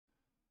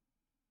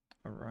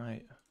All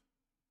right.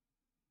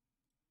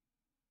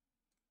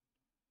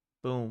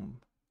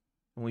 Boom.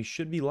 And we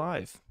should be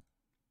live.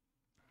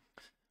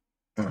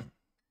 And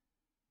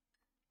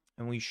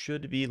we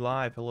should be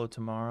live. Hello,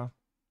 Tamara.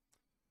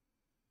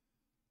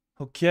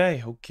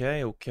 Okay.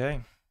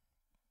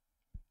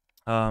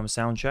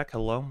 Sound check.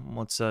 Hello.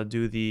 Let's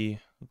do the...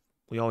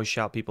 We always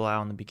shout people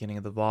out in the beginning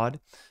of the VOD.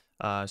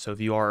 So if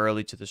you are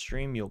early to the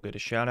stream, you'll get a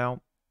shout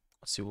out.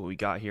 Let's see what we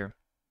got here.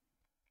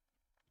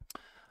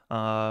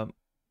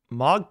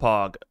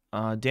 Mogpog,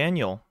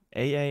 Daniel,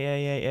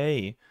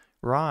 A,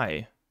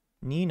 Rye,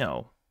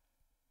 Nino,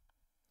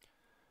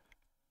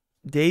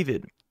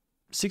 David,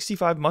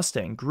 65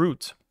 Mustang,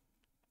 Groot,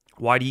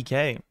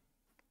 YDK.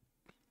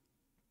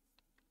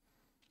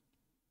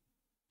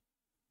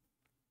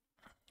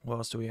 What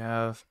else do we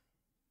have?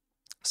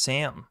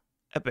 Sam,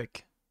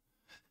 Epic.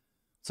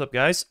 What's up,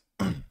 guys?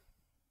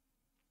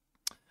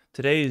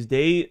 Today is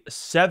day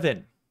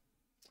 7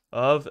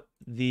 of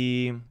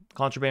the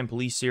Contraband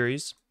Police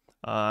series.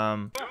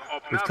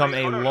 We've come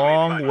a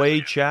long way,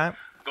 chat.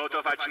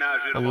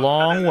 A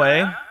long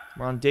way.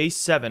 We're on day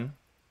 7.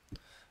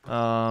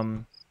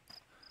 A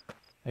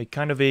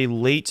kind of a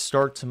late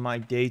start to my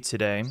day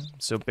today,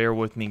 so bear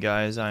with me,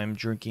 guys. I'm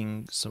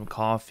drinking some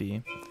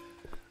coffee,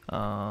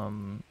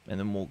 and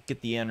then we'll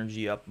get the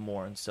energy up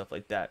more and stuff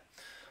like that.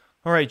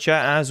 All right,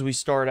 chat. As we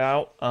start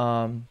out,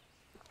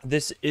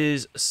 this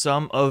is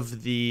some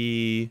of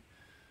the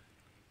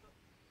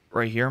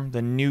right here,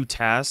 the new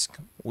task.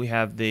 We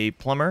have the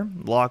plumber,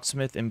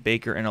 locksmith, and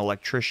baker, and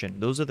electrician.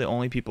 Those are the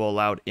only people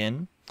allowed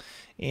in,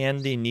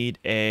 and they need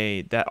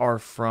that are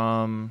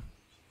from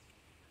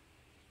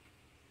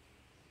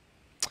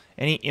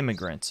any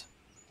immigrant.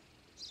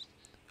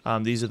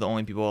 These are the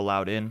only people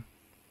allowed in.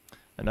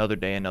 Another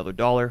day, another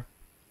dollar.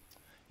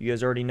 You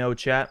guys already know,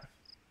 chat.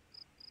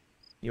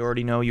 You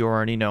already know.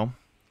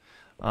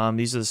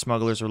 These are the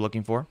smugglers we're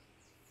looking for.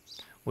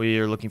 We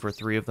are looking for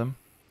 3 of them.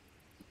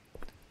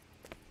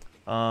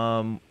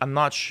 I'm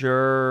not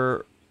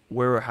sure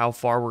how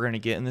far we're gonna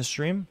get in this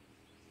stream,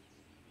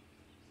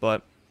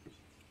 but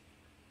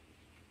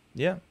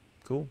yeah,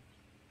 cool.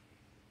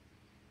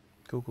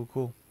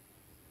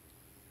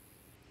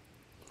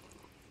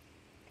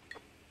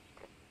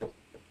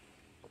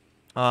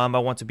 I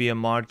want to be a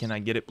mod. Can I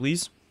get it,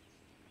 please?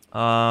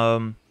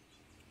 You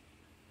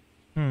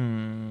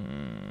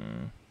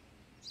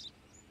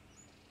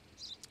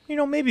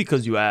know, maybe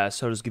because you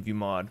asked, I'll just give you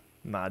mod.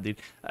 Nah, dude.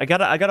 I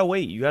gotta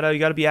wait. You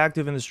gotta be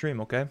active in the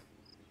stream, okay?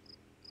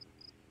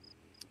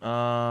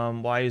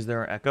 Why is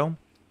there an echo?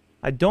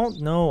 I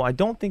don't know. I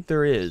don't think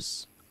there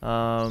is.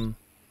 I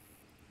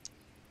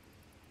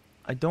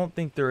don't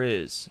think there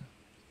is.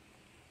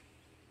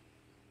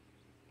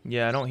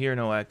 Yeah, I don't hear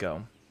no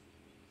echo.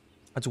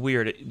 That's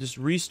weird. Just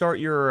restart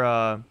your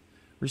app,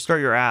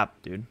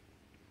 dude.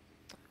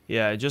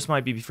 Yeah, it just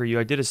might be for you.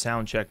 I did a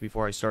sound check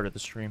before I started the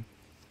stream.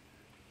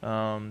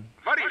 All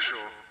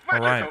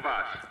right.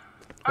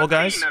 Well,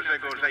 guys,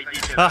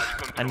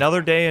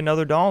 another day,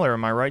 another dollar.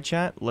 Am I right,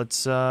 chat? Let's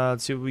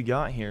see what we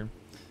got here.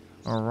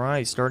 All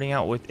right, starting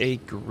out with a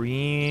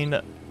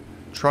green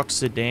truck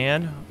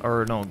sedan,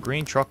 or no,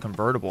 green truck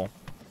convertible.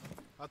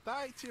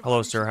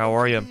 Hello, sir. How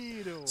are you?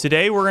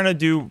 Today we're gonna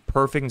do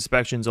perfect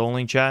inspections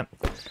only, chat.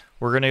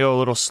 We're gonna go a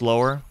little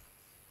slower.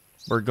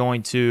 We're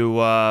gonna do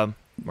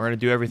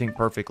everything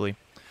perfectly.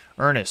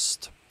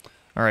 Ernest.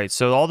 All right,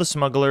 so all the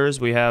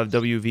smugglers, we have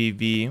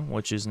WVV,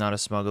 which is not a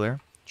smuggler.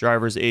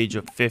 Driver's age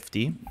of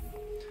 50.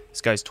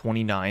 This guy's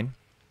 29.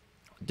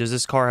 Does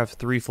this car have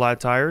 3 flat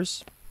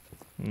tires?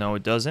 No,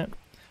 it doesn't.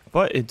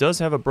 But it does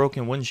have a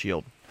broken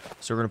windshield.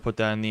 So we're going to put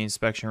that in the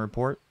inspection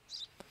report.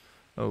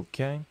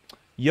 Okay.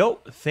 Yo,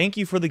 thank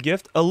you for the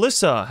gift.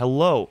 Alyssa,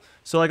 hello.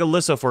 So like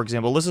Alyssa, for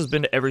example. Alyssa's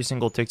been to every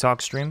single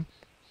TikTok stream.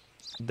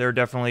 There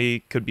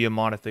definitely could be a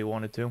mod if they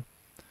wanted to.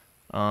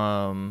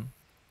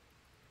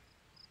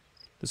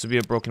 This would be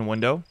a broken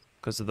window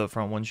because of the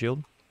front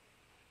windshield.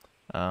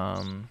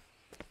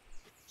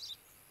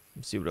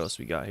 Let's see what else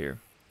we got here.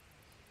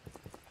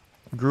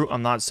 Groot,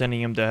 I'm not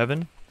sending him to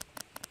heaven.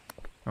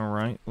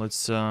 Alright, let's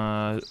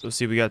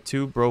see. We got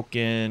 2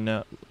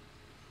 broken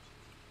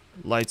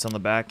lights on the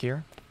back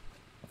here.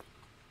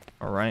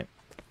 Alright.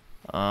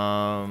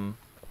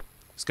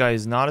 This guy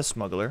is not a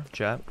smuggler,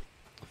 chat.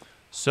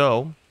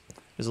 So,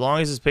 as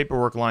long as his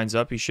paperwork lines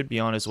up, he should be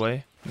on his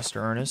way, Mr.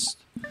 Ernest.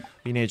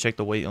 We need to check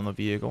the weight on the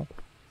vehicle.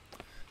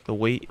 The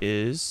weight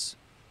is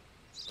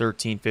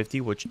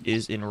 1350, which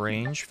is in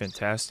range.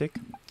 Fantastic.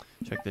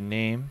 Check the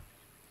name.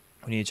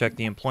 We need to check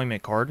the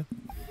employment card.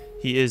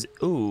 He is...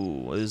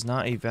 Ooh, it is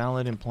not a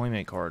valid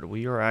employment card.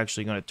 We are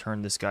actually going to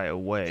turn this guy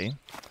away.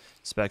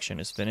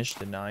 Inspection is finished.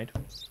 Denied.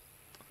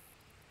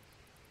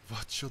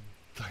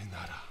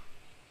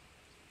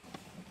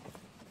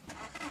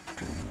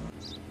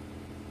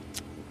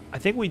 I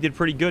think we did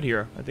pretty good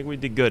here. I think we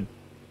did good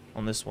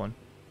on this one.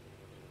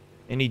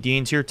 Any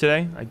deans here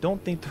today? I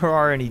don't think there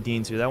are any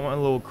deans here. That went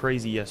a little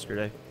crazy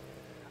yesterday.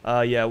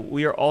 Yeah,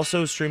 we are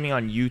also streaming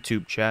on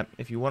YouTube, chat.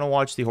 If you want to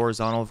watch the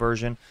horizontal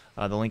version,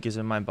 the link is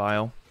in my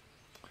bio.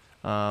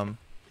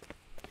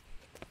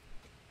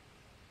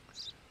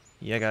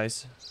 Yeah,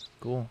 guys.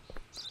 Cool.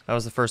 That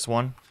was the first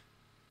one.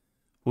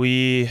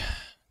 We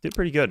did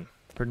pretty good.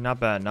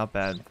 Not bad, not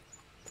bad.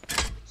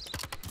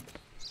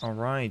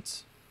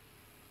 Alright.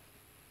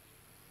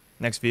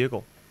 Next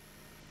vehicle.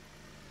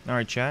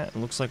 Alright, chat. It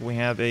looks like we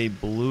have a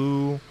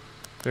blue,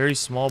 very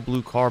small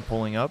blue car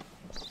pulling up.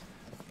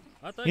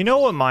 You know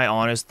what my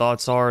honest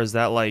thoughts are? Is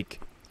that, like,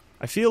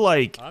 I feel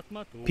like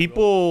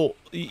people,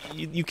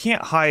 you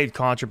can't hide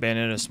contraband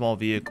in a small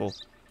vehicle.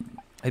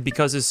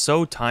 Because it's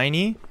so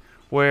tiny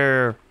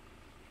where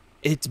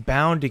it's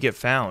bound to get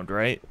found,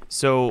 right?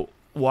 So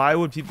why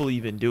would people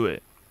even do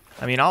it?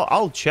 I mean,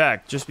 I'll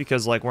check just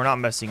because, like, we're not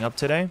messing up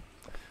today.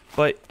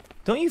 But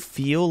don't you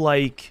feel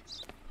like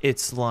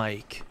it's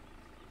like,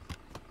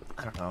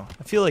 I don't know.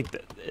 I feel like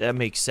that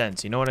makes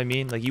sense. You know what I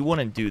mean? Like, you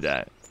wouldn't do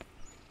that.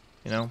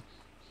 You know?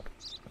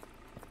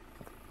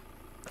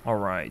 All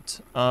right.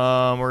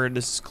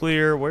 This is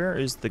clear. Where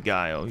is the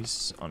guy? Oh,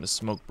 he's on a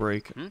smoke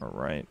break. All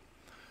right.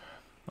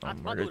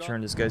 We're gonna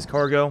turn this guy's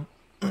cargo.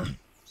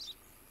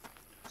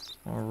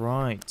 All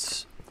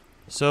right.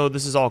 So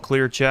this is all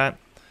clear, chat.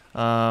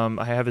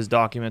 I have his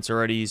documents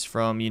already. He's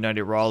from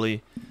United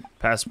Raleigh.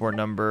 Passport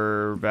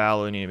number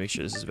valid. I need to make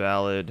sure this is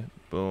valid.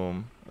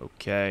 Boom.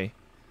 Okay.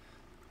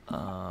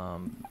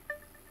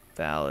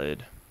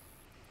 Valid.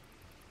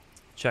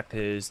 Check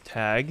his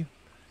tag.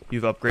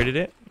 You've upgraded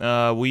it.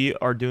 We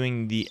are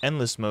doing the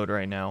endless mode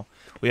right now.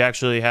 We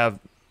actually have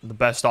the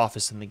best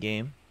office in the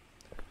game.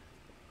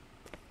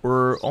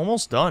 We're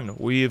almost done.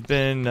 We've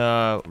been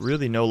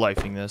really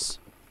no-lifing this.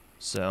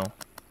 So,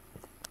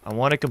 I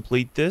want to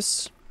complete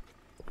this.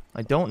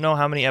 I don't know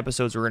how many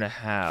episodes we're going to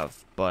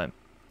have, but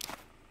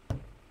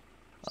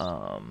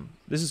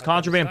this is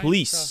Contraband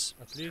Police,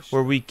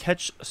 where we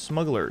catch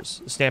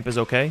smugglers. The stamp is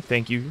okay.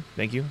 Thank you.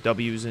 Thank you.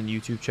 W's in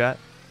YouTube chat.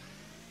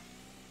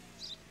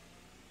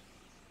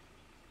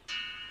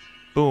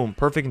 Boom.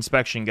 Perfect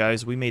inspection,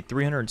 guys. We made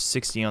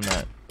 360 on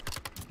that.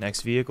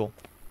 Next vehicle.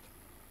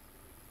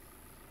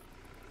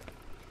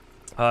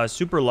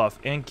 Super Luff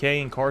and Kay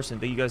and Carson,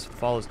 thank you guys for the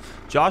follows.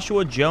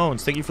 Joshua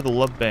Jones, thank you for the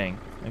love bang.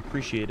 I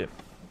appreciate it.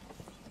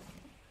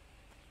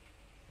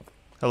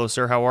 Hello,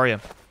 sir. How are you?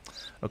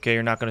 Okay,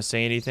 you're not going to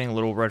say anything. A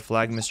little red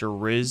flag, Mr.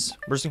 Riz.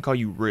 We're just going to call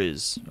you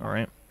Riz, all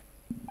right?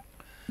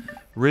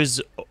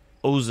 Riz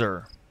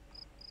Ozer.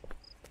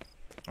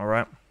 All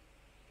right.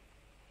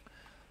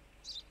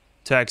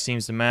 Tag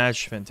seems to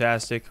match.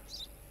 Fantastic.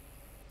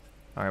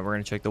 All right, we're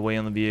going to check the weight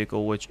on the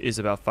vehicle, which is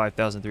about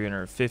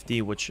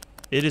 5,350, which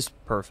it is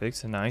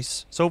perfect.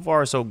 Nice. So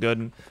far, so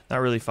good. Not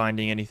really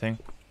finding anything.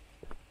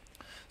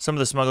 Some of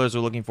the smugglers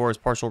are looking for is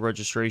partial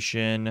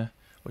registration,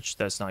 which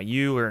that's not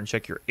you. We're going to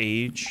check your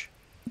age.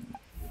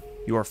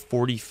 You are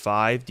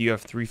 45. Do you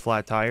have 3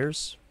 flat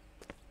tires?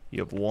 You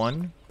have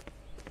 1.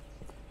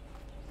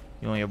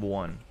 You only have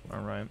 1. All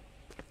right.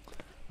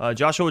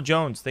 Joshua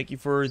Jones, thank you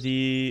for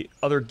the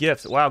other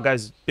gift. Wow,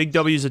 guys, big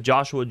W's at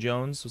Joshua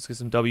Jones. Let's get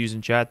some W's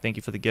in chat. Thank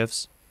you for the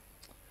gifts.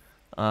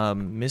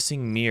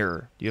 Missing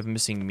mirror. Do you have a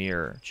missing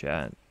mirror,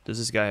 chat? Does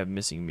this guy have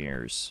missing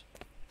mirrors?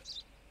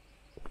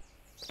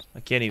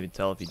 I can't even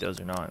tell if he does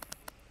or not.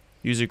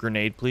 Use a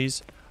grenade,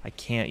 please. I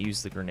can't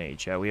use the grenade,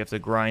 chat. We have to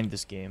grind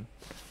this game.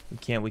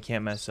 We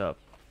can't mess up.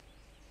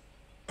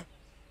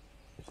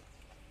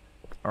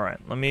 All right,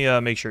 let me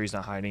make sure he's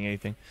not hiding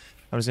anything.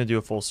 I'm just gonna do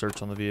a full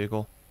search on the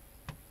vehicle.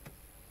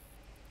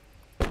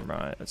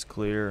 Right, that's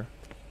clear.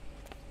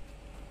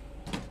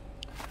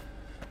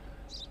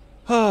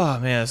 Oh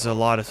man, there's a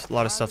lot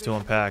of stuff to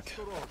unpack.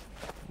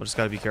 We just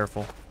gotta be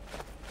careful.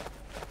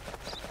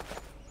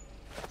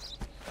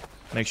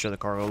 Make sure the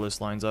cargo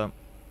list lines up.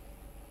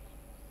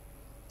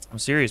 I'm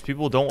serious.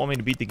 People don't want me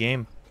to beat the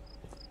game.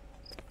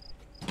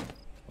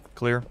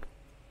 Clear.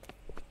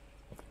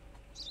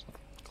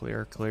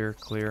 Clear, clear,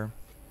 clear.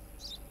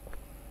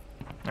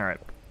 All right.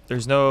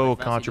 There's no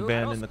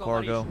contraband in the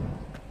cargo.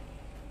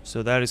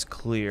 So that is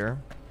clear.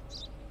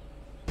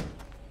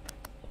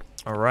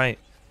 All right.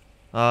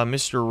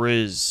 Mr.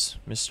 Riz.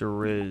 Mr.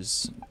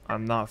 Riz.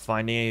 I'm not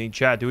finding anything.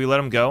 Chat, do we let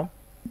him go?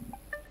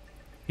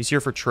 He's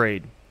here for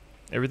trade.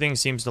 Everything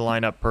seems to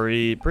line up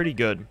pretty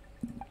good.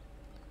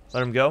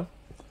 Let him go?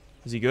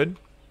 Is he good?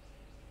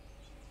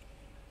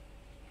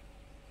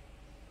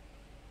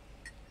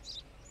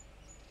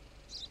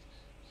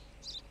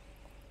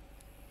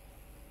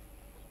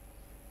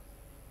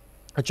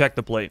 I checked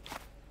the plate.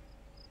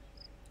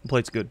 The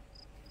plate's good.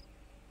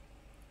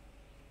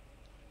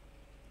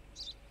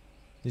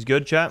 He's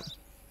good, chat?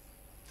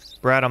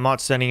 Brad, I'm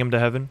not sending him to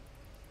heaven.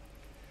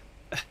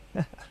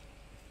 Alright,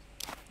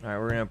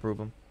 we're gonna approve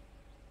him.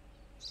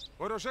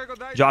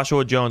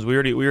 Joshua Jones, we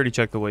already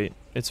checked the weight.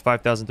 It's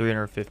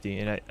 5,350,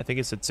 and I think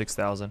it said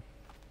 6,000.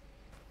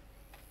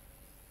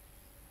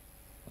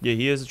 Yeah,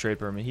 he has a trade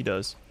permit. He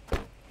does.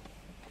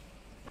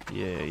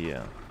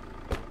 Yeah.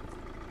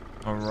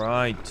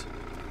 Alright.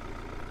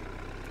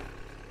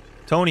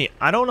 Tony,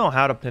 I don't know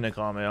how to pin a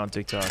comment on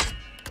TikTok.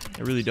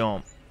 I really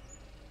don't.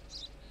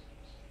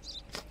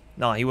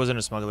 No, he wasn't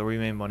a smuggler. We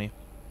made money.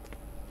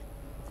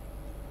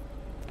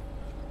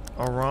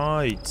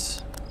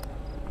 Alright.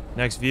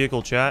 Next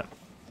vehicle, chat.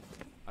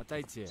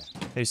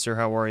 Hey, sir,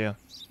 how are you?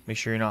 Make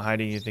sure you're not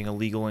hiding anything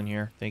illegal in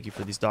here. Thank you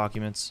for these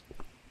documents.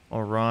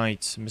 All right,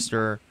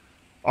 Mr.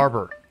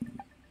 Arbor.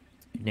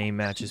 Name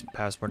matches,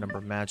 passport number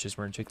matches.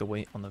 We're going to check the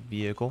weight on the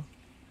vehicle,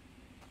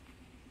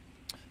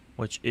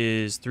 which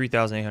is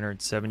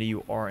 3,870.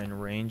 You are in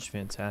range.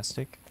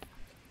 Fantastic.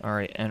 All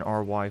right,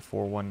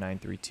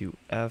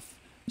 NRY41932F.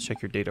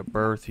 Check your date of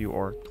birth. You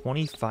are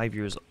 25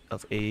 years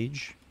of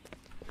age.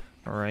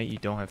 All right, you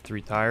don't have 3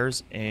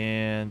 tires,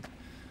 and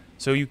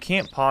so you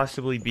can't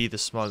possibly be the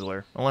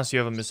smuggler unless you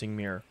have a missing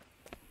mirror.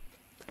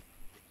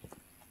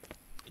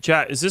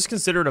 Chat, is this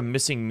considered a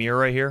missing mirror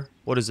right here?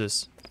 What is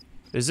this?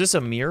 Is this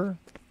a mirror?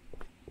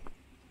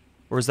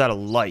 Or is that a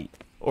light?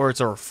 Or it's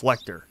a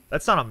reflector?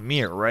 That's not a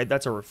mirror, right?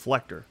 That's a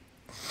reflector.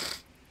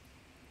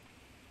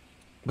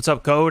 What's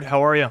up, Code?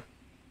 How are you?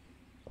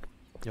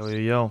 Yo, yo,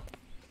 yo.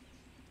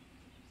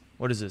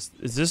 What is this?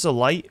 Is this a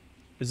light?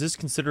 Is this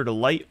considered a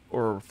light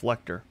or a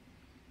reflector?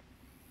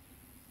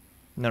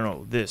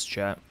 No, this,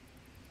 chat.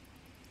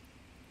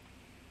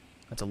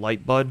 That's a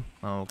light, bud?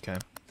 Oh, okay.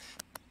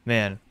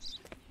 Man.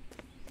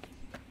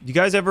 You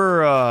guys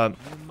ever,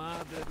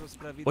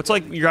 what's,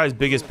 like, your guys'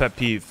 biggest pet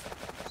peeve?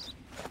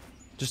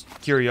 Just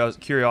curious,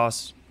 you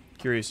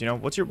know?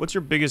 What's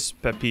your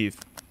biggest pet peeve?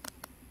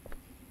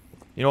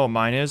 You know what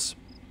mine is?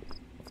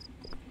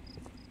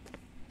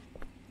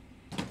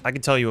 I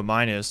can tell you what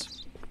mine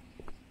is.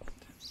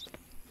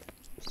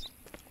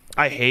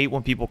 I hate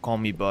when people call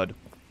me bud.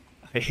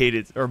 I hate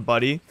it, or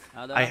buddy.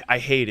 I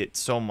hate it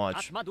so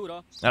much.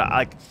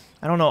 I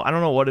don't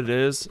know what it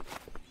is.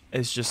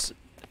 It's just,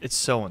 it's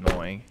so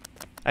annoying.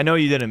 I know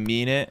you didn't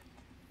mean it,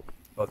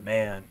 but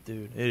man,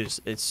 dude,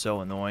 it's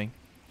so annoying.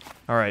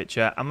 All right,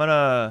 chat.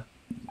 I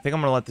think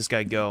I'm gonna let this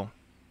guy go.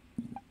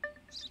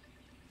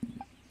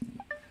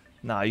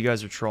 Nah, you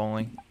guys are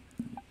trolling.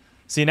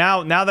 See,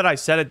 now that I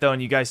said it though,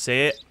 and you guys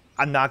say it,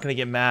 I'm not gonna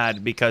get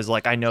mad because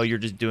like I know you're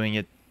just doing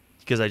it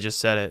because I just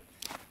said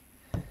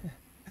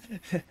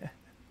it.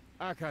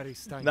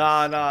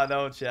 Nah,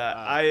 no, chat.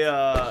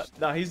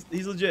 Nah, he's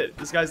legit.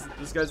 This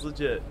guy's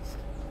legit.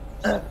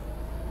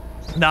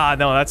 Nah,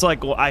 no, that's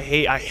like, well, I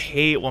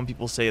hate when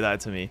people say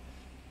that to me.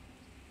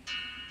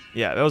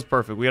 Yeah, that was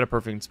perfect. We got a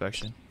perfect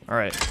inspection. All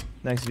right,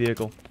 next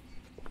vehicle.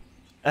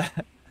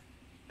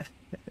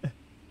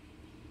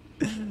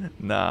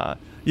 Nah.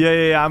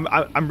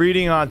 Yeah. I'm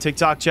reading on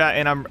TikTok chat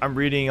and I'm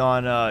reading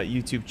on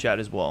YouTube chat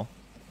as well.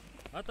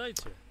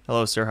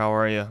 Hello, sir. How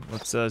are you?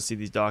 Let's see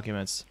these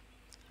documents.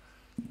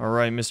 All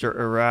right,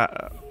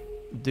 Mr.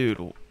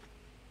 Dude,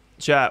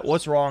 chat.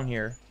 What's wrong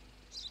here?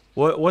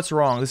 What's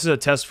wrong? This is a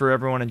test for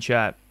everyone in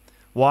chat.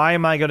 Why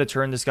am I gonna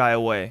turn this guy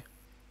away?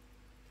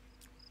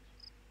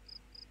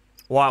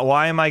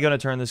 Why am I gonna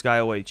turn this guy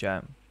away,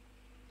 chat?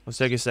 Let's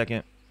take a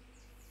second.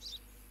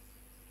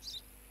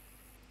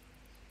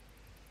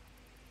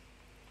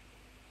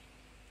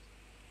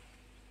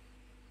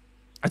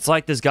 It's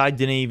like this guy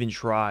didn't even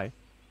try.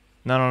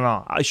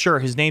 No. Sure,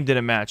 his name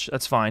didn't match.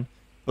 That's fine.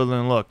 But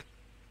then look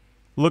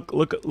at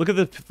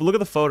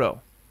the photo.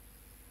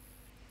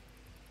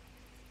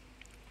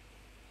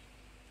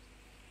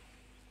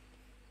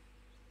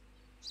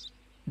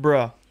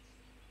 Bruh.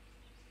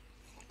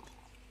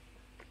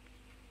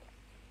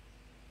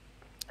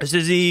 This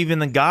isn't even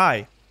the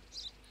guy.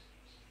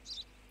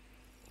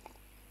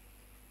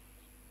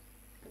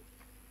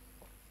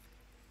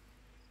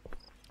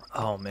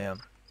 Oh, man.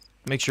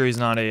 Make sure he's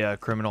not a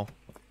criminal.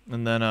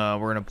 And then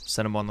we're going to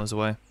send him on his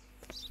way.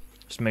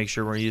 Just make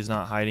sure he's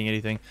not hiding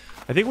anything.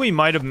 I think we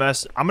might have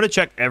messed... I'm going to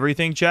check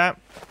everything, chat.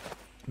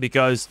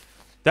 Because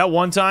that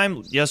one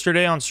time,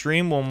 yesterday on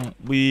stream, when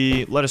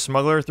we let a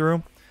smuggler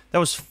through... That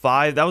was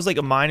like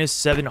a minus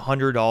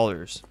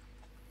 $700.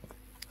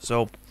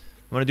 So, I'm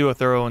going to do a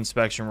thorough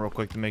inspection real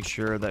quick to make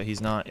sure that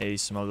he's not a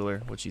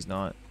smuggler, which he's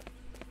not.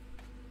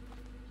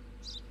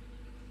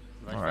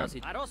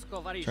 Alright.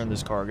 Turn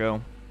this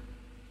cargo.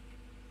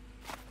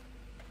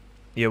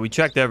 Yeah, we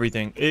checked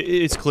everything.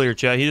 It's clear,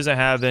 chat. He doesn't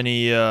have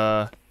any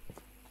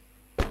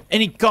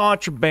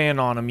contraband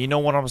on him. You know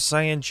what I'm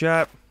saying,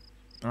 chat?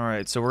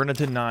 Alright, so we're going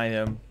to deny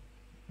him.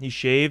 He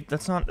shaved?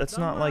 That's not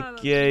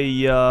like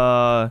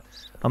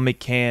a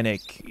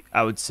mechanic,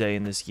 I would say,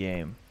 in this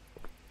game.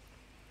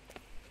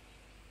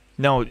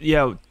 No,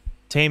 yeah,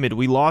 Tamid,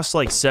 we lost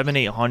like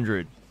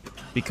 700-800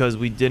 because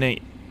we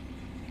didn't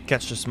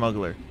catch the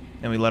smuggler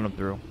and we let him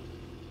through.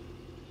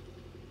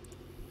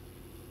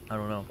 I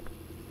don't know.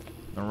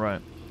 All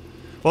right.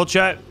 Well,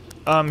 chat,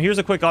 here's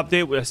a quick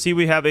update. I see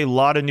we have a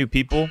lot of new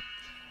people.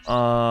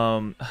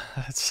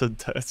 That's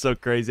so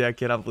crazy. I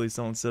cannot believe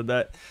someone said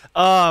that.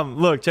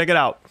 Look, check it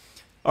out.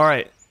 All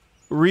right.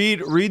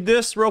 Read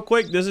this real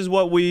quick. This is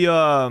what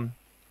we're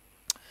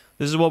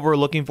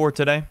looking for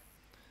today.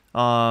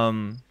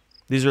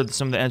 These are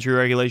some of the entry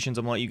regulations.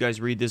 I'm gonna let you guys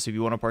read this if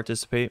you want to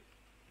participate.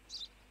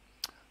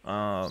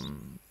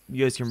 You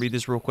guys can read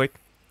this real quick.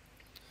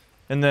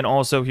 And then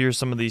also here's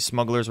some of these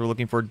smugglers we're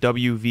looking for.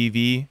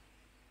 WVV,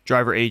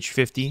 driver age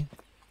 50,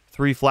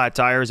 3 flat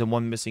tires and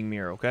 1 missing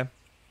mirror, okay?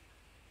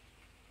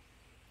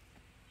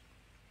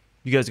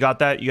 You guys got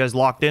that? You guys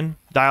locked in?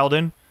 Dialed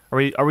in?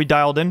 Are we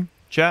dialed in,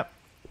 chat?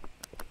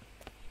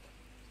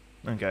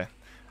 Okay.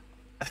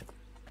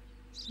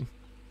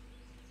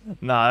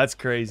 Nah, that's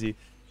crazy.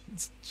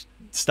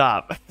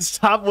 Stop.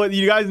 Stop what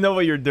you guys know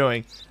what you're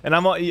doing. And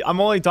I'm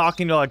only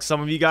talking to like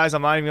some of you guys.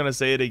 I'm not even gonna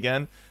say it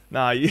again.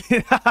 Nah, no,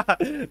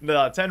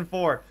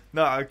 10-4.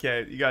 No,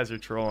 okay, you guys are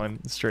trolling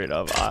straight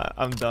up.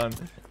 I'm done.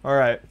 All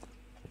right.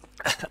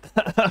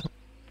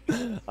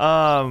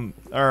 All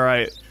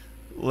right.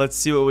 Let's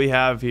see what we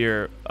have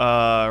here.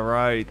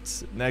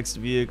 Right. Next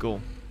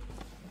vehicle.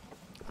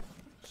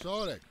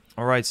 Sorry.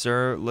 All right,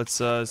 sir. Let's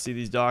see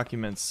these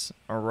documents.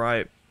 All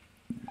right.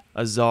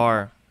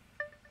 Azar.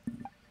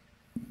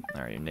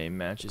 All right, your name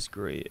matches.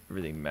 Great.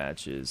 Everything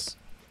matches.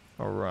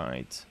 All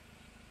right.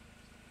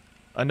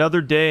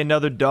 Another day,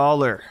 another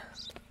dollar.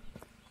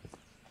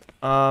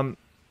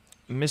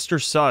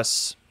 Mr.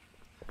 Sus.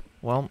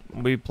 Well,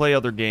 we play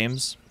other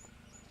games.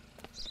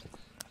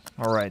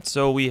 All right,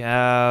 so we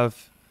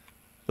have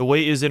the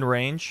weight is in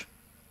range.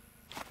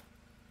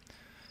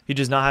 He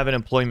does not have an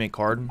employment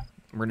card.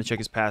 We're going to check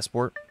his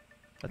passport.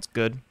 That's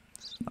good.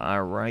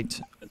 All right.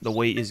 The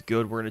weight is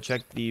good. We're going to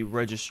check the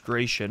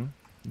registration.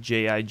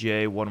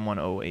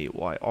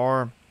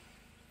 JIJ1108YR.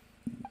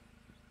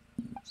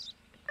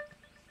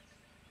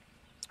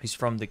 He's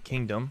from the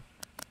kingdom.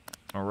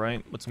 All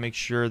right. Let's make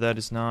sure that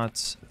is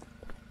not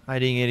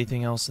hiding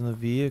anything else in the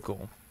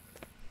vehicle.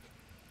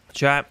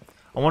 Chat.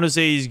 I want to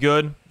say he's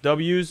good.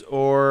 W's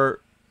or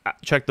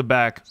check the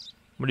back.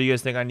 What do you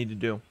guys think I need to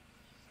do?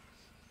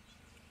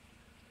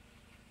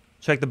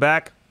 Check the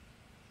back.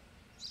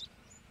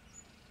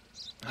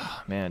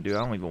 Oh, man, dude, I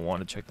don't even want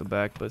to check the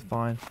back, but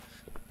fine.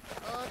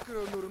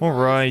 All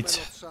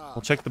right.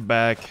 We'll check the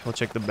back. We'll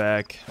check the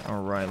back.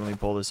 All right, let me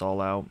pull this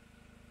all out.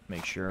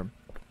 Make sure.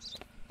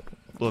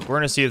 Look, we're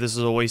going to see if this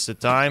is a waste of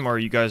time or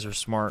you guys are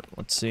smart.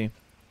 Let's see.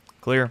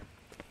 Clear.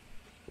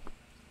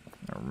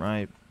 All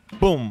right.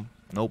 Boom.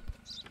 Nope.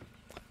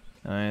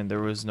 And there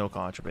was no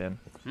contraband.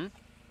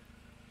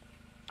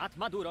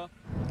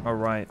 All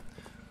right.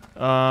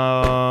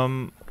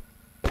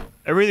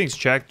 Everything's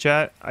checked,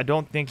 chat. I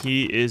don't think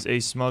he is a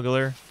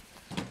smuggler.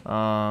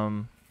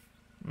 I'm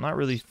not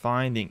really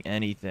finding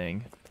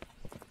anything.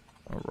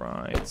 All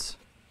right.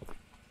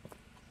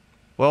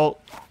 Well,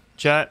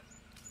 chat.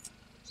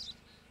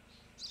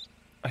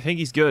 I think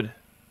he's good.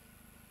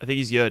 I think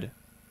he's good.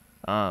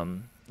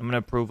 I'm gonna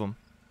approve him.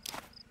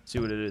 See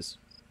what it is.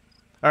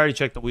 I already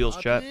checked the wheels,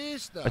 chat.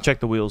 I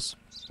checked the wheels.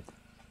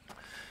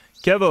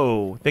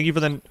 Kevo, thank you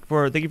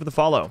for the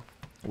follow.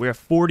 We have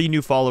 40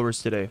 new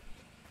followers today.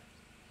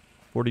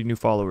 40 new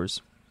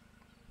followers.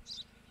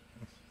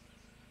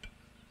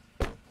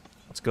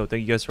 Let's go.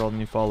 Thank you guys for all the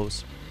new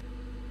follows.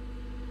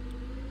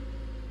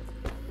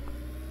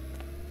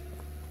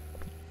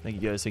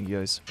 Thank you guys. Thank you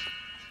guys.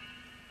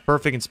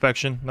 Perfect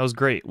inspection. That was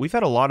great. We've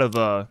had a lot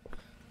of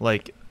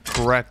like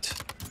correct.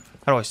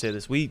 How do I say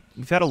this? We've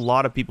had a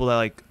lot of people that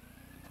like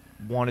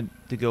wanted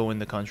to go in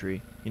the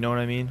country. You know what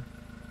I mean?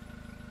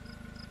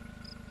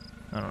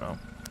 I don't know.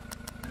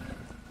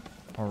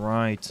 All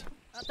right.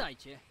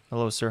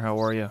 Hello, sir. How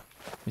are you?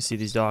 Let me see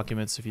these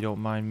documents if you don't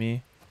mind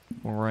me.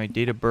 All right.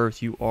 Date of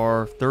birth. You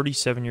are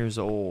 37 years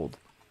old.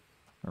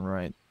 All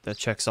right. That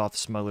checks off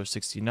smuggler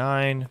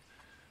 69.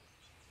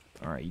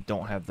 All right. You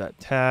don't have that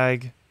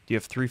tag. Do you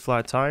have 3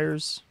 flat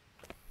tires?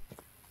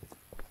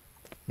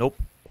 Nope.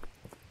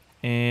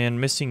 And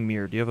missing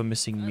mirror. Do you have a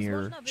missing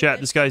mirror?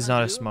 Chat, this guy's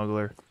not a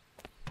smuggler.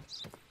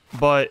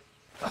 But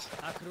I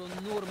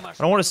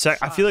don't want to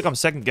I feel like I'm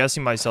second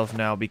guessing myself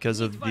now because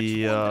of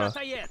the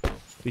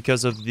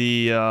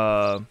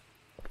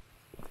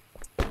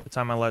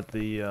time I let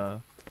the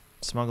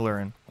smuggler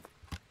in.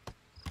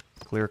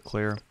 Clear,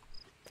 clear.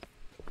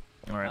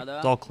 All right,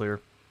 it's all clear.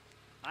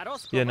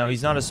 Yeah, no,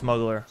 he's not a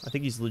smuggler. I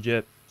think he's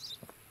legit.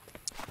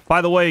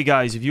 By the way,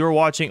 guys, if you are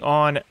watching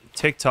on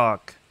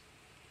TikTok,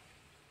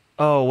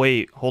 oh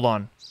wait, hold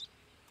on.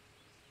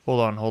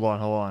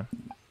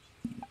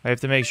 I have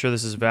to make sure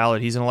this is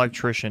valid. He's an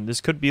electrician.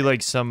 This could be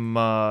like some,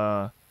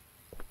 are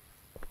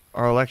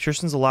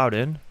electricians allowed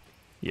in?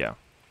 Yeah.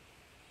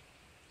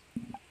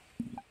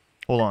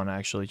 Hold on,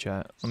 actually,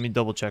 chat. Let me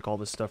double check all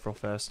this stuff real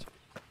fast.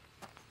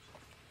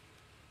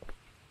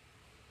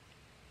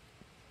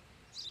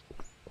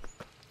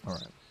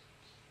 Alright.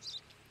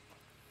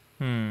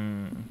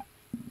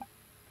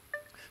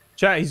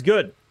 Chat, he's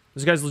good.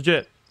 This guy's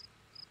legit.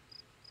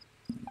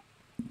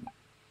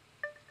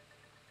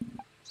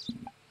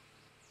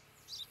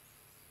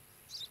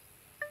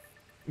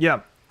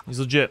 Yeah, he's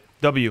legit.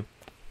 W.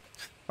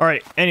 All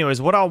right.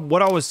 Anyways, what I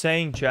was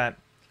saying, chat,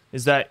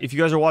 is that if you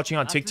guys are watching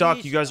on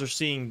TikTok, you guys are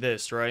seeing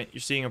this, right?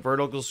 You're seeing a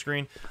vertical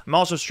screen. I'm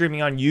also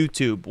streaming on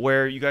YouTube,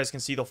 where you guys can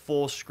see the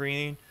full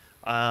screen.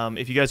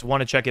 If you guys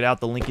want to check it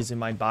out, the link is in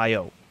my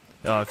bio.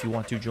 If you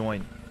want to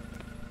join.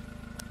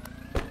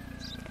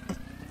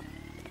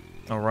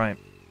 All right.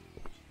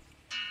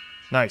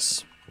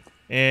 Nice.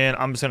 And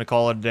I'm just gonna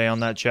call it a day on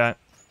that, chat.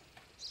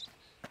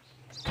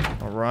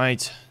 All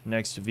right.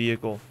 Next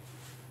vehicle.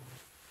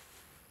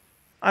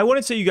 I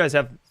wouldn't say you guys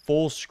have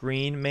full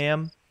screen,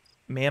 ma'am,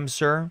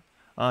 sir.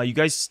 You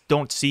guys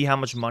don't see how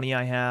much money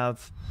I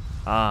have.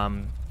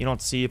 You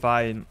don't see if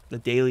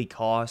the daily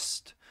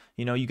cost.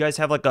 You know, you guys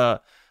have like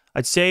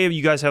I'd say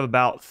you guys have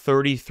about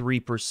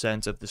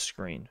 33% of the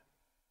screen.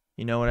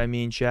 You know what I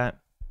mean, chat?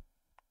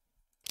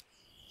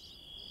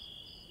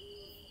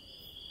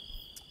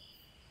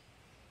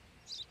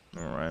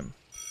 All right.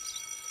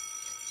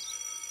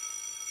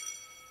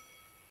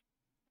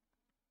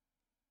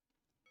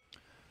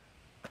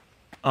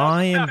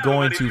 I am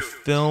going to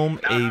film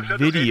a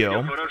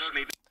video.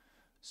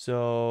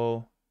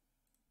 So,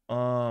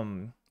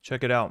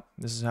 check it out.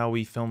 This is how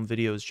we film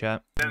videos,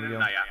 chat. Here we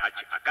go.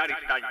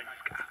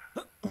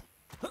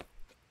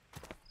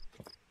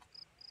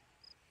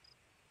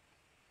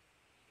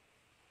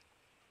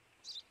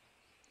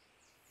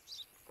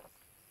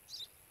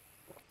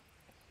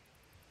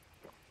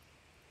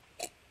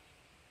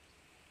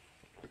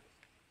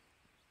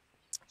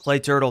 Clay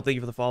Turtle, thank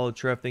you for the follow.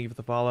 Trev, thank you for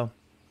the follow.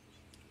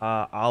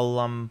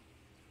 Thank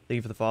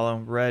you for the follow.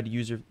 Red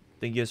user,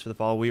 thank you guys for the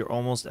follow. We are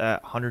almost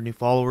at 100 new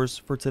followers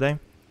for today.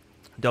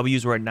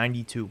 W's were at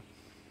 92.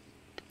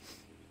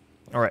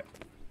 All right,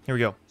 here we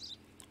go.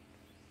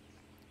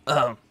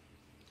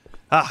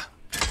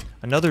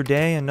 Another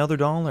day, another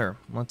dollar.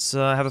 Let's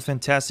have a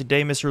fantastic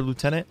day, Mr.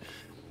 Lieutenant.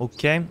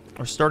 Okay,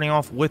 we're starting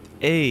off with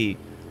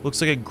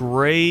looks like a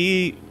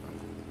gray.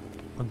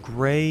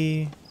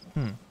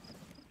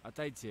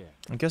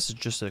 I guess it's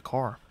just a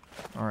car.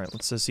 All right,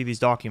 let's see these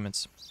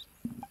documents.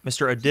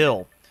 Mr.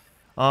 Adil,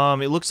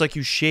 it looks like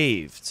you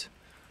shaved.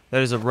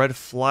 That is a red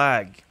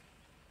flag.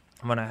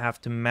 I'm gonna have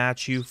to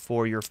match you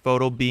for your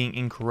photo being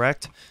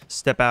incorrect.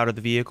 Step out of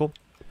the vehicle.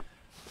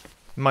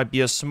 You might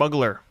be a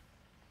smuggler.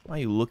 Why are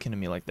you looking at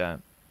me like that?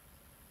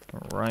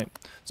 All right,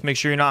 let's make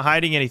sure you're not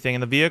hiding anything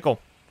in the vehicle.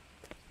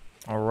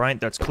 All right,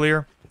 that's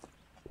clear.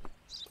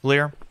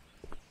 Clear.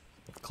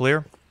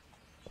 Clear.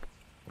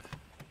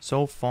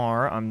 So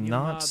far, I'm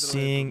not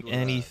seeing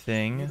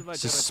anything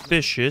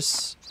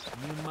suspicious.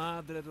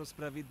 I'm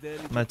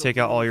gonna take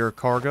out all your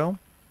cargo.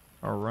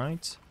 All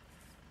right.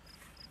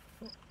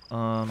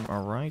 All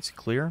right,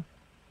 clear.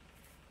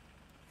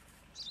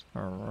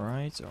 All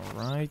right, all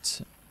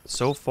right.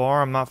 So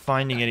far, I'm not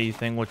finding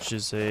anything, which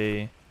is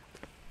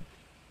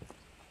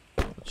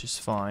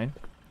fine.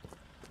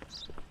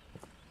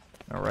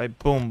 All right,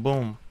 boom,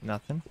 boom,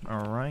 nothing.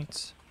 All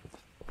right.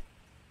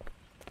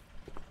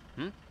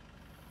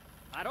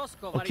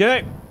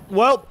 Okay,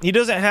 well, he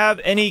doesn't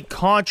have any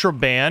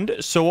contraband,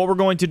 so what we're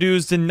going to do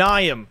is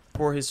deny him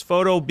for his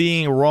photo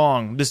being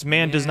wrong. This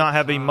man does not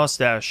have a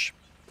mustache.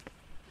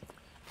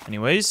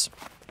 Anyways,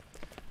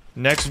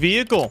 next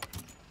vehicle.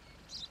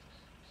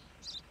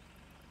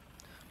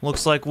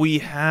 Looks like we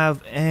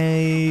have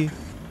a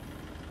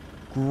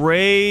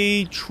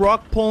gray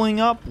truck pulling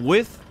up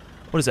with,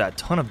 what is that, a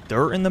ton of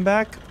dirt in the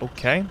back?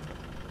 Okay.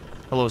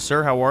 Hello,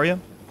 sir, how are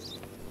you?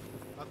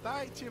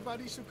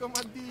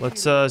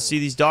 Let's see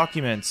these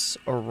documents.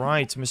 All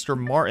right, Mr.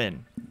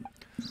 Martin.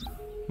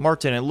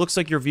 Martin, it looks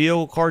like your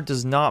vehicle card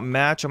does not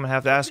match. I'm gonna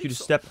have to ask you to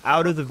step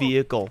out of the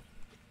vehicle.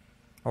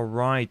 All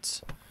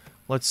right.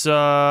 Let's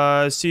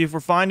see if we're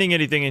finding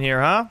anything in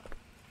here, huh?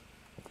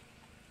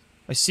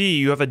 I see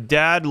you have a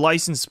dad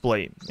license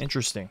plate.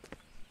 Interesting.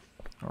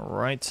 All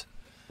right.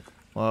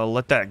 Well,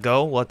 let that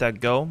go. Let that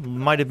go.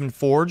 Might have been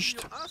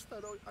forged.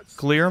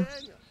 Clear.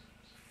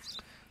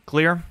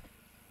 Clear.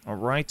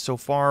 Alright, so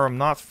far I'm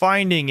not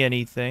finding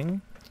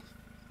anything.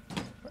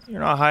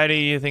 You're not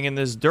hiding anything in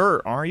this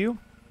dirt, are you?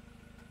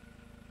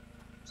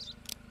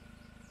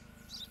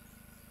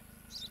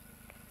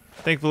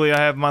 Thankfully, I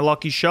have my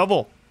lucky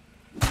shovel.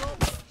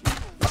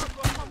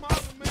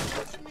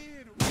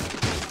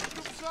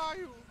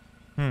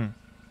 You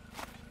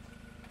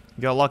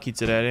got lucky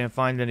today. I didn't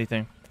find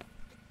anything.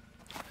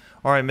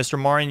 Alright, Mr.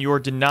 Martin, you are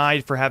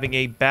denied for having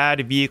a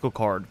bad vehicle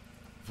card.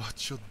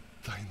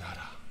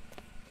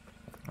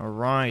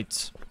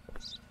 Alright.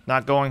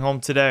 Not going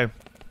home today.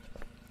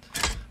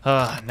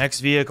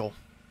 Next vehicle.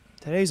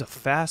 Today's a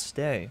fast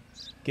day.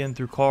 Getting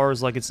through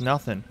cars like it's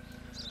nothing.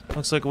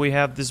 Looks like we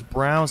have this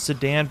brown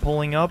sedan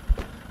pulling up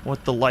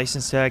with the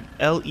license tag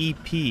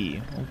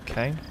LEP.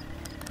 Okay.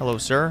 Hello,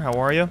 sir. How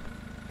are you?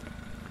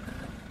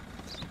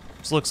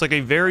 This looks like a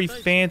very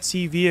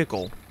fancy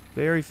vehicle.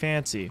 Very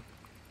fancy.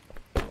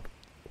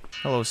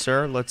 Hello,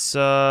 sir. Let's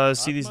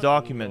see these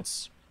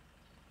documents.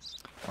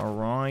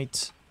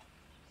 Alright.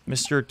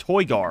 Mr.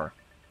 Toygar.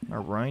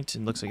 Alright,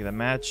 it looks like that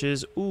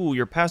matches. Ooh,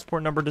 your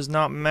passport number does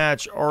not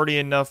match. Already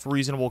enough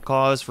reasonable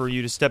cause for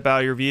you to step out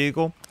of your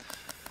vehicle.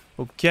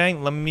 Okay,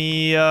 let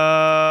me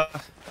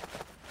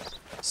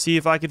see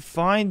if I could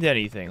find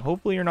anything.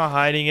 Hopefully you're not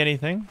hiding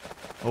anything.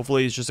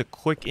 Hopefully it's just a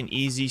quick and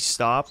easy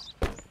stop.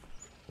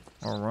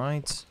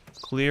 Alright,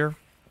 clear.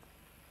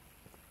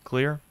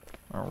 Clear.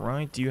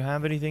 Alright, do you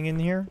have anything in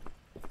here?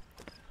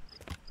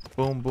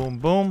 Boom, boom,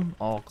 boom.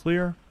 All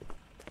clear.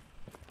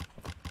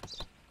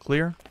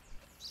 Clear.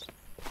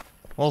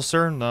 Well,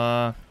 sir,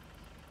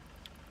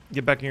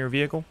 get back in your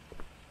vehicle.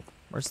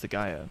 Where's the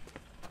guy at?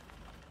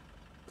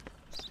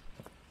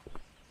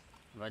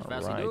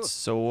 Alright,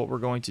 so what we're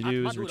going to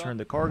do is return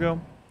the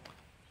cargo.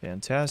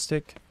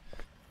 Fantastic.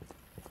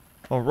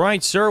 All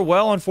right, sir.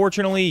 Well,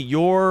 unfortunately,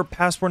 your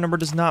passport number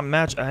does not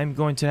match. I'm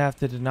going to have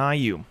to deny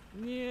you.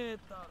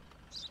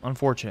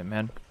 Unfortunate,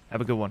 man.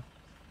 Have a good one.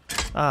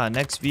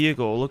 Next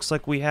vehicle. Looks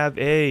like we have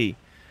a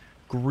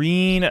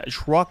green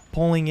truck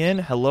pulling in.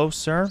 Hello,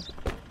 sir.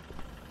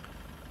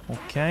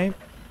 Okay.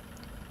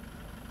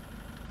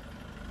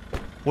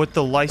 With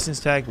the license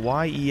tag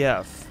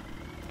YEF.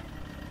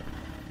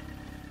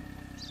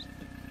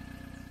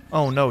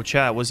 Oh no,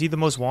 chat. Was he the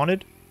most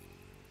wanted?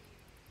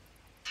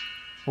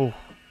 Oh.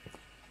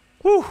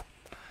 Whew.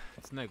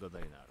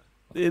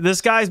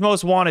 This guy's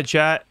most wanted,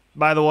 chat.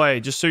 By the way,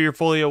 just so you're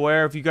fully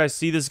aware, if you guys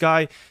see this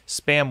guy,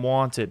 spam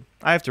wanted.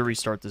 I have to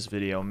restart this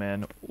video,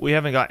 man. We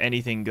haven't got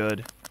anything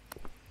good.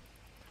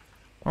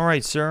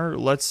 Alright, sir.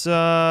 Let's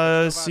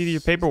see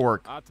your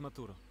paperwork.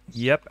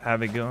 Yep,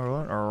 have it go.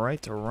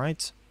 Alright,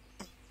 alright.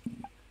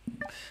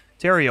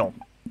 Teriel.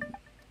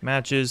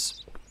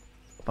 Matches.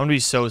 I'm gonna be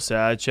so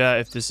sad,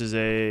 chat, if this is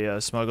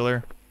a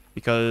smuggler.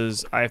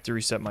 Because I have to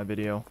reset my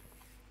video.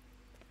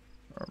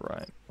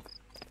 Alright.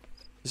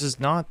 This is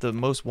not the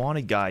most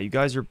wanted guy. You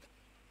guys are...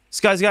 This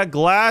guy's got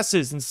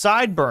glasses and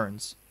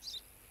sideburns.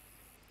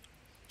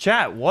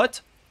 Chat,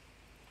 what?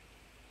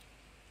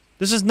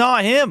 This is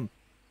not him.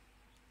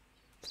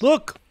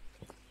 Look.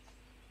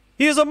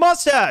 He has a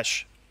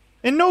mustache.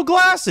 And no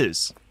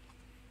glasses.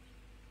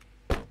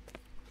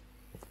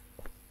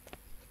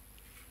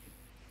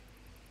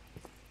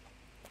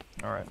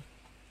 Alright.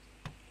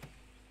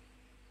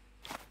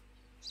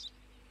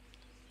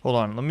 Hold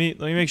on. Let me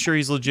make sure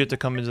he's legit to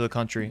come into the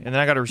country. And then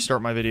I gotta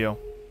restart my video.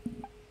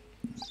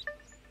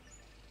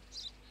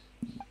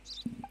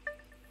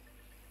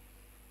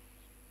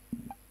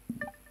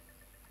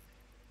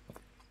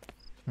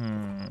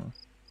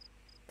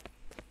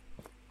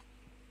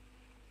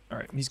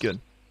 Alright, he's good.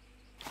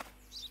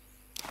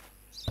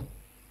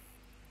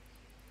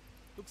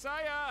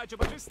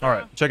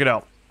 Alright, check it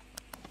out.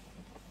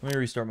 Let me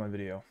restart my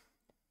video.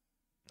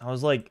 I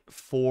was like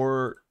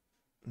 4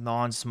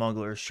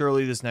 non-smugglers.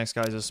 Surely this next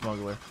guy's a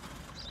smuggler.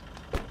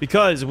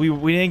 Because we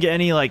didn't get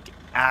any, like,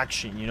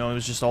 action, you know? It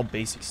was just all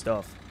basic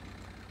stuff.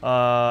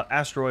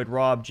 Asteroid,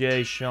 Rob,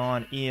 Jay,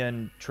 Sean,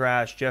 Ian,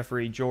 Trash,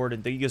 Jeffrey,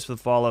 Jordan, thank you guys for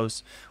the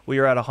follows. We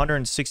are at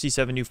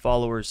 167 new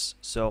followers,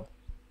 so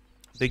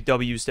big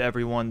W's to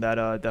everyone that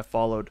that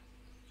followed.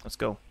 Let's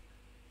go.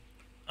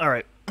 All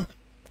right.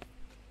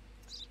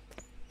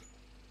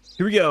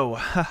 Here we go.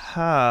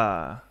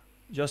 Haha.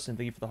 Justin,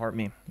 thank you for the heart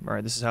meme. All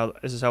right, this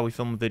is how we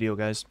film a video,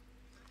 guys.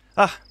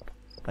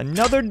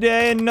 Another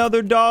day,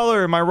 another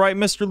dollar. Am I right,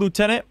 Mr.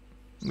 Lieutenant?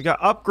 We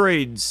got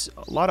upgrades.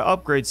 A lot of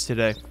upgrades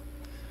today.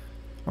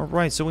 All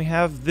right, so we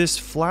have this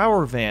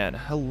flower van.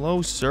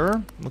 Hello,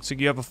 sir. Looks like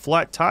you have a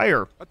flat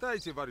tire. Well,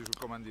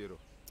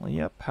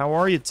 yep. How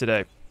are you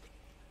today?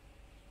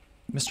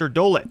 Mr.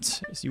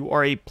 Dolet, you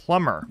are a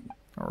plumber.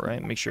 All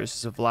right, make sure this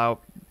is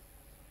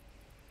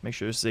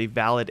a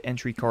valid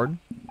entry card.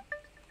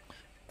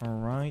 All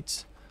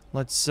right.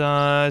 Let's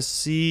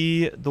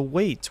see the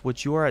weight,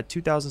 which you are at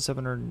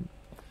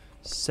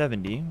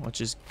 2,770,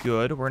 which is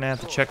good. We're going to have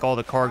to check all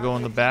the cargo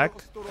in the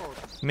back.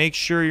 Make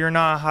sure you're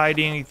not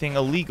hiding anything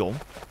illegal.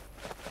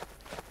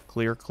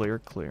 Clear, clear,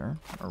 clear.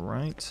 All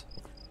right.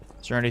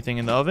 Is there anything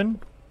in the oven?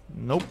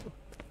 Nope.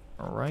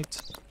 All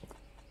right.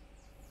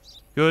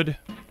 Good.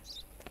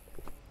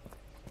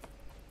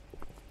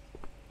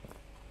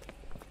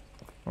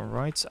 All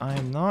right. I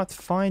am not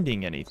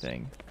finding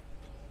anything.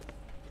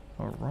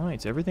 All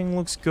right. Everything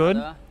looks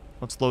good.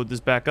 Let's load this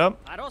back up.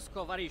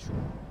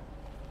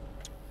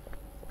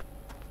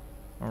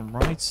 All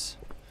right.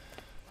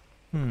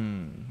 Let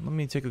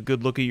me take a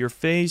good look at your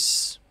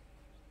face.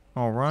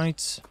 All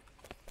right.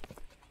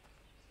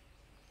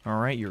 All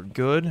right, you're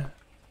good.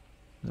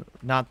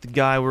 Not the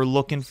guy we're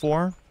looking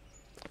for.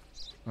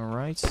 All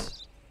right.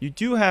 You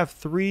do have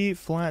 3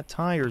 flat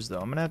tires, though.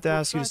 I'm going to have to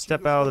ask you to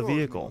step out of the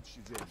vehicle.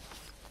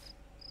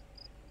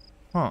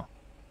 Huh.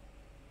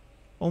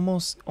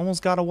 Almost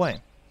got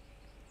away.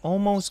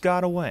 Almost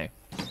got away.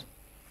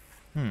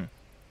 You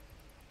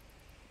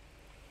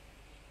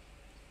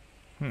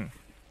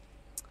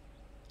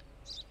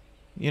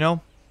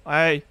know,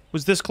 I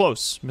was this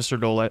close, Mr.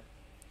 Dolet,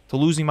 to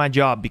losing my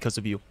job because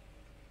of you.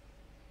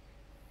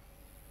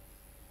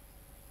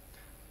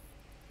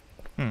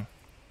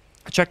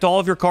 I checked all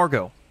of your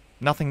cargo.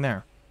 Nothing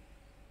there.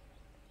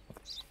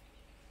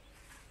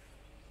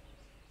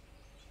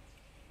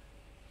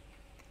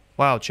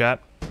 Wow, chat.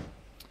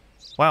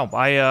 Wow,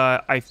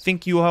 I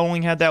think you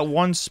only had that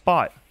one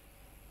spot.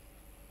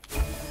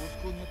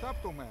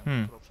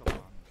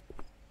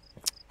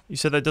 You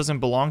said that doesn't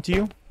belong to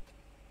you?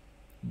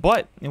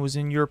 But it was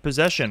in your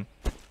possession.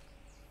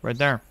 Right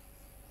there.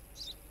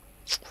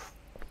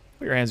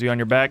 Put your hands behind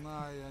your back.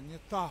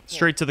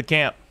 Straight to the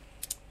camp.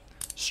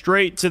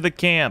 Straight to the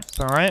camp,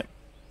 alright?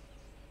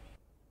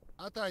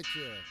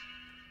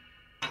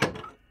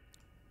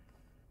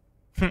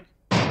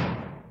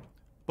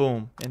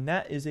 Boom. And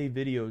that is a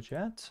video,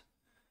 chat.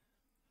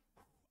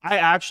 I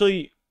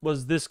actually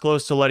was this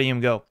close to letting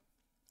him go.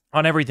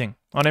 On everything.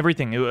 On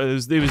everything. It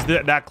was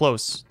that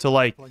close to,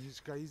 like,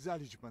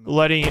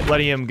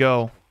 letting him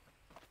go.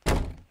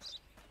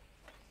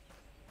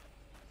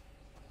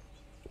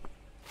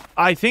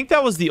 I think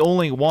that was the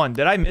only one.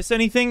 Did I miss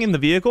anything in the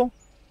vehicle?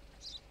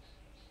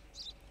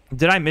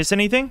 Did I miss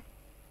anything?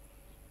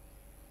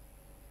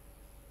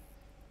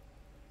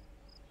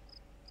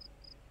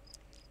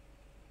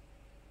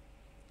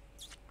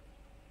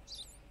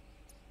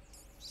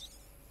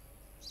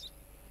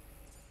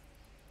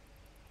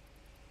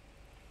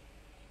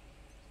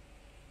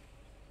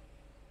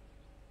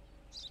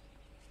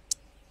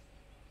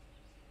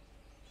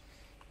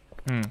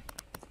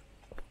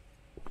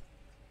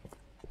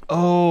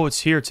 Oh,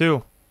 it's here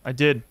too. I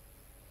did.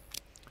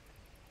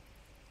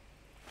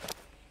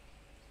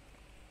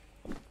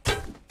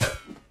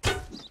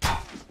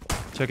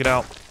 Check it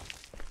out.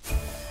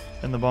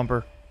 In the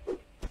bumper.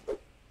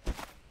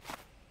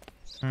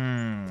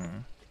 I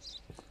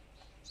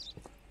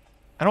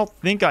don't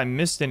think I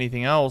missed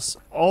anything else.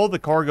 All the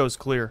cargo's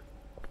clear.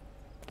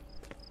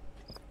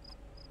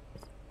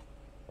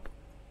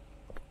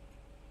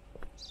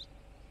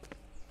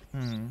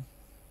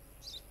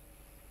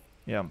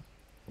 Yeah.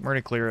 We're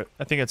gonna clear it.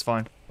 I think it's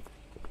fine.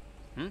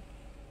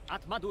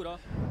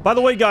 By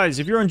the way, guys,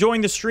 if you're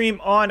enjoying the stream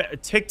on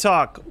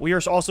TikTok, we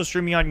are also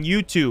streaming on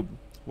YouTube,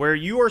 where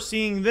you are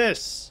seeing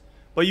this,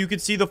 but you can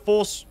see the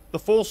full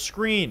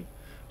screen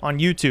on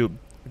YouTube.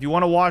 If you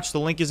want to watch, the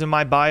link is in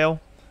my bio.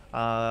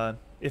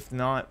 If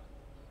not,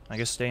 I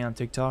guess stay on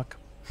TikTok.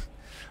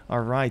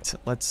 All right,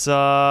 let's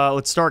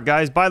start,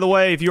 guys. By the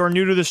way, if you are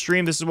new to the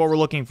stream, this is what we're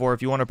looking for.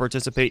 If you want to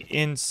participate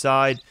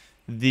inside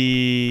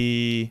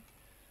the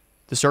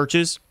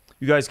searches,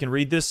 you guys can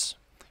read this.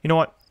 You know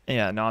what?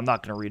 Yeah, no, I'm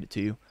not going to read it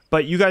to you.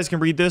 But you guys can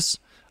read this.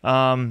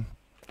 And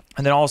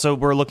then also,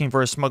 we're looking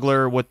for a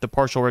smuggler with the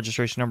partial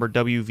registration number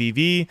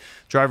WVV,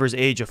 driver's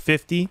age of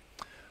 50,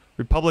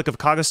 Republic of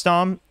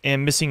Kazakhstan,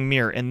 and missing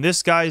mirror. And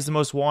this guy is the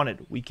most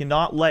wanted. We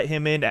cannot let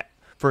him in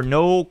for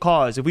no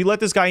cause. If we let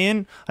this guy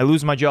in, I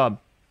lose my job.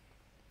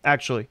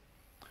 Actually.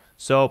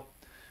 So,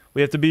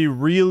 we have to be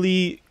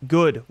really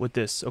good with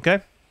this,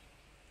 okay?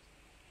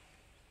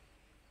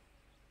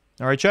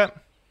 All right, chat?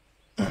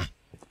 All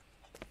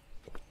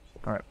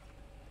right.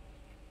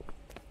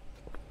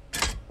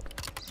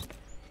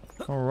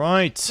 All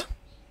right.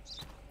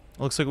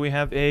 Looks like we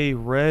have a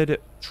red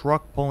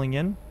truck pulling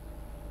in.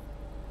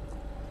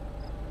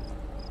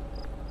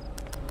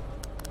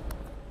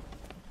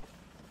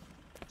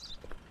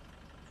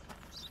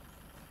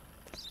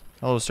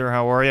 Hello, sir.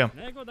 How are you?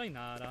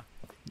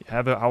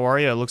 How are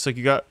you? It looks like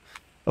you got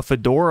a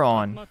fedora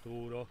on.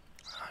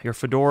 Your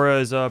fedora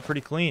is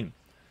pretty clean.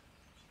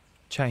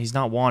 Chat, he's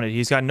not wanted.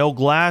 He's got no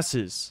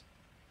glasses.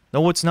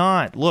 No, it's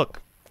not.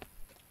 Look.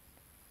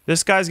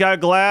 This guy's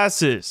got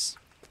glasses.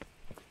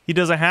 He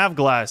doesn't have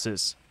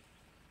glasses.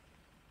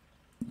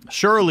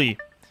 Surely,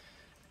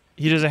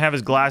 he doesn't have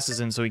his glasses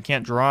in, so he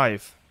can't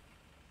drive.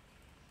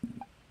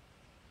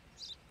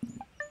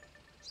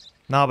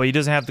 Nah, but he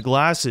doesn't have the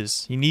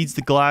glasses. He needs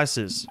the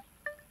glasses.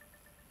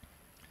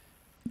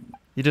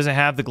 He doesn't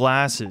have the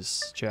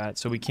glasses, chat,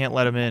 so we can't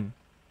let him in.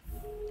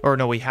 Or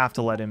no, we have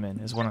to let him in,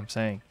 is what I'm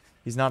saying.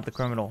 He's not the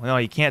criminal. No,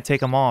 you can't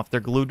take them off. They're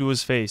glued to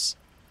his face.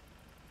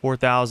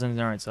 4,000.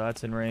 Alright, so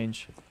that's in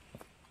range.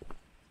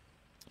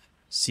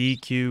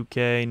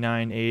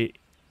 CQK98.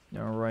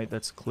 Alright,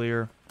 that's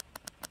clear.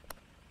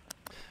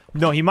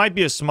 No, he might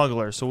be a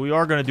smuggler, so we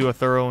are going to do a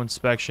thorough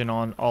inspection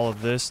on all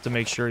of this to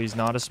make sure he's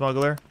not a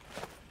smuggler.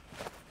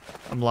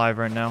 I'm live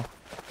right now.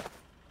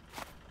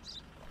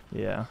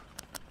 Yeah.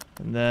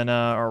 And then,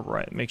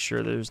 alright, make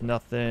sure there's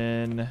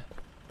nothing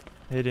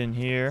hidden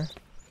here.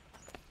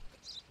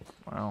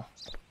 Wow.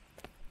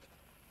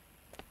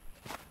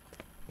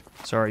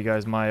 Sorry,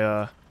 guys,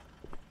 my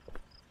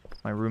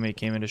roommate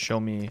came in to show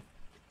me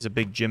he's a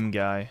big gym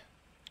guy.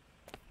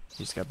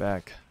 He just got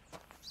back.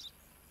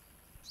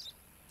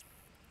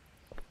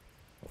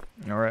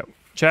 Alright.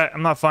 Chat,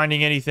 I'm not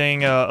finding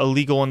anything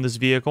illegal in this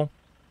vehicle.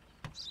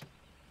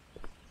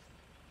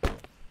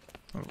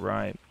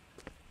 Alright.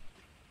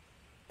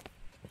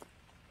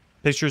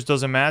 Pictures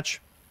doesn't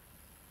match.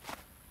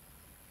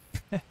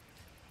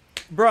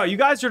 Bro, you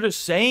guys are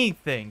just saying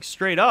things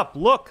straight up.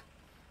 Look.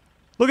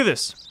 Look at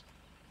this.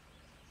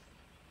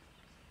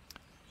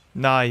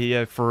 Nah,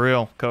 yeah, for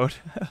real, Code.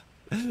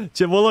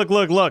 Well,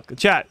 look.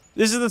 Chat,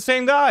 this is the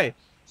same guy.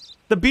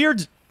 The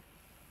beards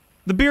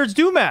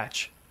do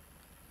match.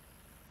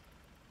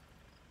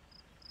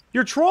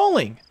 You're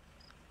trolling.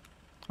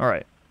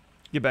 Alright.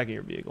 Get back in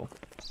your vehicle.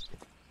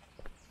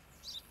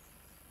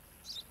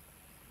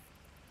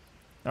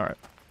 Alright.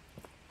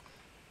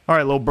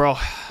 Alright, little bro.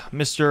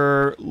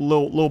 Mr.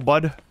 Little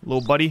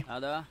buddy.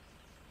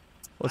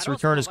 Let's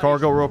return his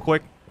cargo real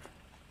quick.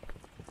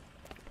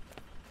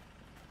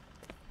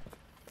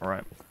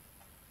 Alright.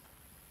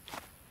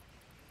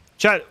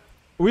 Chat,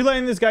 are we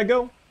letting this guy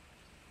go?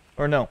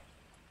 Or no?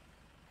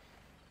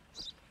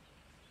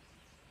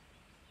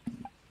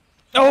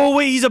 Oh,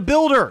 wait, he's a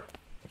builder!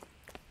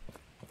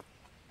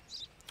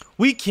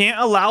 We can't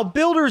allow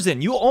builders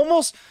in.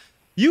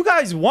 You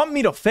guys want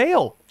me to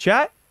fail,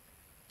 chat.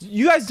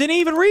 You guys didn't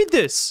even read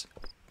this.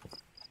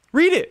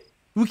 Read it.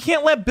 We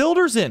can't let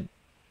builders in.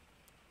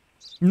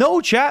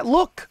 No, chat,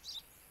 look.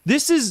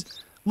 This is...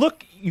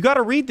 Look, you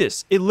gotta read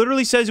this. It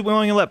literally says we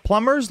only let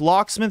plumbers,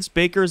 locksmiths,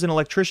 bakers, and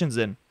electricians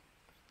in.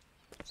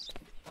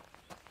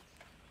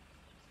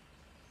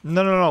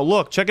 No.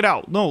 Look, check it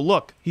out. No,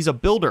 look. He's a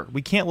builder.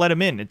 We can't let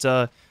him in. It's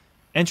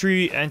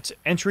entry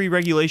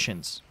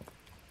regulations.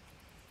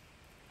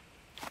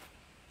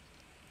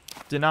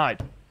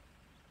 Denied.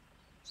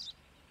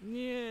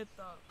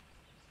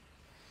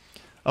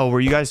 Oh, were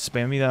you guys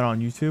spamming that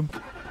on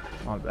YouTube?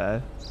 My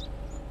bad.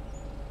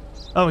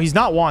 Oh, he's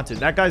not wanted.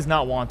 That guy's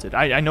not wanted.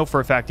 I know for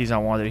a fact he's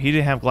not wanted. He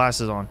didn't have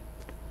glasses on.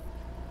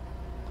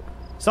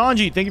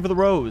 Sanji, thank you for the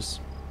rose.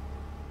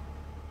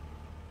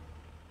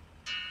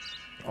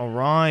 All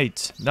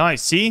right.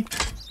 Nice. See?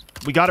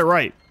 We got it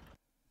right.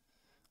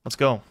 Let's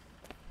go.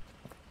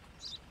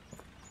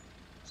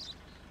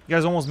 You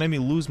guys almost made me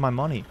lose my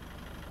money.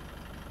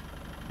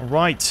 All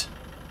right.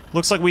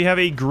 Looks like we have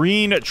a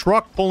green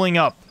truck pulling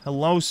up.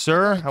 Hello,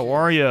 sir. How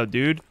are you,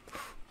 dude?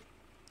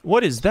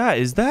 What is that?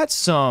 Is that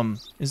some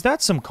This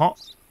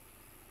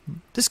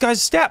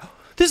guy's stacked.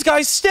 This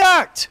guy's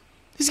stacked.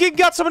 He's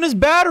got some in his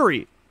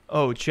battery.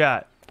 Oh,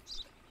 chat.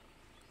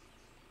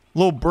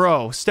 Little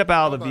bro, step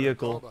out of the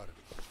vehicle.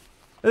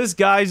 This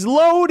guy's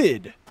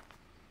loaded.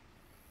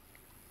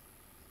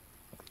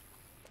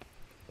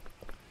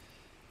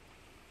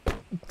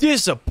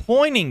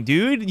 Disappointing,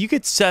 dude. You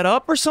could set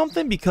up or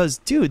something because,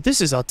 dude, this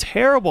is a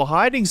terrible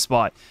hiding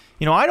spot.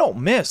 You know, I don't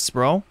miss,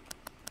 bro.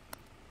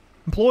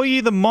 Employee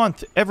of the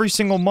month every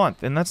single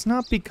month, and that's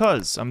not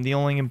because I'm the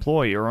only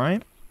employee, all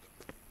right?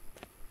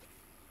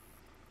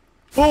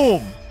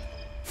 Boom.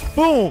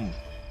 Boom.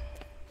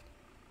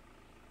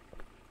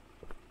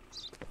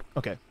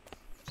 Okay.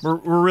 We're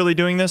really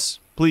doing this?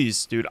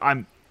 Please, dude.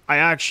 I'm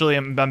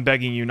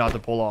begging you not to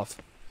pull off.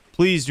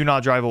 Please do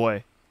not drive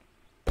away.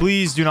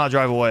 Please do not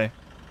drive away.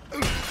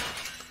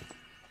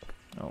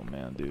 Oh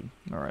man, dude.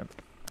 All right.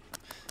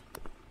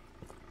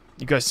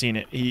 You guys seen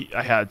it.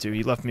 I had to.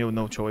 He left me with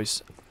no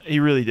choice. He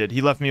really did.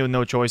 He left me with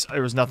no choice.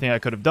 There was nothing I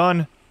could have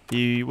done.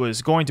 He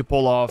was going to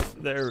pull off.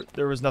 There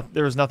was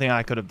nothing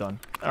I could have done.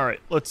 All right,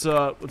 let's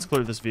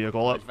clear this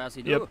vehicle up.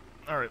 Yep.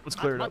 All right, let's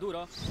clear it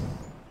up.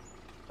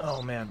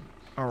 Oh man.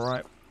 All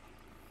right.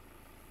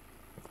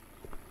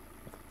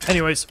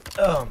 Anyways,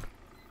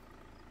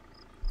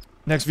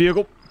 next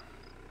vehicle.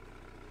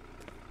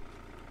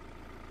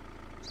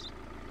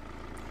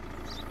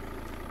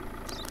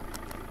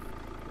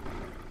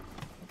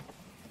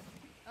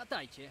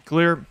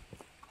 Clear.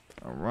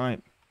 All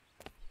right.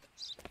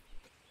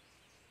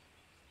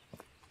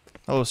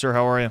 Hello, sir.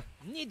 How are you?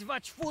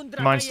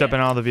 Mind stepping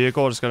out of the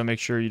vehicle? Just gotta make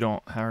sure you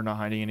are not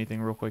hiding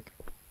anything real quick.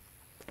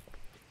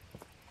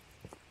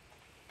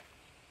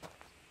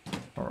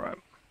 All right.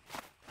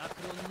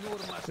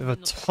 We have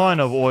a ton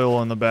of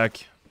oil in the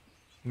back.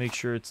 Make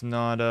sure it's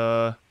not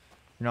you're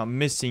not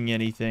missing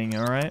anything.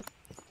 All right.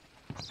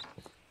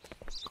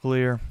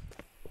 Clear.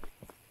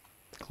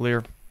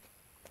 Clear.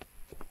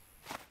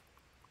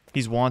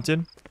 He's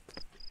wanted.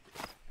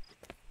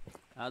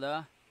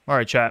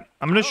 Alright, chat.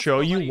 I'm gonna show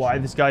you why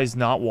this guy is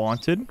not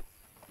wanted.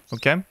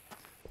 Okay?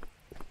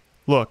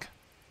 Look.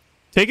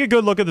 Take a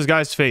good look at this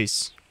guy's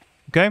face.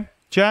 Okay,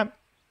 chat?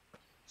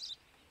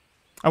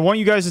 I want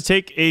you guys to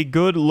take a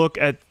good look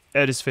at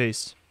his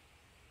face.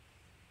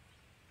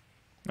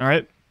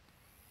 Alright?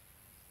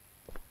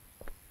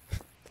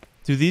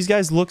 Do these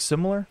guys look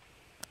similar?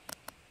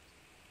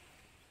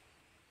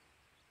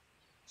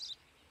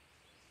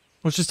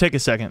 Let's just take a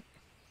second.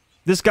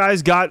 This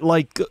guy's got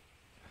like...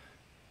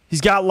 He's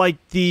got like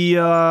the...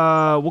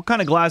 what kind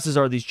of glasses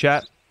are these,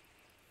 chat?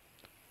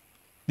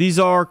 These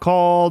are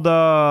called...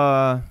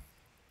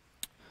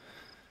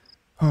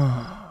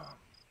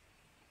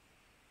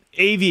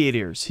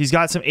 aviators. He's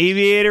got some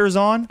aviators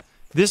on.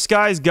 This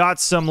guy's got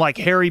some like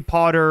Harry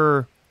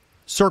Potter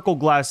circle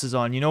glasses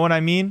on. You know what I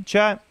mean,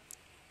 chat?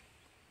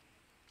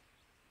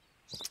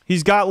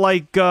 He's got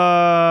like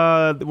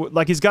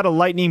he's got a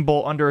lightning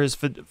bolt under his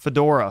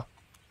fedora.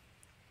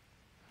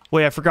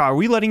 Wait, I forgot. Are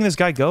we letting this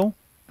guy go?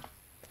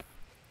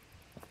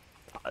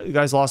 You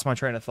guys lost my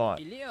train of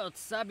thought.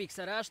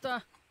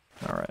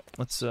 Alright,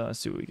 let's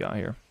see what we got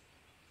here.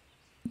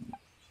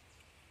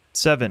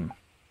 7.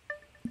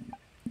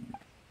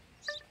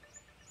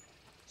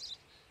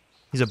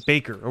 He's a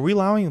baker. Are we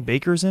allowing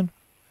bakers in?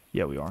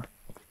 Yeah, we are.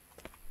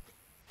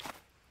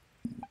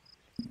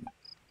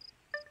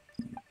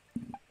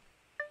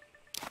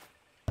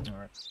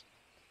 Alright.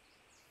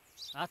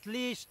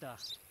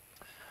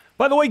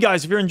 By the way,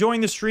 guys, if you're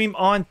enjoying the stream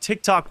on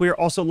TikTok, we are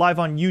also live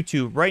on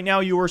YouTube. Right now,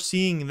 you are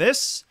seeing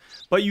this,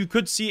 but you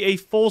could see a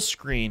full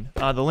screen.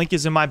 The link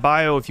is in my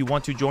bio if you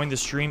want to join the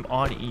stream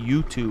on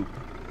YouTube.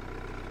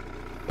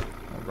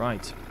 All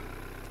right.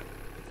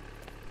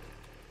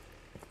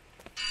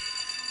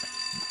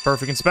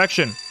 Perfect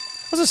inspection.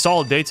 It was a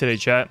solid day today,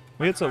 chat.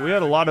 We had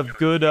a lot of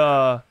good.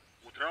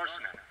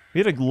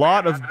 We had a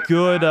lot of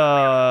good.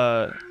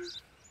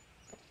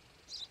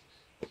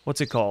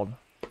 What's it called?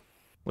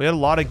 We had a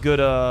lot of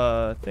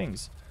good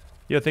things.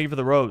 Yo, thank you for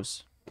the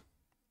rose.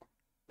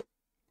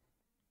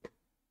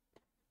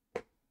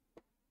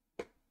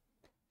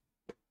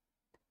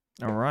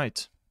 All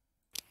right.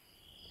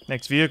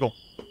 Next vehicle.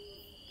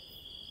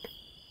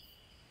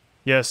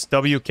 Yes,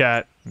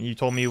 W-Cat. You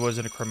told me he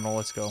wasn't a criminal.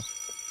 Let's go.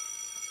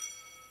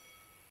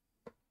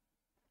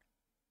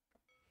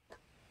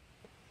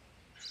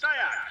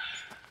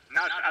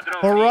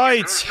 All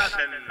right.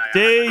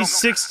 Day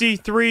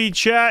 63,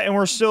 chat, and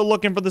we're still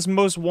looking for this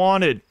most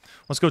wanted.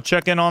 Let's go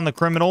check in on the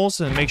criminals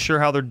and make sure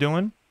how they're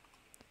doing.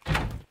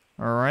 All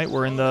right,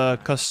 we're in the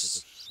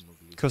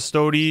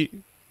custody.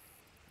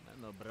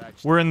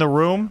 We're in the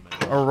room.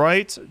 All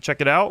right,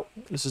 check it out.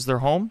 This is their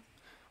home.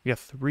 We have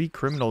 3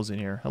 criminals in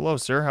here. Hello,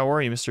 sir. How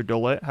are you, Mr.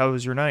 Dolet? How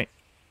was your night?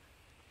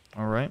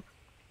 All right.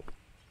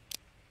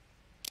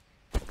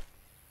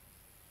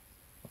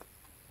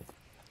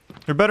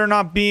 There better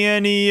not be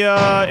any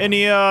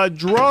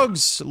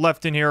drugs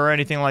left in here or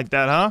anything like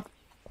that, huh?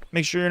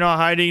 Make sure you're not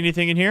hiding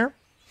anything in here.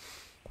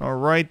 All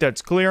right,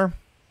 that's clear.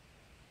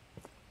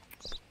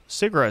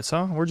 Cigarettes,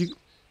 huh? Where'd you...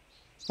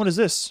 What is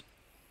this?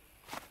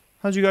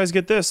 How'd you guys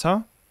get this,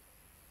 huh?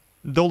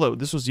 Dolo,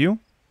 this was you?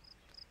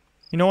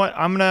 You know what?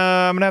 I'm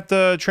gonna have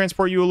to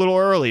transport you a little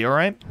early, all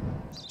right?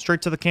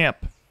 Straight to the camp.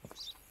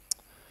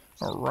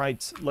 All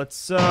right,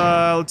 let's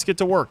get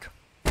to work.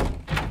 We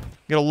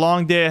got a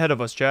long day ahead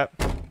of us, chat.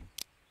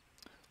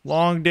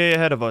 Long day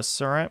ahead of us,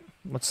 all right?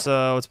 Let's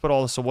put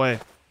all this away.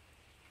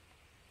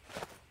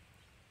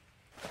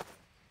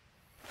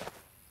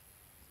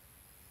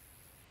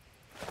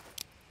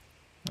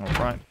 All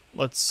right,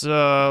 let's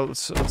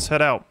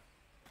head out.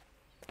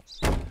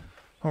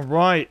 All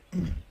right.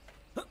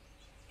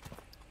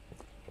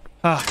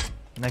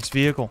 Next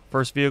vehicle,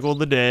 first vehicle of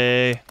the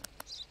day.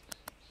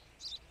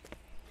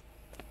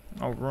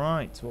 All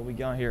right, so what we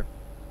got here?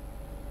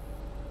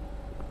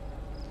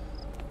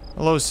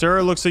 Hello,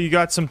 sir. Looks like you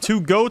got some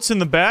 2 goats in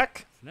the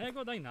back.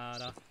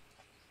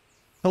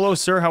 Hello,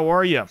 sir. How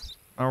are you?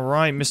 All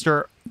right,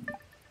 Mr.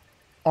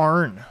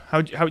 Arn. How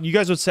you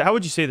guys would say? How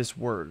would you say this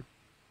word?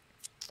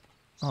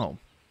 Oh,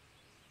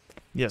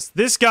 yes.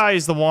 This guy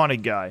is the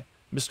wanted guy,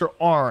 Mr.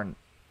 Arn.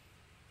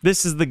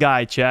 This is the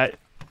guy, chat.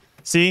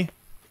 See?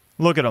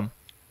 Look at him.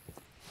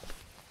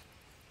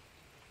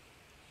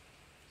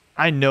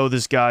 I know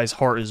this guy's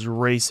heart is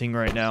racing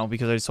right now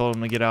because I told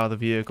him to get out of the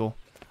vehicle.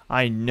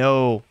 I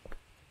know.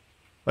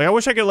 Like, I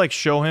wish I could, like,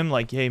 show him,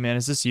 like, hey, man,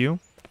 is this you?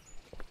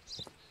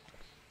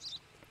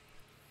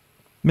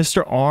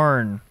 Mr.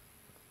 Arn.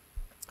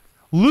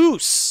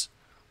 Loose!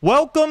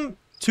 Welcome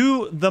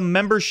to the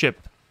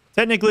membership.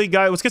 Technically,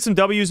 guys, let's get some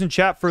W's in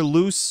chat for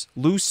Loose.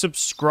 Loose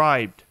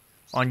subscribed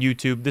on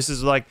YouTube. This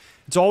is, like,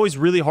 it's always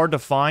really hard to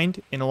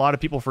find, and a lot of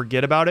people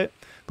forget about it.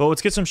 But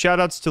let's get some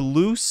shout-outs to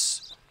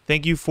Loose.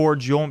 Thank you for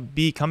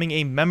becoming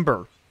a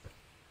member.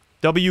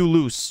 W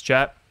Loose,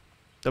 chat.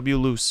 W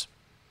Loose.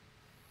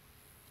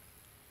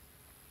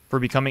 For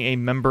becoming a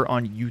member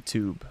on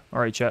YouTube.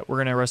 Alright, chat. We're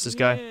gonna arrest this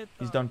guy.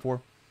 He's done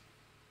for.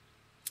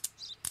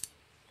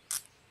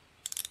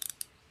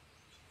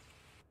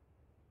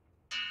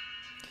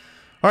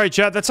 Alright,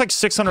 chat. That's like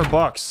 600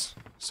 bucks.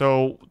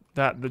 So,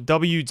 the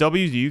W to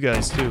you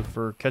guys, too,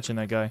 for catching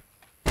that guy.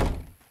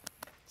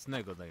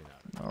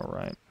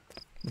 Alright.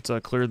 Let's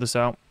clear this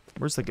out.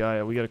 Where's the guy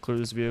at? We gotta clear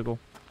this vehicle.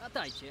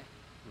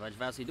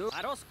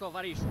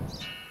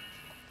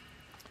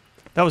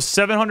 That was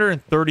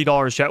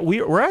 $730, chat.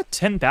 We're at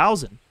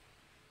 10,000.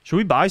 Should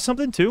we buy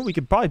something too? We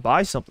could probably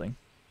buy something.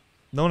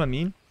 Know what I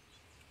mean?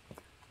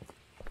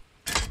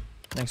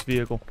 Next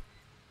vehicle.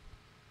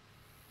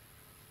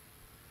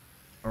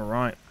 All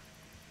right.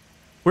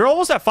 We're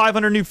almost at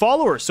 500 new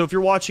followers. So if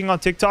you're watching on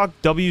TikTok,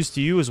 W's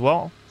to you as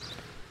well.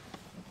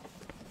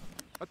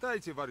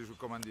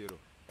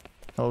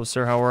 Hello,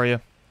 sir. How are you?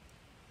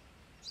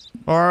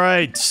 All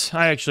right.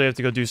 I actually have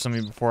to go do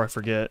something before I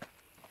forget.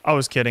 I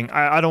was kidding.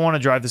 I don't want to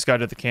drive this guy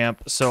to the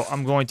camp, so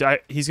I'm going to...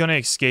 he's going to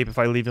escape if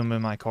I leave him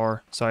in my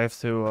car, so I have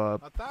to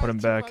put him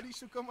back.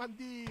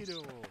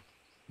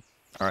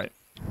 Alright.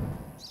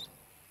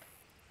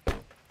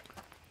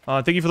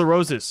 Thank you for the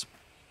roses.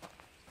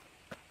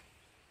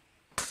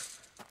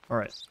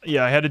 Alright.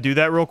 Yeah, I had to do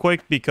that real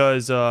quick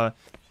because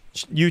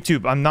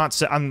YouTube,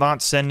 I'm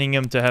not sending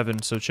him to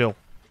heaven, so chill.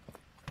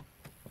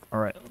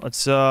 Alright,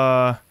 let's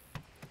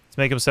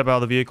make him step out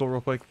of the vehicle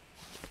real quick.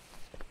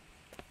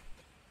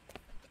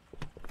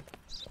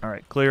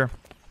 Alright, clear.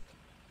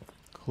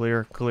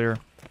 Clear, clear.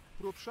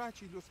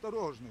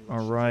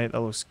 Alright,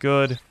 that looks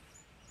good.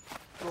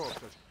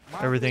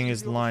 Everything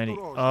is lining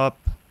up.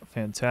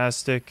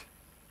 Fantastic.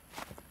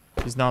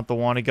 He's not the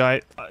wanted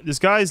guy. This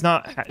guy is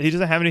not... he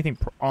doesn't have anything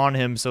on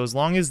him, so as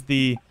long as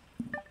the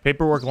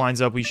paperwork lines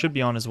up, we should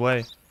be on his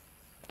way.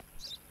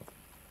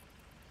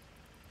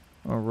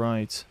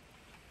 Alright.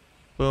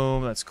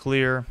 Boom, that's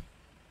clear.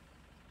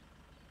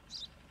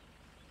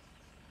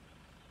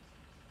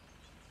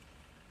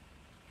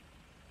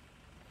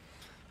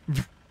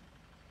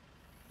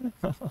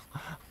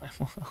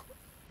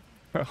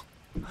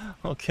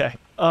 Okay.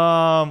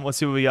 Let's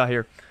see what we got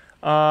here.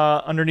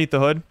 Underneath the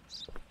hood.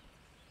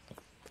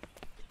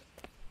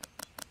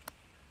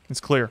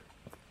 It's clear.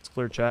 It's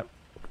clear, chat.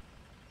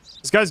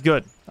 This guy's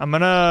good. I'm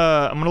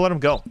gonna let him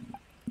go.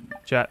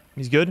 Chat.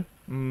 He's good.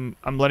 I'm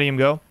letting him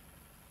go.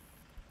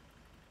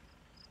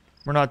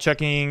 We're not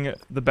checking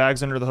the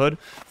bags under the hood.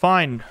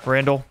 Fine,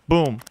 Randall.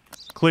 Boom.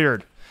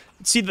 Cleared.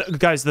 See,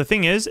 guys, the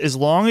thing is, as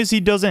long as he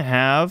doesn't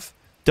have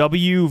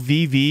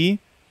WVV,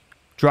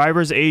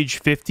 driver's age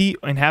 50,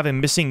 and have a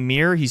missing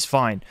mirror, he's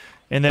fine.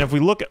 And then if we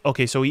look at...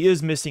 Okay, so he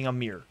is missing a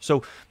mirror.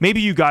 So maybe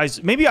you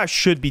guys... Maybe I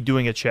should be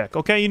doing a check.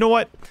 Okay, you know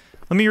what?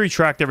 Let me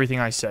retract everything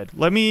I said.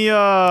 Let me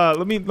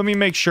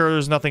make sure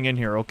there's nothing in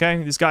here,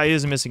 okay? This guy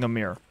is missing a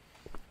mirror.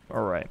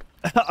 All right.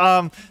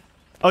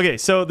 Okay,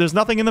 so there's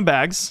nothing in the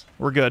bags.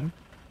 We're good.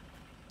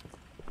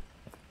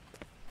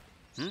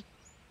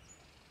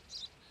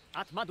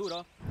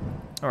 All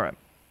right.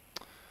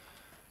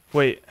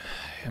 Wait.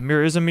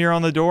 Is a mirror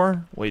on the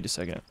door? Wait a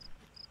second.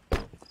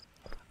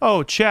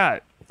 Oh,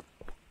 chat.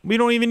 We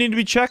don't even need to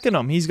be checking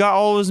him. He's got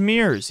all his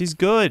mirrors. He's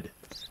good.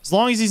 As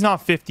long as he's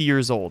not 50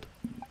 years old.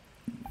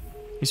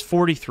 He's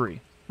 43.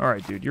 All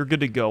right, dude. You're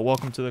good to go.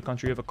 Welcome to the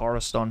country of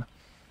Akaristan.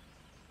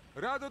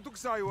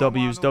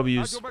 W's.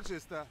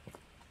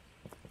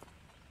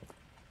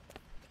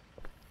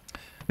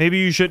 Maybe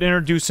you should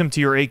introduce him to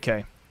your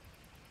AK.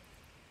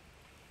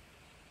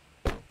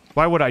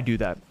 Why would I do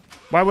that?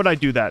 Why would I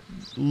do that?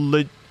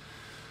 Lejon.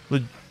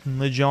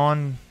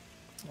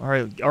 All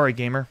right,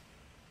 gamer.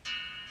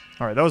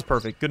 All right, that was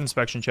perfect. Good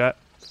inspection, chat.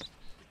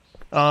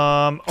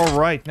 All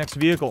right, next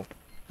vehicle.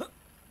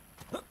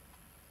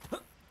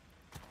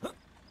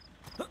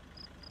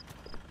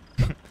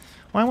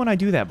 Why would I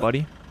do that,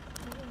 buddy?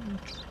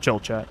 Chill,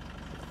 chat.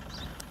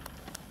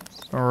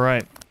 All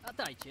right.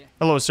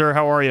 Hello, sir.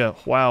 How are you?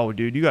 Wow,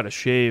 dude, you got to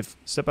shave.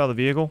 Step out of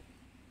the vehicle.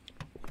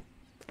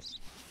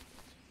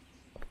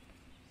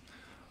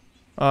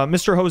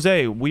 Mr.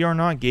 Jose, we are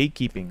not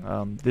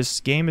gatekeeping. This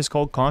game is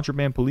called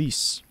Contraband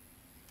Police.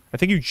 I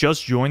think you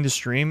just joined the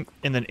stream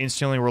and then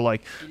instantly were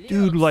like,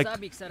 dude, like,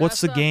 what's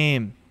the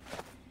game?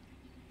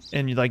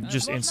 And you like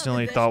just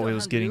instantly thought it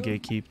was getting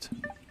gatekeeped.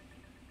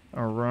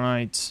 All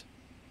right.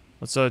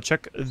 Let's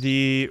check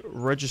the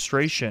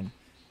registration.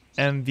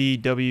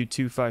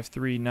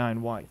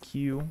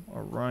 MVW2539YQ.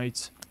 All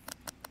right.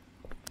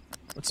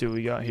 Let's see what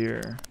we got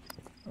here.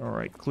 All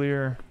right,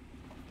 clear.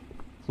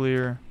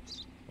 Clear.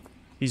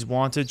 He's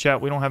wanted,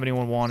 chat. We don't have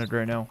anyone wanted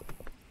right now.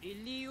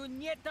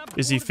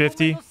 Is he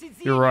 50?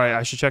 You're right.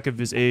 I should check if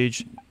his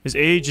age. His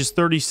age is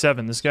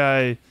 37. This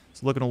guy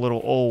is looking a little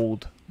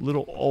old.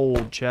 Little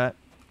old, chat.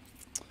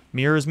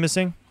 Mirror is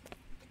missing?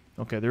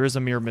 Okay, there is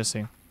a mirror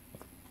missing.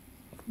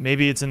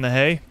 Maybe it's in the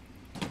hay?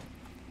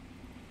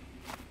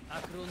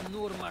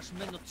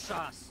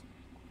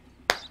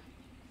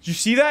 Did you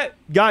see that?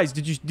 Guys,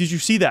 did you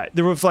see that?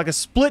 There was like a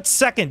split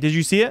second. Did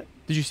you see it?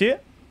 Did you see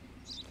it?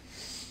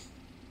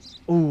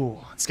 Ooh,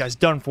 this guy's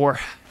done for.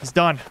 He's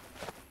done.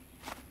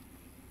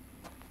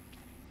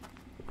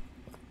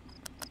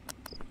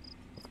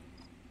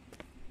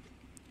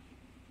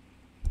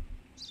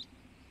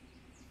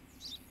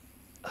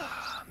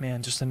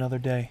 Man, just another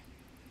day.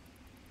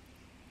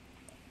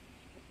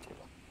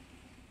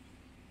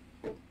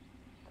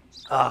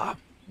 Ah,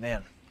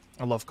 man.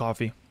 I love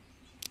coffee.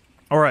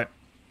 All right.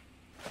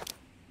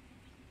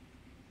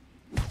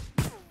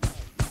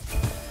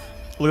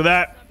 Look at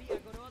that.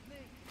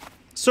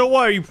 So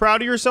what? Are you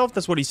proud of yourself?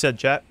 That's what he said,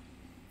 chat.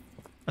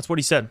 That's what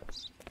he said.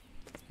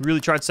 You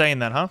really tried saying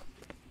that, huh?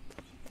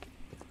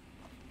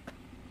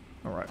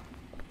 All right.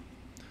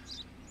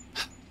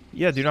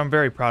 Yeah, dude, I'm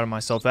very proud of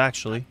myself,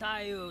 actually.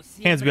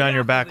 Hands behind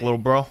your back, little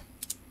bro.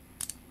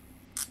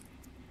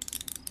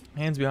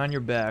 Hands behind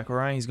your back,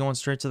 alright? He's going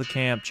straight to the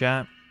camp,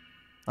 chat.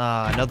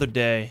 Another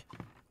day.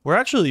 We're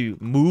actually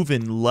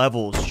moving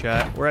levels,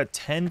 chat. We're at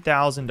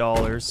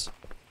 $10,000.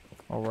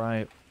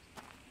 Alright.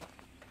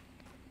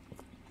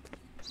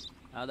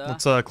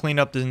 Let's clean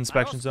up the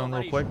inspection zone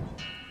real quick.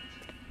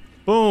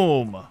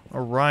 Boom!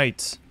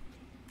 Alright.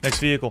 Next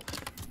vehicle.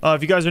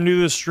 If you guys are new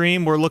to the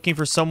stream, we're looking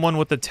for someone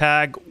with the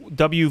tag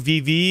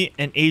WVV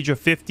and age of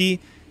 50.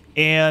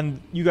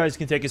 And you guys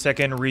can take a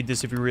second and read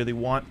this if you really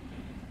want.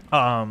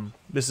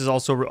 This is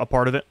also a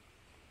part of it.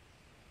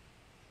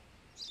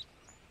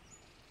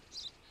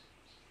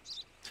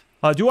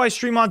 Do I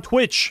stream on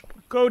Twitch?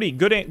 Cody,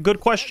 good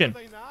question.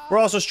 We're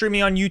also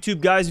streaming on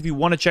YouTube, guys. If you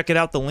want to check it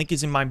out, the link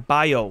is in my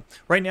bio.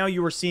 Right now,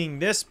 you are seeing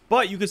this,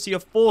 but you can see a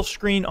full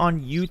screen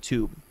on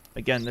YouTube.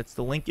 Again,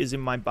 the link is in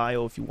my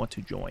bio if you want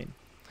to join.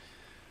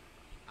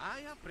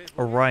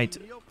 All right.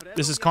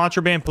 This is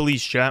Contraband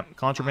Police, chat.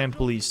 Contraband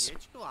Police.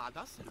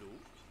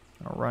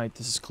 All right.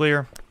 This is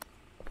clear.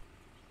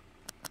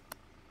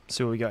 Let's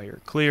see what we got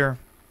here. Clear.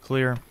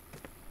 Clear.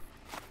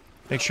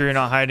 Make sure you're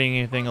not hiding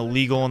anything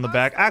illegal in the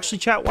back. Actually,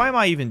 chat, why am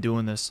I even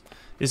doing this?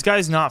 This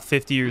guy's not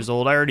 50 years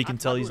old. I already can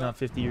tell he's not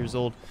 50 years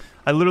old.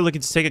 I literally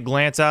can just take a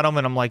glance at him,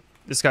 and I'm like,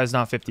 this guy's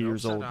not 50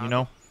 years old, you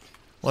know?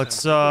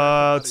 Let's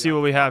see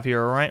what we have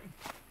here, all right?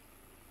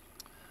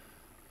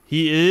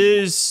 He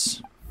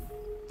is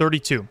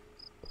 32.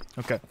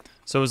 Okay.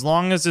 So as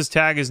long as his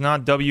tag is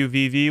not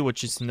WVV,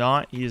 which it's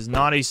not, he is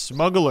not a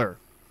smuggler.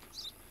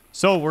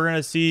 So we're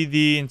gonna see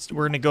the.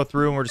 We're gonna go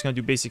through and we're just gonna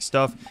do basic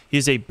stuff.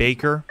 He's a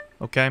baker.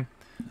 Okay.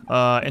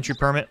 Entry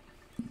permit,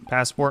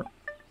 passport,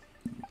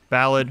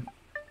 valid,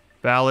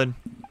 valid,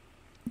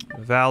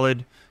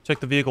 valid. Check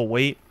the vehicle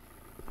weight.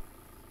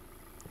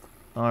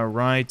 All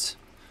right.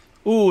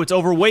 Ooh, it's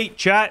overweight,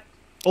 chat.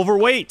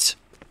 Overweight.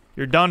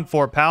 You're done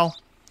for, pal.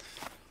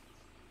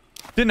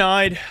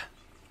 Denied.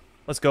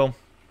 Let's go.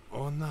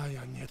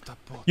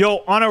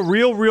 Yo, on a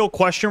real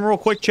question real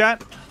quick,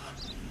 chat.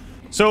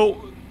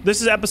 So,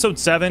 this is episode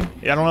 7.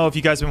 I don't know if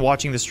you guys have been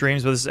watching the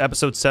streams, but this is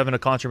episode 7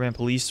 of Contraband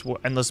Police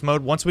Endless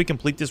Mode. Once we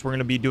complete this, we're going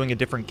to be doing a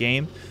different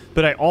game.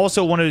 But I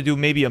also wanted to do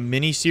maybe a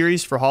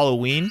mini-series for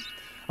Halloween.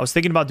 I was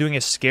thinking about doing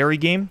a scary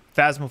game.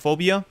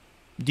 Phasmophobia.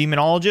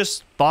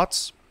 Demonologist.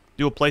 Thoughts?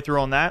 Do a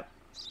playthrough on that.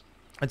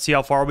 And see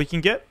how far we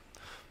can get.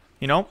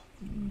 You know?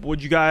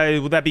 Would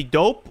that be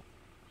dope?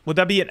 Would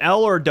that be an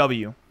L or a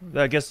W?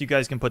 I guess you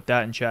guys can put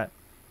that in chat.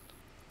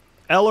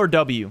 L or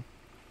W?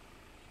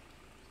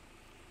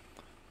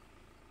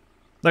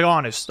 Like,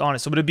 honest.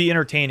 So would it be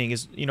entertaining?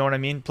 You know what I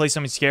mean? Play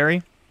something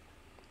scary?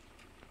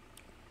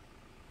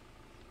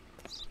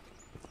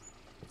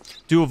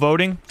 Do a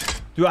voting?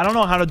 Dude, I don't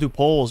know how to do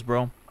polls,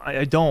 bro.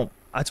 I don't.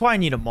 That's why I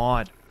need a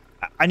mod.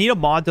 I need a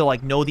mod to,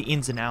 like, know the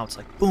ins and outs.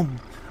 Like, boom.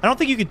 I don't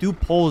think you could do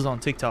polls on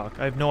TikTok.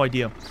 I have no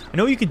idea. I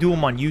know you can do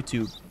them on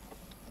YouTube.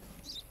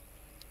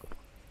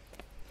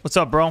 What's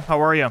up, bro?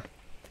 How are you?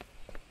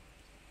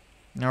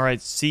 All right,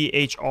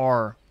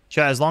 CHR.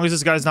 Chat, as long as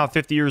this guy's not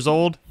 50 years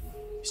old,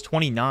 he's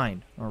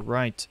 29. All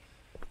right.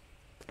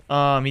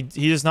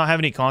 He does not have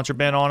any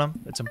contraband on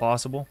him. It's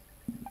impossible.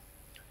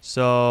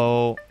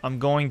 So, I'm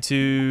going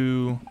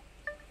to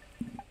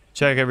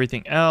check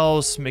everything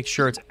else, make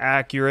sure it's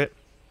accurate.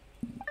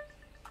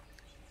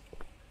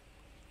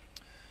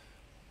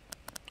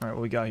 All right,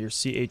 what we got here?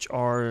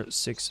 CHR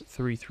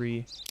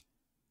 633.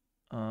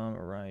 All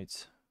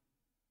right.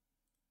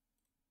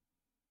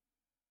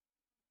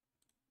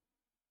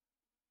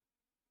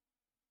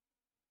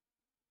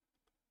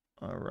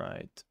 All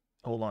right.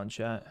 Hold on,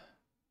 chat.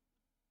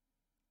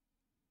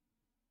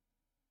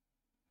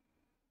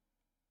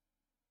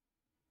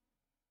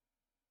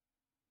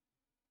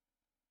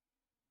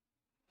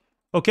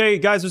 Okay,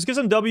 guys, let's get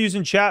some W's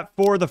in chat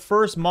for the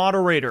first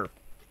moderator,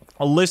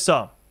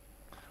 Alyssa.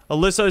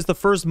 Alyssa is the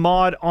first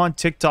mod on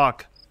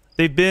TikTok.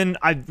 They've been,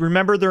 I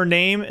remember their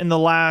name in the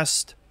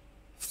last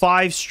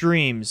 5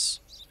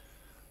 streams.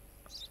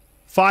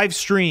 5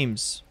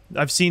 streams.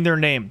 I've seen their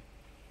name.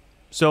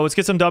 So let's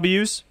get some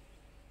W's.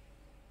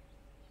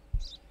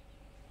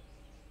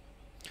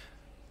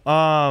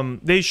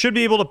 They should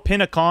be able to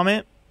pin a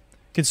comment.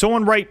 Can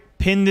someone write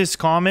pin this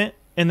comment?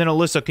 And then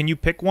Alyssa, can you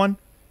pick one?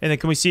 And then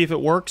can we see if it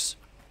works?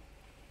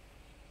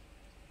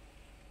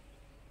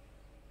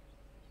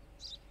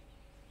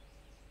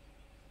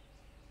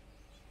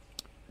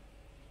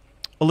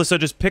 Alyssa,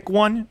 just pick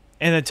one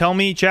and then tell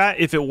me, chat,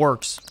 if it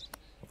works.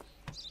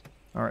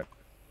 Alright.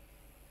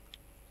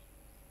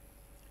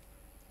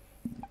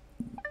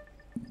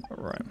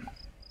 Alright.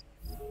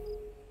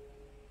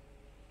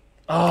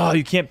 Oh,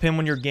 you can't pin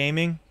when you're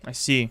gaming? I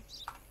see.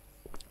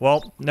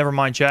 Well, never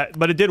mind, chat.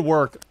 But it did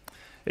work.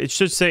 It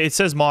should say, it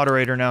says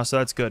moderator now, so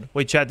that's good.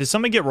 Wait, chat, did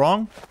something get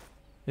wrong?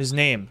 His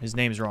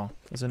name's wrong.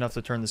 That's enough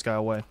to turn this guy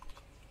away.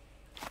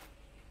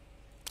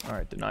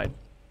 Alright, denied.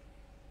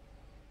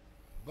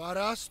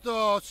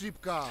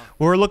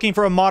 We're looking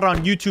for a mod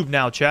on YouTube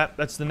now, chat.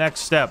 That's the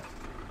next step.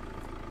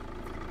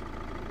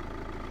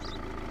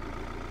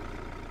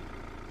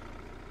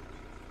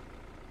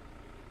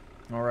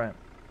 Alright.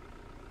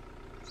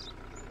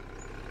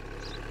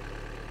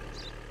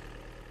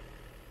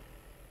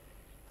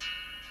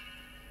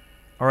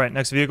 Alright,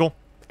 next vehicle.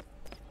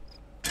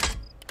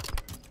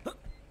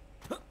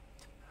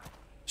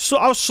 So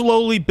I'll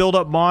slowly build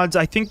up mods.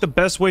 I think the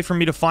best way for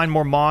me to find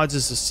more mods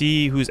is to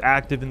see who's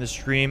active in the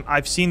stream.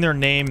 I've seen their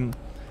name in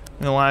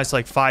the last,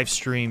 like, 5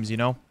 streams, you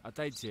know?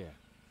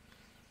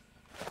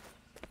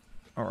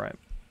 Alright.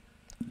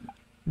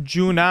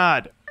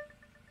 Junad.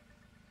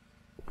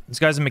 This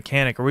guy's a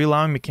mechanic. Are we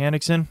allowing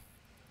mechanics in?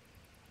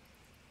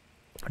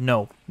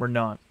 No, we're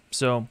not.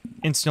 So,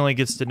 instantly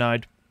gets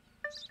denied.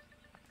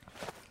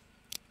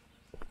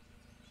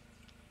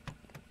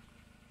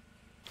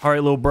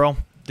 Alright, little bro.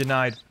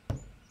 Denied.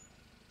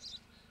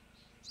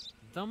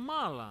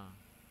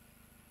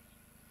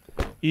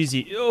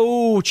 Easy.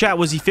 Oh, chat,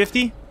 was he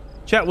 50?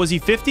 Chat, was he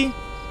 50?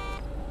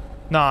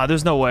 Nah,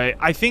 there's no way.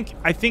 I think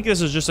this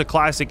is just a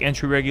classic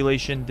entry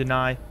regulation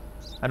deny.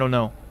 I don't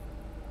know.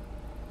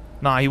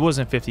 Nah, he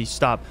wasn't 50.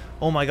 Stop.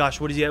 Oh my gosh,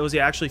 what is he? Was he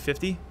actually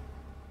 50?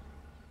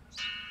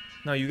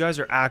 No, you guys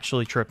are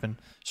actually tripping.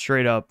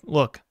 Straight up.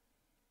 Look.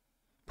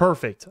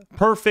 Perfect.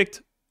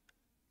 Perfect.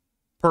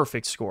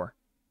 Perfect score.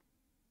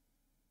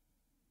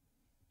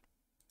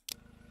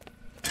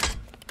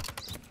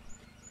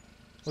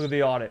 Look at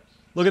the audit.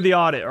 Look at the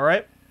audit,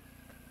 alright?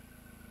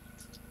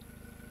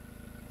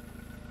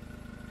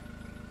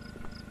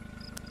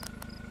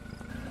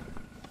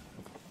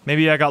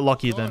 Maybe I got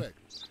lucky then.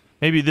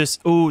 Maybe this...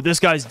 Ooh, this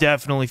guy's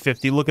definitely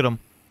 50. Look at him.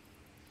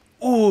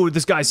 Ooh,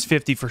 this guy's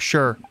 50 for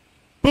sure.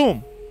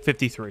 Boom!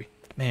 53.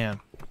 Man,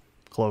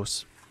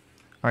 close.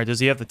 Alright, does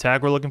he have the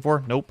tag we're looking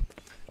for? Nope.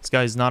 This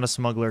guy's not a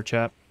smuggler,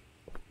 chap.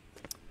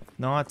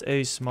 Not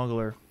a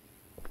smuggler.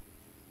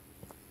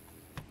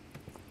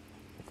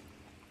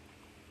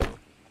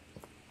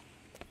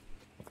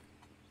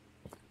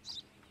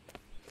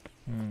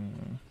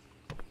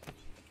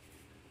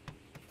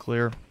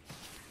 Clear.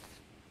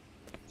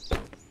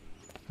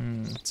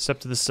 Step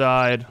to the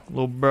side,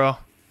 little bro.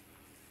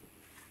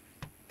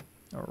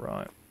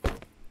 Alright.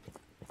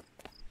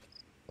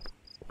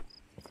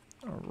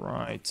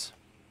 Alright.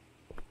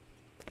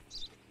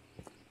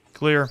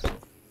 Clear.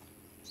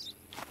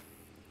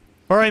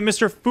 Alright,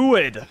 Mr.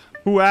 Fuad.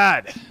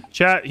 Fuad.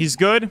 Chat, he's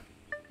good?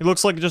 He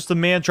looks like just a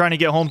man trying to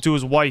get home to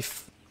his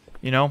wife.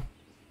 You know?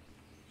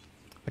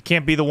 I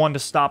can't be the one to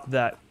stop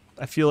that.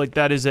 I feel like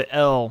that is an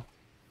L.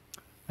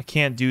 I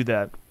can't do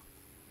that.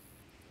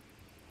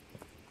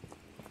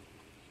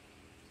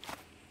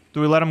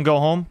 Do we let him go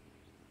home?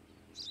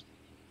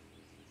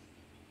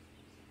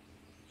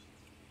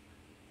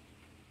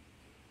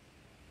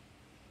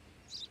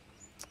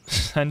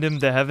 Send him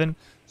to heaven?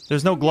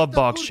 There's no glove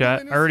box,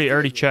 chat. I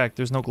already checked.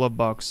 There's no glove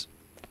box.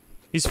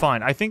 He's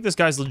fine. I think this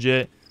guy's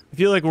legit. I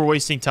feel like we're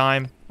wasting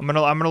time. I'm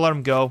gonna let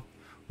him go.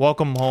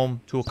 Welcome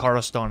home to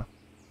Akaristan.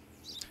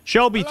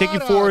 Shelby, thank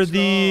you for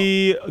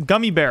the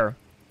gummy bear.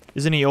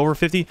 Isn't he over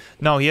 50?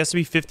 No, he has to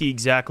be 50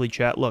 exactly,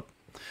 chat. Look.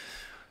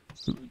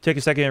 Take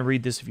a second and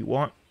read this if you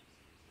want.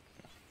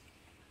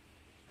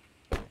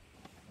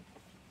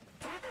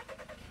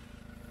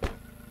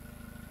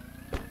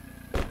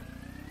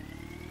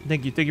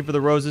 Thank you for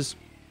the roses.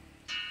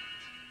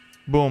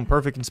 Boom,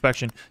 perfect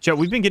inspection. Chat,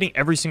 we've been getting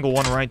every single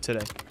one right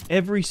today.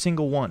 Every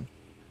single one.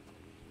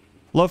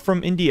 Love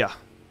from India.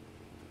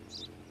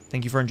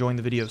 Thank you for enjoying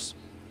the videos.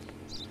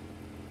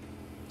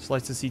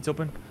 Slice the seats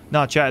open?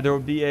 Nah, chat, there will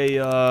be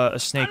a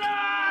snake.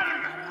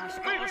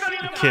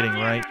 You're kidding,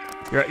 right?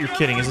 You're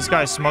kidding. Is this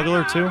guy a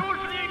smuggler too?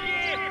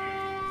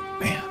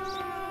 Man.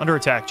 Under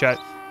attack, chat.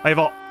 I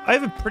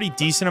have a pretty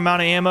decent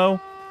amount of ammo.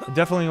 I'm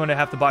definitely going to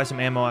have to buy some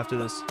ammo after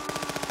this.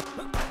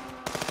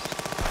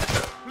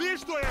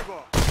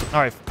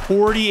 Alright,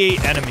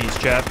 48 enemies,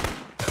 chat.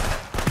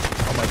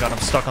 Oh my god, I'm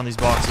stuck on these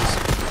boxes.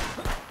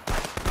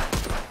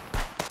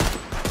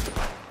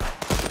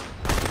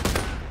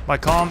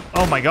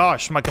 Oh my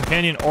gosh, my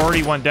companion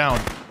already went down.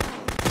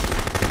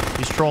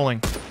 He's trolling.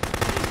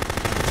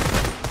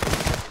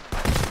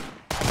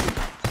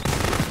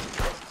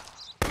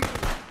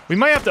 We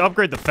might have to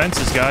upgrade the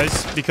fences,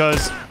 guys,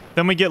 because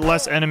then we get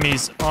less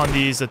enemies on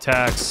these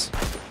attacks.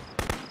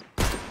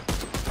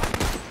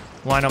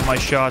 Line up my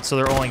shots so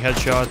they're only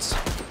headshots.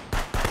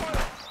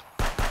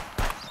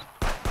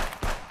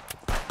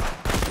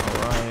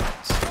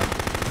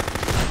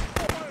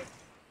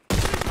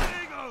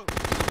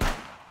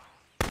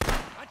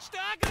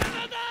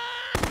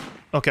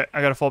 Okay,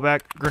 I gotta fall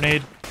back.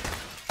 Grenade.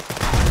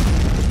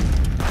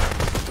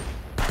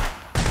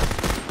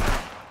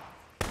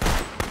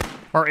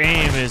 Our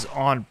aim is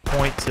on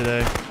point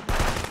today.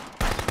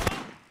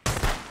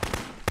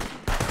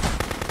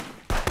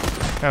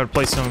 I would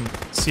play some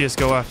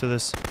CSGO after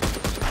this.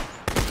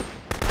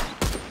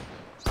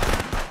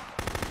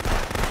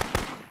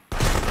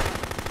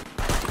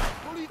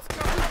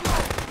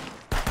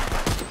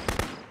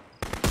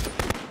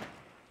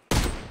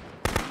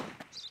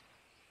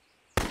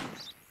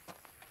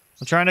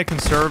 I'm trying to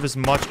conserve as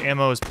much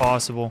ammo as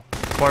possible.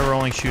 That's why we're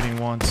only shooting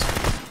once.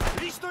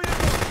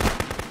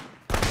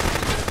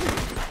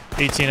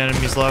 18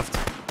 enemies left.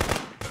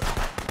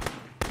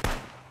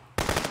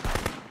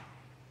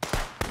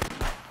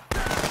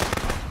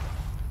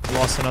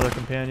 Lost another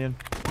companion.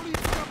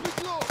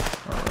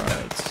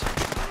 Alright.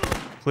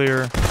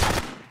 Clear.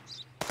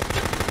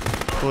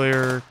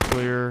 Clear,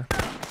 clear.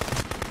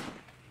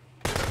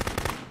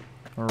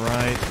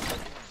 Alright.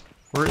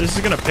 This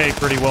is gonna pay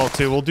pretty well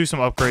too. We'll do some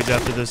upgrades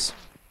after this.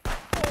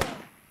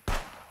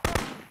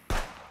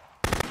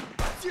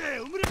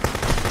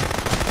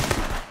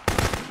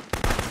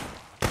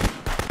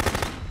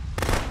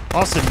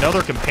 Lost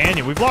another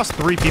companion. We've lost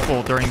 3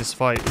 people during this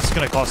fight. This is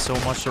gonna cost so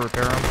much to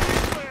repair them.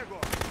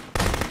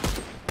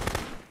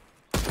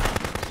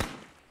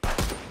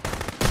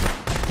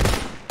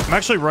 I'm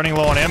actually running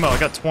low on ammo. I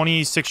got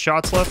 26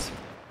 shots left.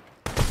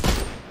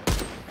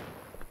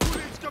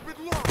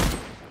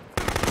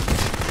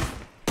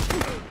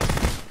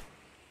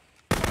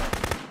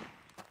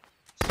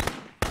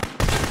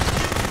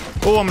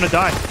 Oh, I'm gonna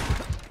die.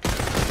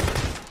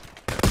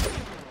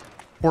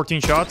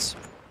 14 shots.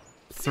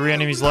 3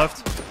 enemies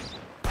left.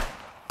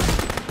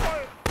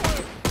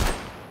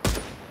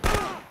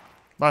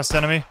 Last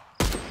enemy.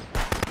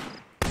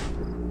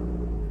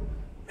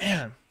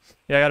 Man.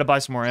 Yeah, I gotta buy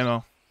some more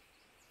ammo.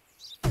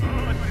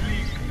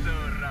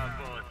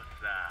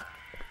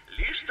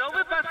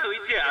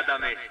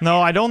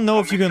 No, I don't know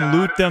if you can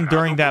loot them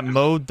during that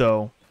mode,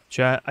 though.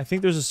 Chat, I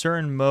think there's a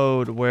certain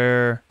mode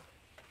where...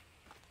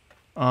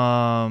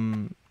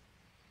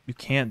 you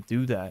can't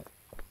do that.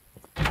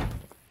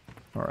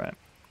 Alright.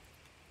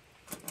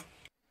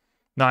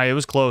 Nah, it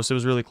was close. It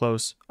was really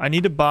close. I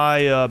need to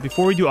buy,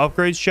 before we do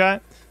upgrades,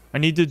 chat, I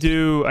need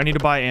to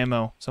buy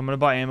ammo. So I'm gonna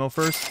buy ammo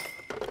first.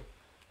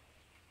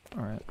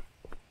 Alright.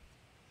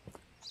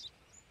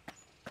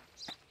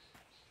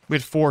 We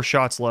had 4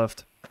 shots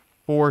left.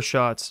 4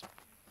 shots.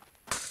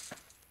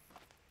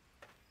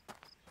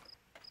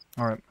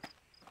 Alright.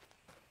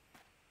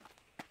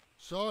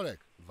 Sorek,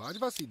 wat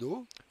was hij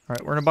doen?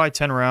 Alright, we're gonna buy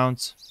 10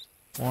 rounds.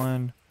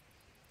 1,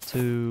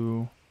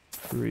 2,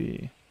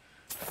 3,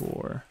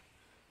 4,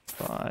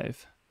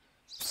 5,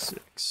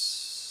 6,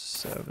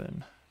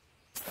 7,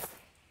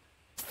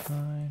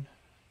 9,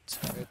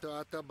 10. Eto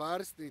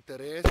atabars niet te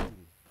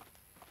resten.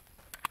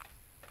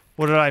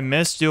 What did I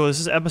miss? Dude, this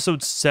is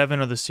episode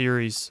 7 of the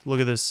series. Look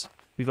at this.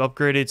 We've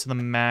upgraded to the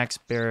max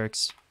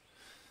barracks.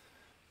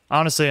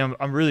 Honestly, I'm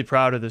really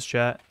proud of this,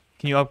 chat.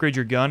 Can you upgrade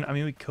your gun? I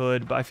mean, we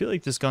could, but I feel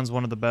like this gun's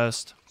one of the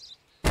best.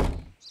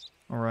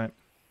 Alright.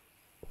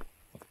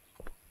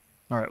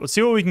 Alright, let's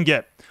see what we can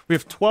get. We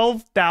have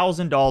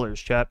 $12,000,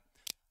 chat.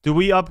 Do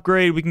we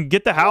upgrade? We can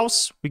get the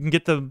house. We can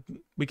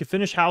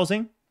finish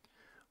housing.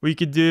 We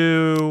could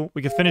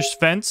finish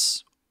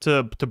fence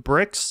to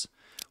bricks.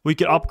 We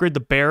could upgrade the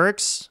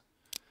barracks.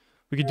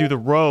 We could do the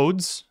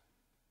roads.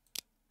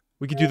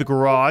 We could do the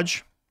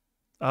garage.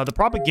 The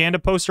propaganda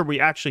poster we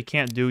actually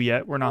can't do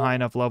yet. We're not high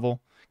enough level.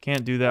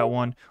 Can't do that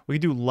one. We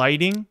could do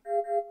lighting.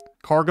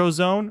 Cargo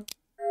zone.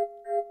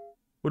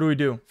 What do we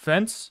do?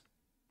 Fence?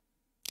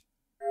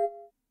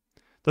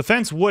 The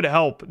fence would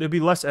help. There'd be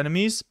less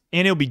enemies,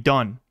 and it'll be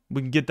done.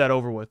 We can get that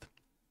over with.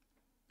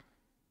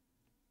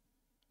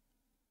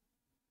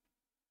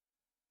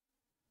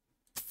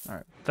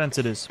 Alright, fence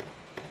it is.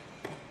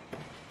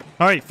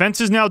 Alright,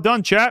 fence is now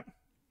done, chat.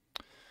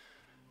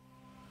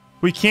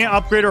 We can't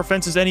upgrade our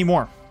fences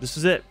anymore. This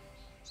is it.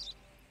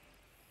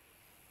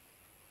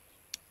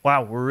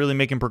 Wow, we're really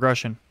making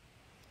progression.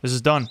 This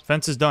is done.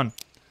 Fence is done.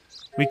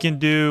 We can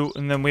do...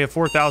 And then we have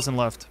 4,000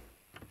 left.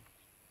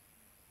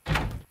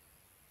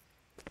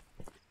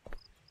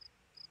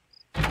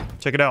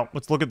 Check it out.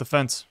 Let's look at the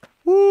fence.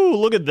 Woo,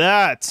 look at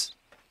that.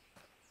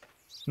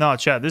 No,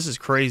 chat, this is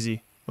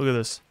crazy. Look at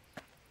this.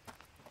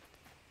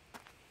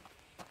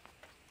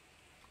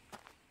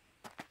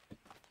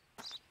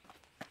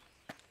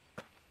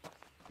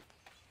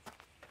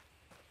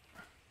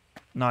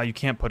 No, you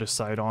can't put a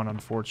sight on,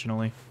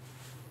 unfortunately.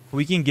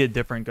 We can get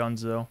different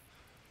guns, though.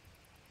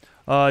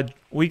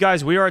 We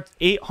are at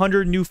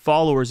 800 new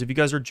followers. If you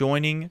guys are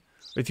joining,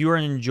 if you are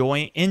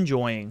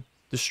enjoying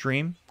the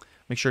stream,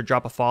 make sure to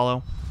drop a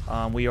follow.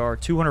 We are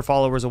 200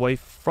 followers away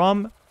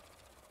from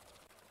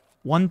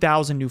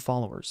 1,000 new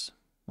followers.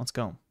 Let's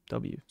go.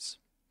 W's.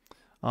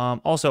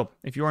 Also,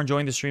 if you are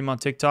enjoying the stream on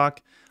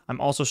TikTok,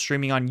 I'm also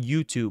streaming on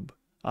YouTube.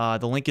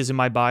 The link is in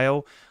my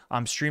bio.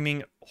 I'm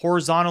streaming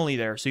horizontally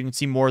there, so you can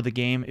see more of the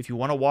game. If you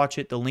want to watch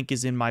it, the link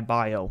is in my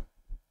bio.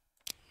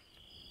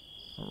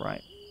 All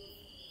right.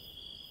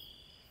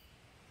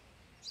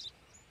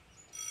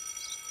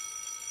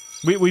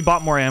 We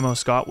bought more ammo,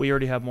 Scott. We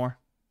already have more.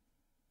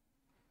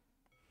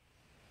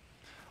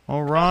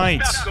 All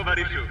right.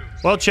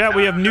 Well, chat,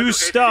 we have new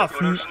stuff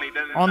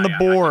on the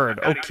board.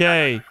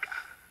 Okay.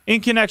 In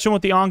connection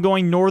with the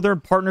ongoing Northern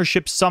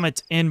Partnership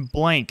Summit in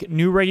blank,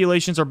 new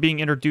regulations are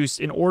being introduced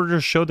in order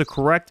to show the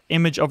correct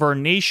image of our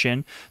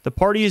nation. The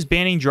party is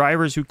banning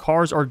drivers whose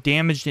cars are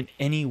damaged in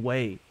any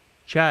way.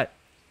 Chat,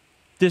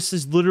 this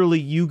is literally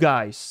you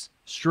guys.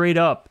 Straight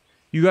up.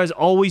 You guys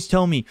always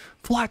tell me,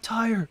 flat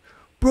tire,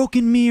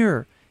 broken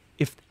mirror.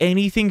 If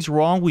anything's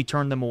wrong, we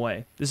turn them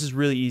away. This is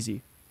really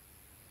easy.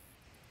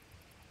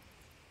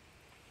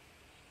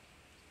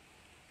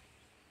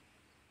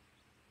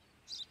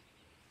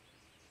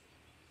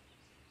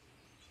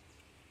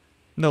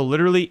 No,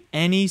 literally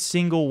any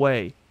single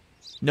way.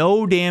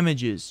 No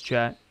damages,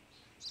 chat.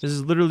 This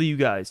is literally you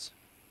guys.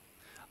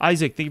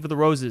 Isaac, thank you for the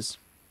roses.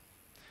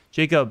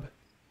 Jacob,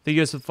 thank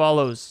you guys for the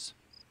follows.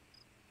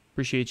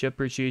 Appreciate you,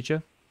 appreciate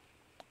you.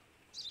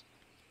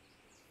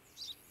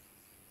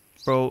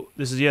 Bro,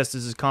 this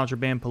is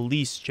Contraband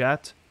Police,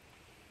 chat.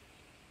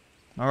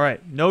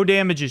 Alright, no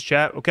damages,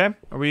 chat, okay?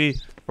 Are we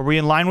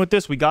in line with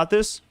this? We got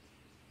this?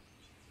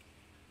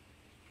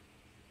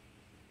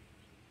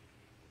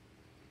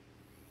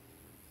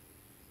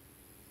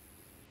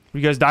 You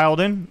guys dialed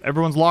in?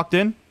 Everyone's locked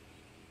in?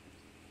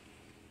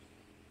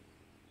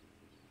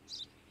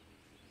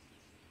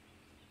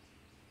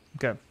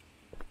 Okay.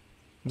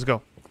 Let's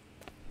go.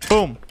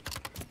 Boom.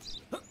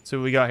 Let's see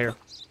what we got here.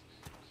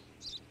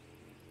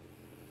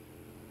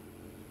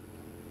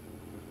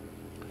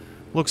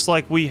 Looks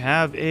like we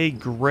have a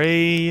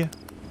gray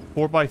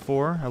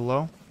 4x4.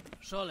 Hello.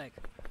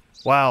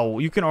 Wow,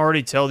 you can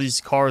already tell these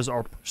cars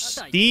are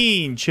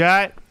pristine,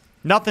 chat.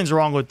 Nothing's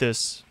wrong with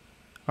this.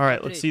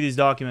 Alright, let's see these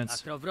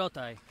documents.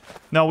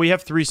 No, we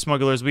have 3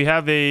 smugglers. We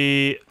have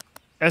a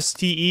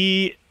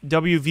STE,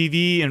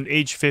 WVV, and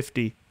age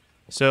 50.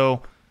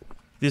 So,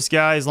 this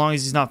guy, as long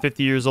as he's not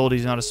 50 years old,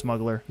 he's not a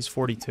smuggler. He's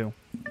 42.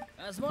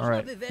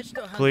 Alright.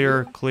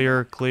 Clear,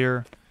 clear,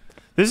 clear.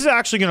 This is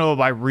actually going to go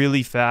by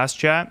really fast,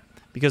 chat.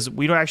 Because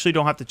we actually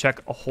don't have to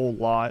check a whole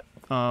lot.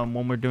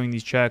 when we're doing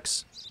these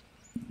checks.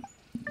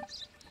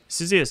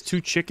 Says he has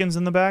 2 chickens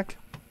in the back.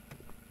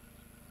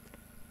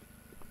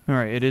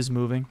 Alright, it is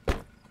moving.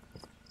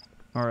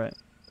 Alright.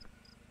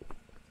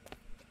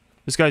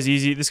 This guy's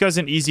easy. This guy's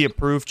an easy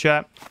approve,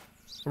 chat.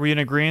 Are we in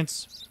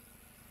agreement?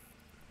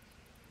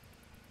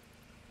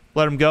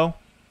 Let him go.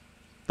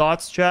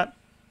 Thoughts, chat?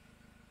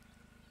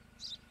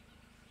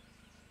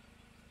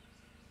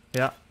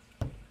 Yeah.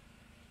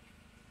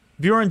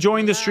 If you're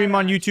enjoying the stream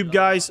on YouTube,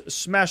 guys,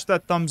 smash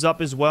that thumbs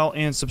up as well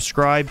and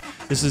subscribe.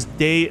 This is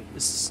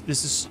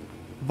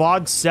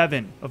VOD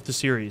 7 of the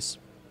series.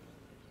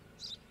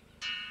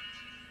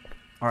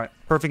 Alright,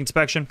 perfect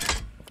inspection.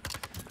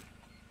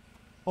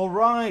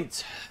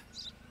 Alright.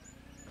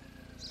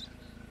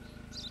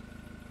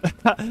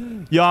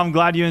 Yo, I'm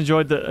glad you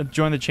enjoyed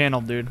join the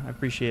channel, dude. I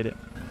appreciate it.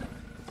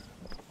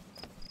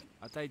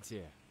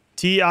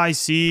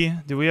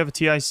 TIC. Do we have a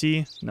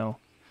TIC? No.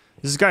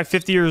 Is this guy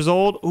 50 years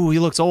old? Ooh, he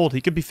looks old.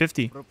 He could be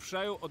 50.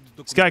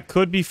 This guy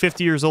could be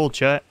 50 years old,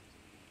 chat.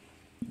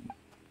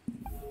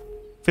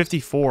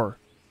 54.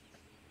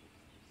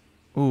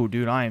 Ooh,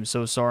 dude, I am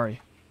so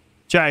sorry.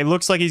 Chat, he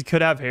looks like he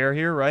could have hair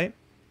here, right?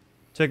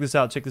 Check this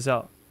out. Check this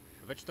out.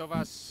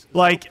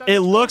 Like,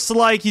 it looks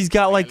like he's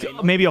got, like,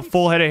 maybe a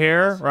full head of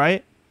hair,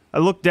 right? I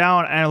look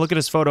down and I look at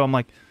his photo. I'm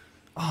like,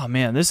 oh,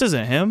 man, this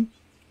isn't him.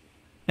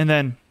 And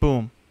then,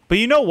 boom. But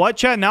you know what,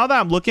 chat? Now that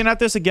I'm looking at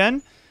this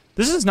again,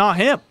 this is not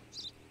him.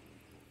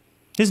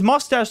 His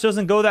mustache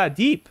doesn't go that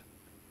deep.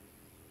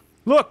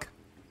 Look.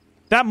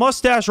 That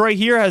mustache right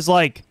here has,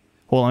 like...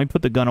 Hold on, let me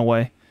put the gun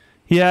away.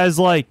 He has,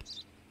 like,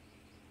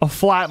 a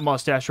flat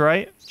mustache,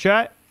 right,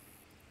 chat?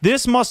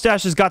 This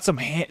mustache has got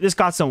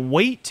some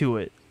weight to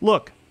it.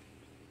 Look.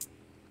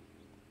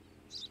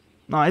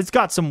 No, it's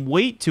got some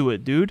weight to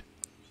it, dude.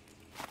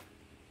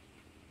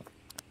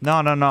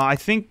 No. I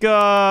think,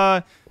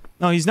 no,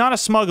 he's not a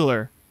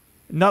smuggler.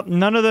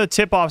 None of the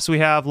tip-offs we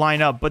have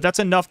line up, but that's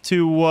enough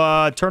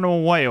to turn him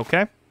away,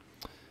 okay?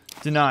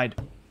 Denied.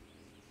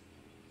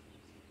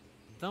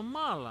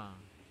 No.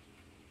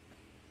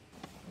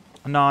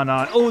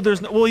 Oh,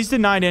 there's no... Well, he's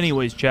denied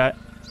anyways, chat.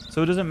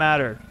 So it doesn't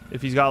matter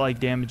if he's got, like,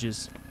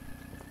 damages.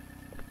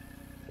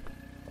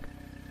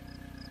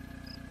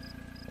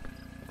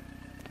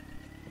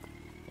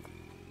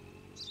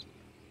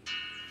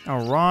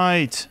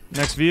 Alright.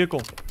 Next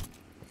vehicle.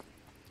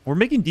 We're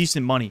making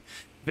decent money.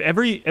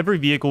 Every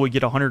vehicle we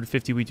get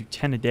 150, we do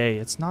 10 a day.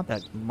 It's not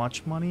that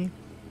much money.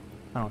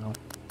 I don't know.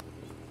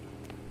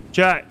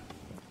 Chat.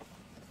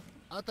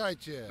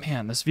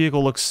 Man, this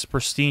vehicle looks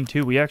pristine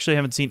too. We actually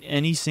haven't seen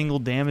any single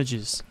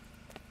damages.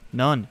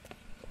 None.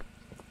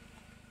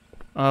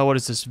 What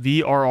is this?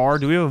 VRR?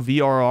 Do we have a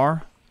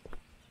VRR?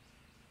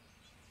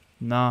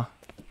 Nah.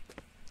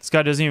 This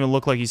guy doesn't even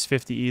look like he's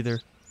 50 either.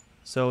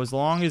 So as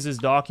long as his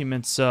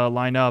documents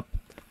line up,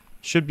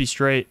 should be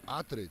straight.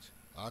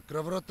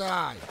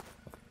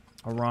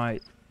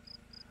 Alright.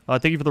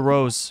 Thank you for the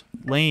rose.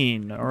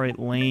 Lane. Alright,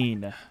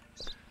 Lane.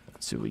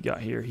 Let's see what we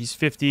got here. He's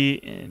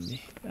 50, and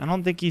I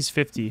don't think he's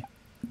 50.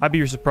 I'd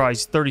be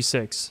surprised.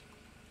 36.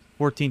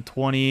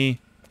 1420.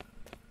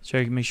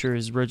 Check, make sure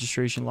his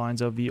registration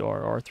lines up.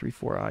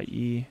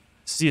 VRR34IE.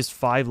 See, he has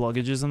 5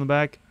 luggages in the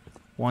back.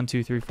 1,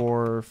 2, 3,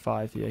 4,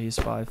 5. Yeah, he's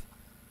 5.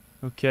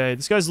 Okay,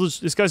 this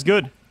guy's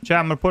good. Chat,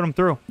 I'm gonna put him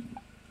through.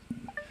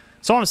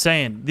 That's all I'm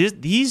saying.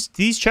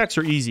 These checks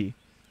are easy.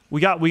 We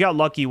got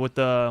lucky with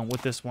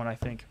this one, I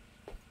think.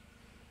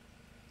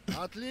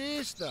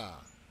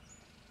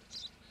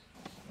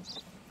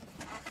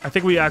 I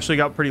think we actually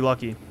got pretty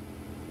lucky.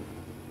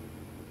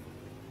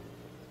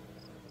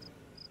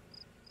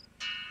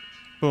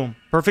 Boom.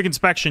 Perfect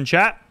inspection,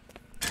 chat.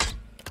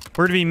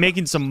 We're gonna be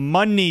making some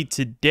money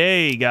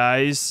today,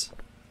 guys.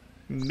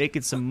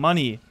 Making some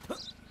money.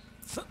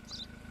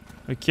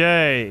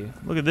 Okay.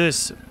 Look at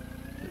this.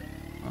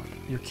 Oh,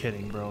 you're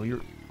kidding, bro.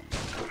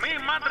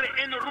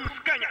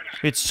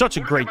 It's such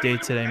a great day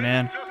today,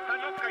 man.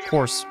 Of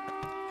course.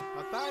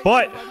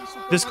 But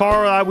this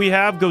car that we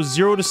have goes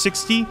 0 to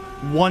 60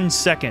 1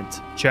 second,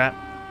 chat.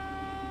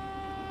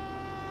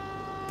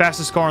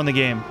 Fastest car in the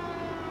game.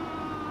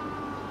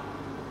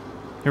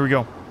 Here we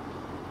go.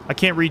 I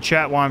can't read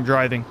chat while I'm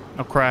driving.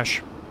 I'll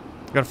crash.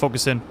 I gotta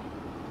focus in.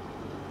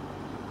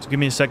 So give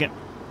me a second.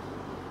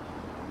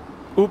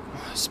 Oop.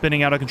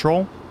 Spinning out of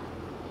control.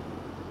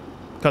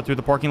 Cut through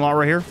the parking lot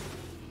right here.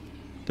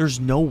 There's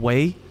no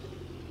way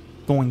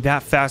going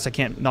that fast I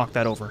can't knock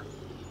that over.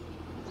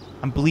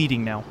 I'm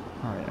bleeding now.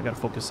 Alright, I gotta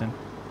focus in.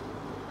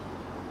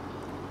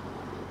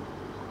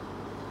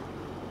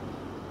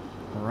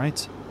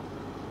 Alright.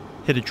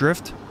 Hit a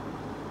drift.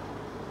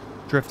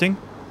 Drifting.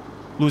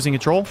 Losing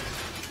control.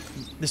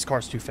 This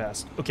car's too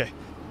fast. Okay.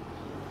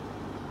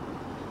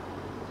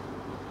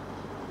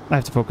 I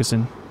have to focus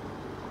in.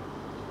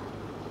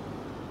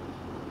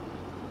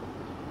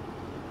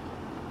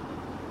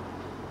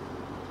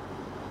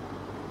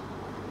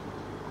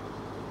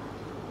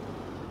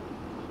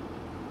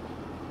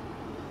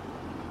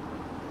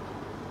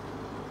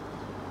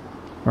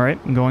 Alright,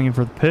 I'm going in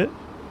for the pit.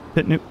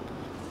 Pit nuke.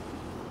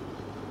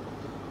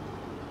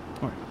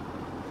 Alright.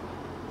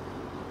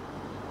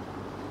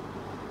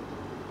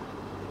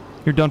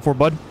 You're done for,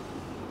 bud.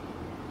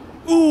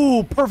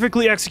 Ooh,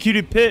 perfectly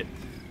executed pit.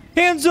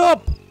 Hands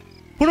up!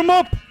 Put him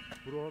up!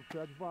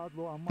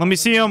 Let me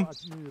see him.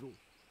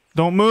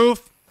 Don't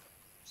move.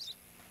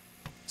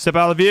 Step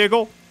out of the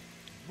vehicle.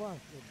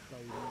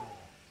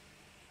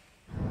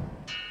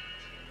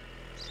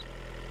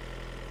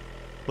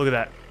 Look at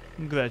that.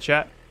 Look at that,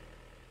 chat.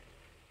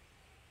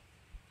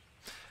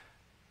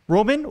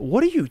 Roman,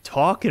 what are you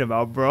talking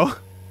about, bro?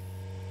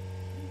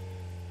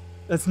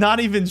 That's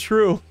not even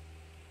true.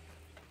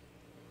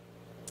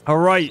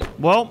 Alright,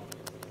 well,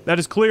 that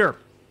is clear.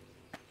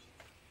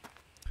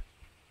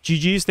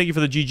 GG's, thank you for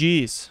the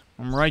GG's.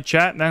 I'm right,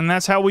 chat, and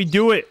that's how we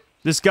do it.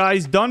 This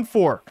guy's done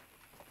for.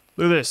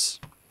 Look at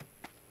this.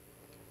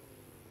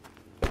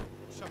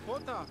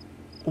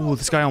 Ooh,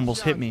 this guy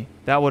almost hit me.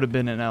 That would have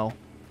been an L.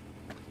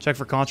 Check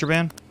for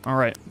contraband.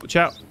 Alright,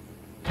 chat.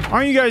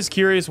 Aren't you guys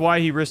curious why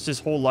he risked his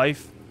whole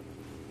life?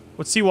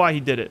 Let's see why he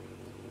did it.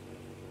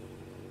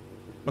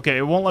 Okay,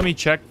 it won't let me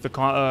check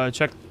the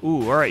check.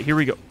 Ooh, alright, here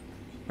we go.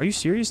 Are you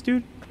serious,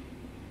 dude?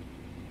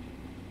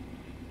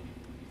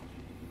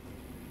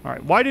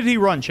 Alright, why did he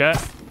run, chat?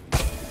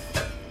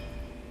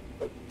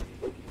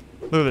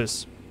 Look at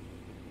this.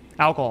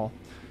 Alcohol.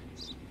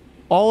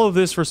 All of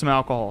this for some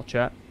alcohol,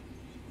 chat.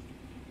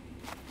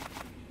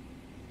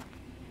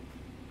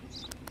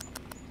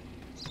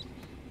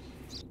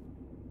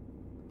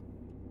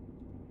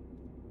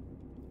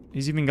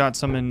 He's even got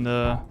some in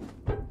the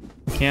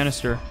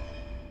canister.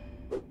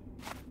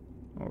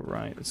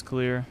 Alright, it's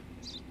clear.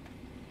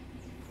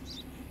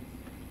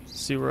 Let's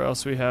see where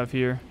else we have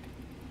here.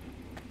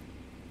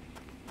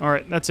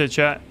 Alright, that's it,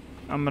 chat.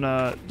 I'm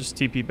gonna just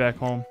TP back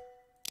home.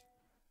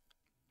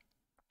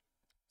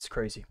 It's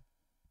crazy.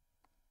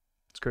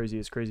 It's crazy,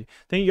 it's crazy.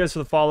 Thank you guys for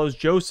the follows.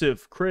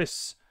 Joseph,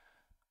 Chris,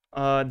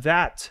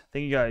 thank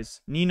you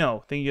guys.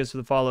 Nino, thank you guys for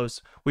the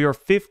follows. We are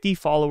 50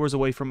 followers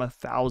away from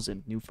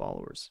 1,000 new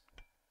followers.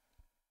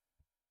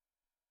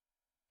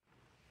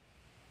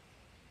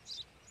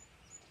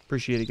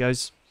 Appreciate it,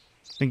 guys.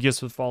 Thank you guys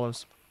for the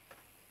follows.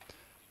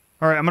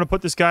 Alright, I'm going to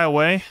put this guy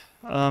away.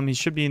 He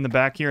should be in the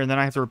back here, and then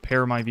I have to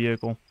repair my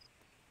vehicle.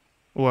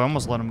 Oh, I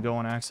almost let him go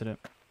on accident.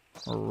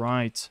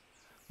 Alright.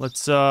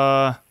 Let's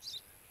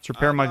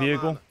repair my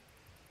vehicle.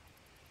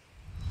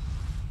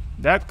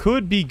 That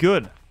could be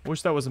good.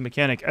 Wish that was a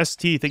mechanic.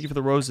 ST, thank you for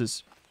the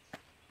roses.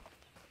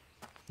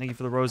 Thank you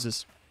for the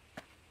roses.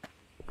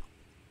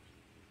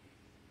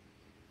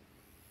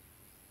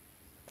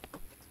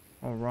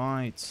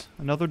 Alright.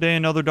 Another day,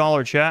 another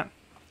dollar, chat.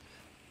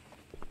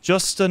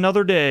 Just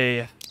another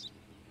day.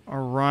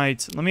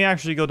 Alright. Let me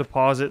actually go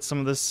deposit some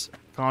of this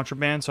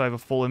contraband so I have a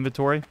full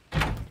inventory.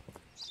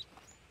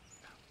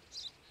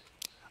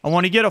 I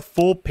want to get a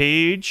full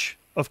page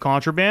of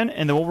contraband,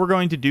 and then what we're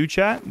going to do,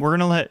 chat, we're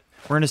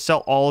gonna sell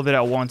all of it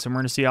at once, and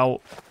we're gonna see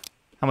how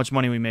much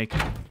money we make.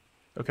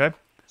 Okay?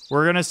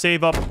 We're gonna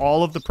save up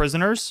all of the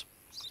prisoners,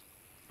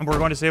 and we're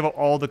going to save up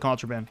all of the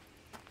contraband.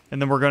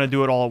 And then we're gonna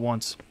do it all at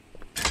once.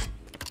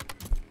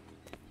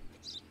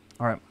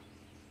 Alright.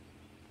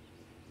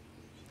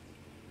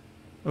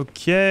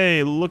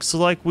 Okay, looks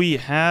like we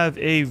have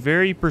a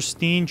very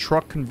pristine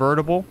truck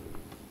convertible.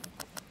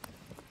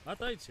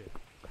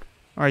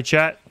 Alright,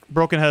 chat.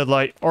 Broken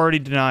headlight. Already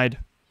denied.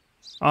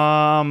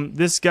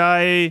 This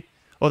guy...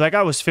 Oh, that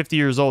guy was 50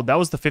 years old. That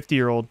was the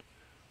 50-year-old.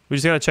 We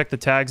just gotta check the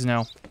tags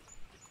now.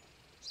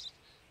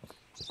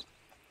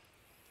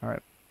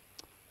 Alright.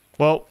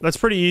 Well, that's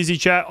pretty easy,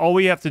 chat. All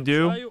we have to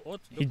do...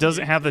 He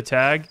doesn't have the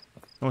tag.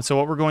 And so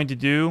what we're going to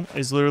do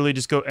is literally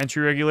just go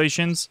entry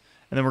regulations,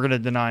 and then we're gonna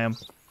deny him.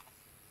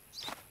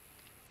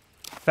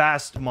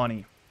 Fast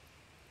money.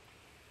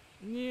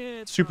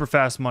 Super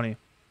fast money.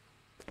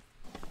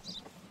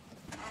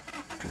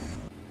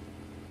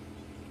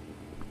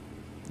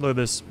 Look at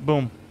this.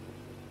 Boom.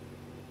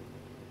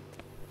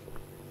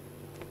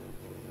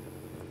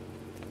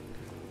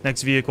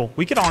 Next vehicle.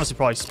 We could honestly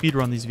probably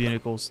speedrun these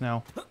vehicles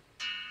now.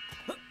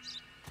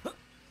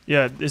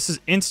 Yeah, this is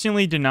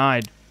instantly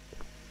denied.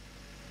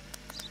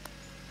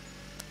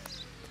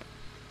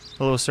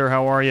 Hello, sir.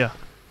 How are you?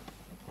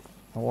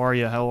 How are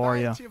you? How are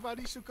you?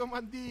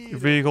 Your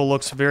vehicle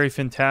looks very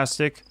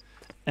fantastic.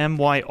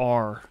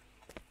 MYR.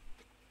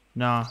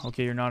 Nah,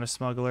 okay, you're not a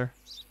smuggler.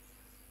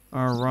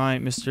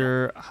 Alright,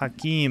 Mr.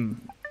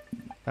 Hakim.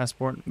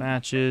 Passport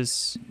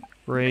matches.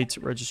 Great.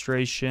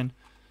 Registration.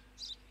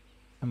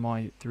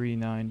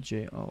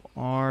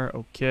 MY39JOR.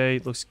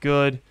 Okay, looks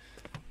good.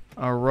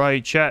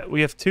 Alright, chat.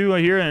 We have two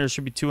here, and there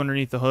should be two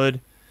underneath the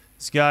hood.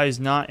 This guy is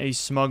not a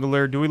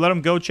smuggler. Do we let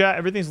him go, chat?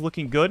 Everything's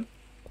looking good.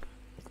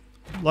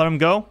 Let him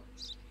go.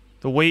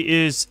 The weight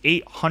is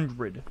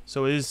 800,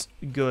 so it is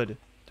good.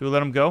 Do we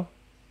let him go?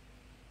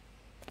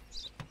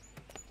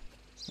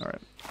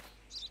 Alright.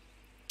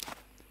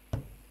 I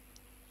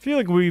feel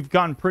like we've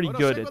gotten pretty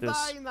good at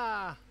this.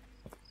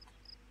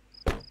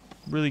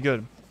 Really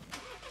good.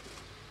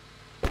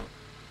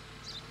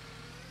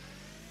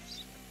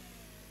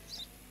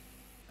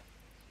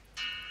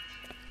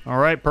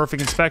 Alright,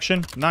 perfect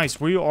inspection. Nice.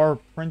 We are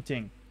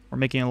printing. We're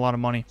making a lot of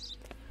money.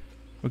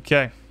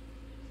 Okay.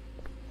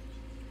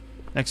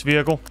 Next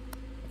vehicle.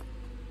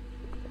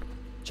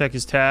 Check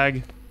his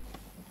tag.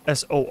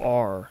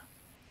 SOR.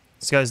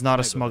 This guy's not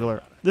a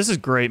smuggler. This is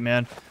great,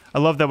 man. I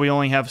love that we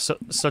only have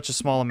such a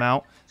small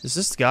amount. Is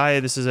this guy?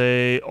 This is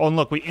a... Oh, and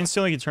look, we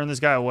instantly can turn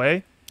this guy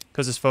away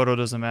because his photo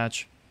doesn't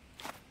match.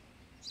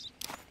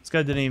 This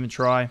guy didn't even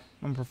try.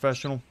 I'm a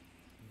professional.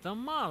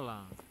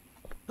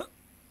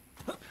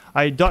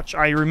 Dutch,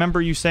 I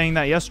remember you saying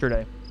that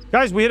yesterday.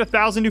 Guys, we hit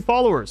 1,000 new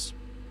followers.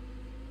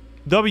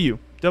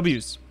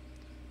 W's.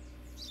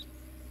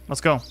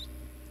 Let's go.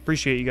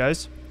 Appreciate you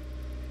guys.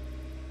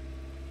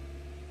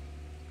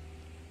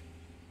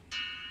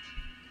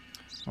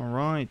 All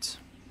right.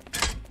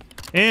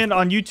 And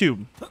on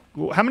YouTube.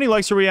 How many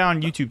likes are we at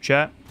on YouTube,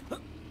 chat?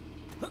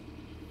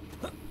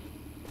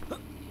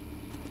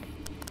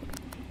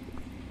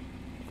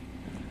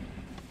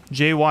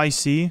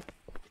 JYC.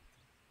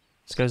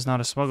 This guy's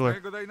not a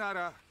smuggler.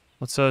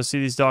 Let's see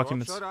these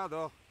documents.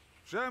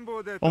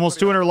 Almost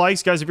 200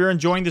 likes. Guys, if you're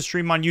enjoying the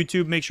stream on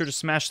YouTube, make sure to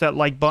smash that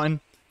like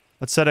button.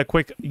 Let's set a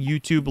quick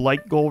YouTube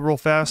like goal real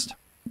fast.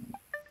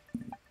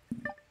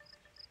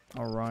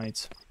 All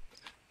right.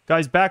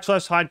 Guys,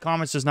 /hide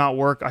comments does not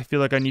work. I feel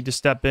like I need to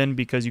step in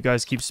because you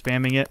guys keep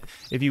spamming it.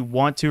 If you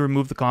want to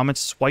remove the comments,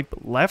 swipe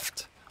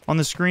left on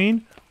the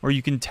screen, or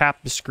you can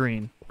tap the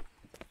screen.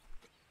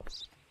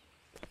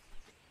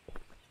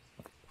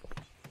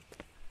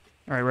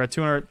 All right, we're at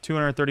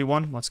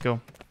 231. Let's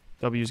go.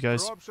 W's,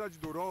 guys.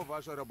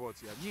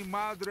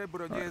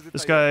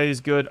 This guy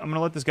is good. I'm going to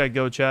let this guy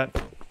go, chat.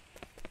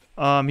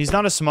 He's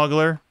not a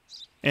smuggler,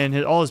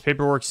 and all his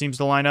paperwork seems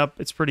to line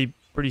up. It's pretty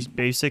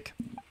basic.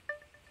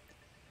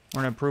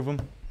 We're going to approve him.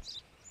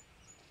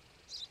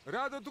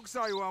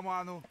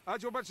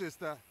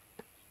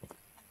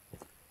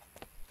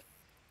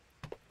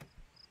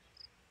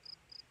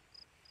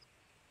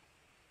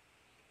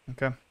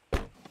 Okay.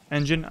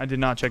 Engine? I did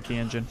not check the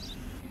engine.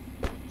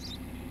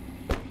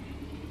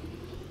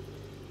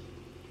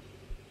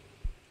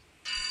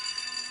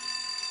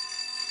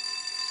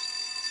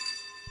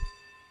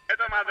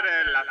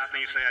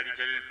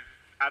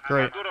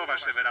 Great.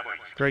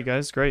 Great,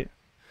 guys. Great.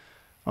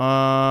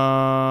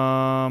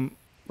 We're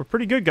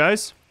pretty good,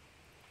 guys.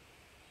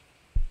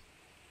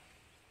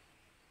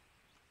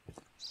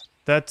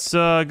 That's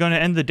going to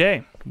end the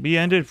day. We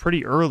ended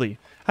pretty early.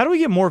 How do we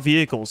get more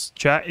vehicles,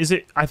 chat? Is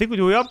it...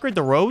 do we upgrade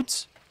the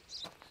roads?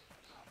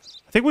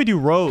 I think we do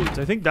roads.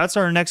 I think that's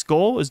our next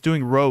goal, is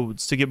doing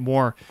roads to get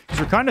more.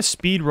 Because we're kind of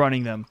speed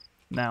running them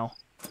now.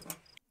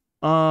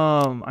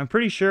 I'm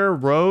pretty sure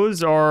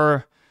roads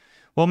are...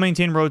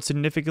 Well-maintained roads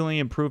significantly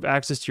improve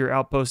access to your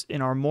outpost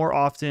and are more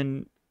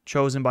often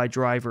chosen by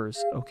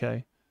drivers.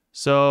 Okay.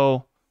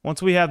 So, once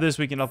we have this,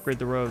 we can upgrade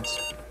the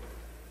roads.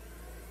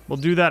 We'll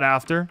do that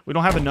after. We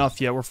don't have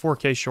enough yet. We're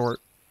 4K short.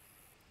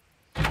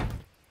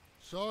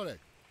 Sorry.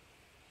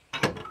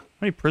 How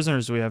many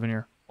prisoners do we have in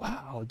here?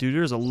 Wow, dude,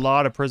 there's a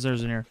lot of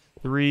prisoners in here.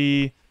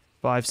 3,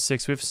 5,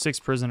 6. We have 6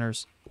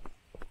 prisoners.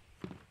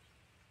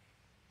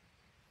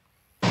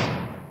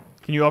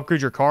 Can you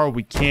upgrade your car?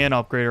 We can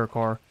upgrade our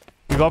car.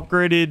 We've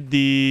upgraded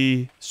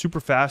the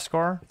super fast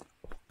car.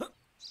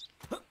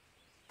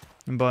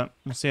 But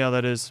we'll see how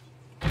that is.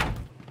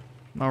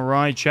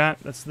 Alright, chat.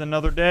 That's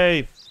another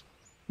day.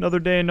 Another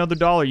day, another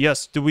dollar.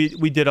 Yes, we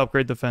did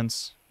upgrade the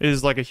fence. It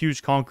is like a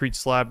huge concrete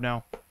slab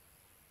now.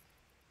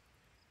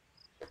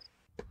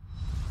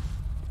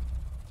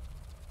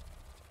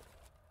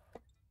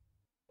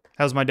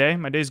 How's my day?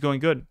 My day's going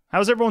good.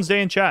 How's everyone's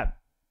day in chat?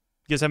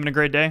 You guys having a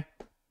great day?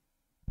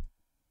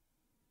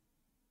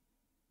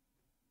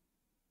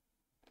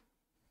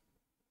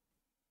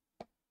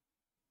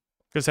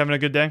 Guys having a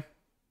good day?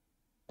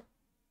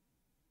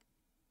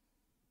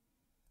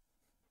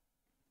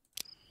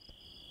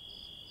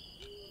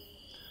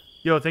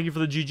 Yo, thank you for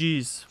the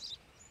GGs.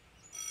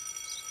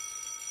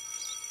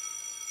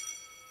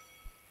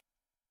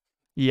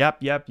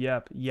 Yap. Yeah,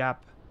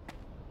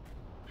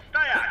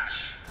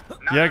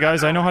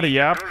 guys, I know how to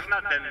yap.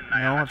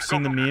 I've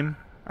seen the meme.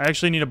 I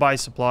actually need to buy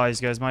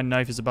supplies, guys. My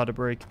knife is about to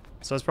break.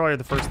 So that's probably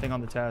the first thing on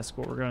the task,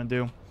 what we're gonna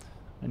do.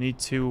 I need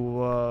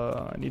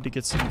to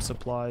get some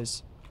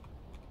supplies.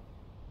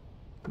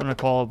 I'm gonna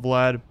call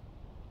Vlad.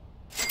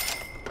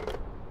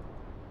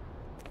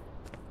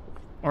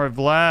 Alright,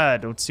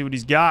 Vlad. Let's see what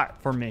he's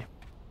got for me.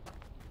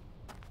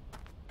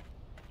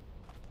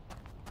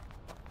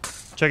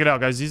 Check it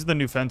out, guys. These are the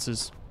new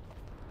fences.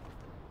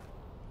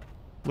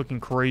 Looking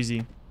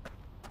crazy.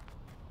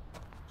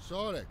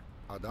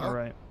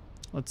 Alright.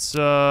 Let's,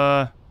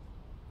 our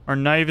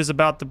knife is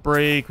about to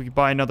break. We could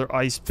buy another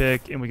ice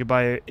pick, and we could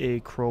buy a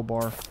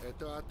crowbar.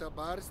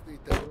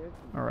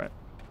 Alright.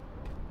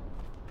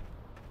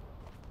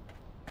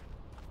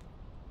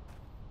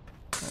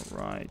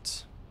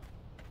 Alright.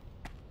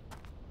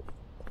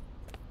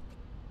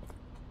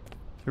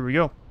 Here we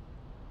go.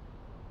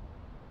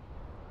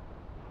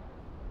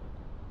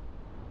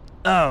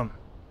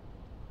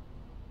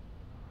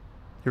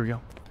 Here we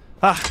go.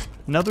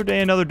 Another day,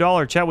 another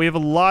dollar. Chat, we have a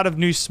lot of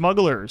new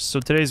smugglers, so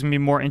today's gonna be a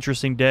more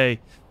interesting day.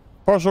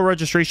 Parcel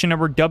registration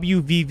number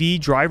WVV,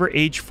 driver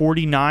age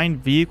 49,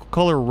 vehicle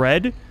color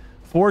red,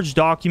 Forged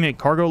document,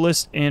 cargo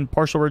list, and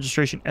partial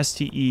registration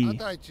STE.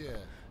 Atajcie.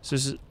 So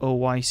this is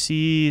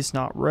OYC. It's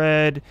not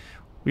red.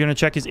 We're going to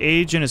check his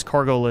age and his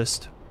cargo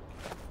list.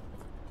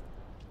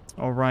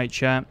 All right,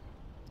 chat.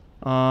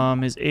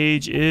 His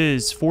age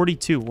is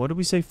 42. What did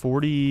we say?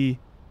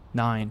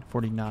 49.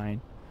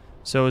 49.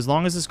 So as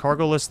long as his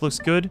cargo list looks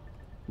good,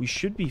 we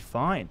should be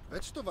fine.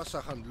 Već to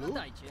wasza handlu?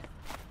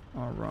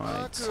 All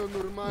right. Tak,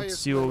 normalnie Let's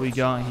see what we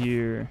got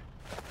here.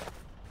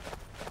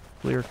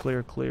 Clear,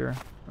 clear, clear.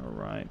 All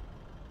right.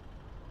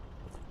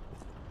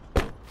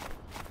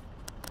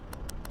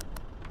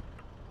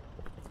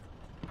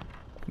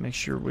 Make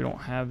sure we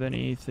don't have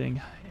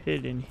anything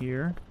hidden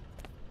here.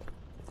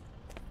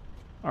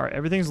 All right,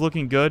 everything's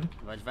looking good.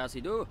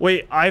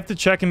 Wait, I have to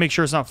check and make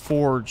sure it's not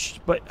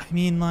forged. But, I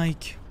mean,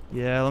 like...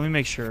 Yeah, let me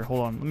make sure.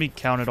 Hold on. Let me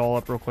count it all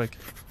up real quick.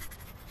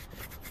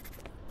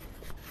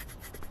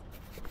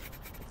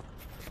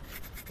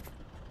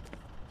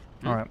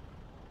 All right.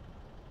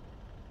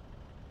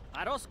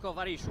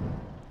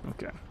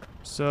 Okay.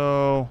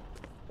 So...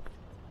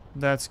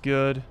 That's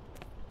good.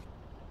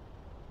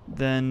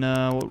 Then,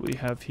 what do we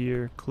have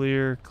here?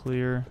 Clear,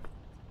 clear.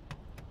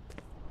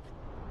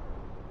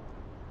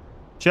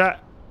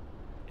 Chat.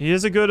 He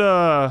is a good,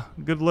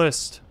 good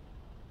list.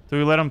 Do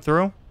we let him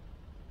through?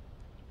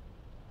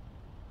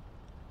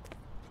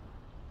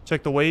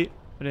 Check the weight.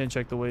 I didn't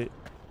check the weight.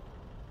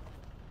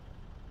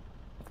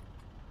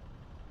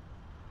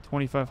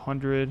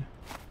 2,500.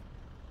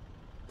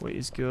 Weight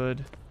is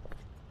good.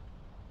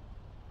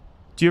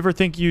 Do you ever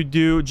think you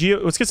do...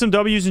 Let's get some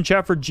W's in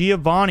chat for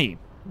Giovanni.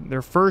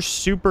 Their first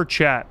super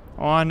chat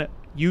on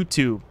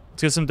YouTube.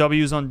 Let's get some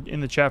W's in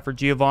the chat for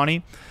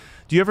Giovanni.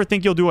 Do you ever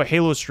think you'll do a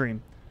Halo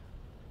stream?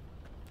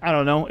 I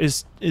don't know.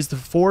 Is the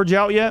Forge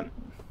out yet?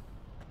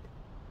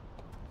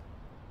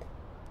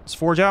 Is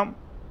Forge out?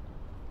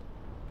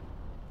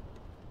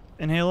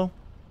 In Halo?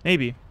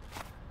 Maybe.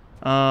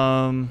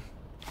 I'm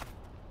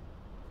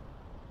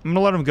gonna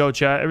let him go,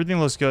 chat. Everything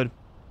looks good.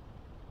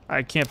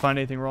 I can't find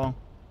anything wrong.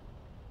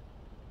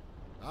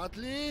 At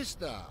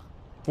least.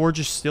 Forge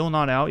is still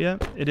not out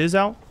yet? It is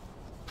out?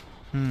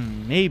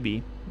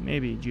 Maybe.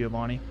 Maybe,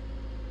 Giovanni.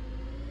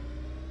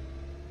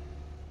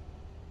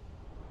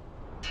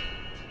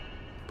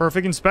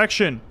 Perfect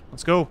inspection.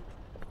 Let's go.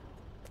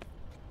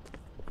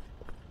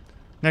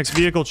 Next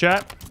vehicle,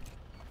 chat.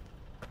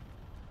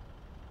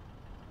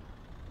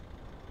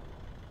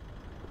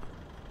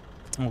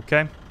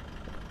 Okay.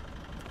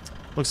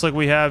 Looks like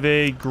we have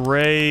a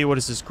gray... What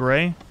is this,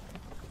 gray?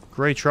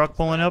 Gray truck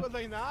pulling up.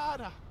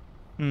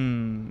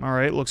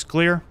 Alright, looks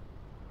clear.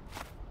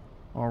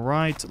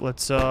 Alright,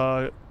 let's see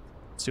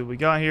what we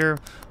got here.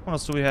 What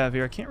else do we have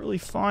here? I can't really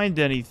find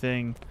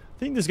anything. I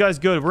think this guy's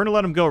good. We're gonna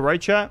let him go,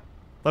 right, chat?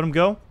 Let him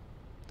go?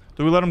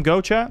 Do we let him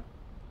go, chat?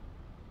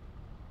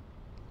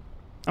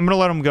 I'm gonna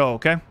let him go,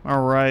 okay?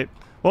 Alright.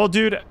 Well,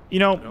 dude, you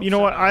know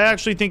what? I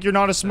actually think you're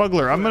not a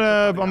smuggler. I'm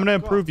gonna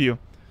improve you.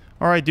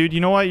 Alright, dude, you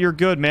know what? You're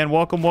good, man.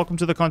 Welcome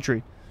to the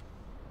country.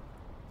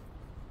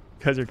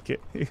 Guys are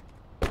kidding.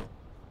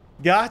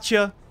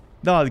 Gotcha.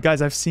 No,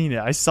 guys, I've seen it.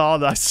 I saw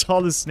the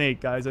snake,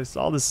 guys. I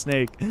saw the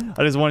snake.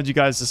 I just wanted you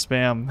guys to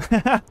spam.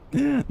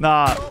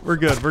 Nah, we're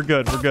good. We're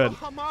good. We're good.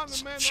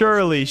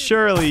 Surely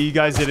you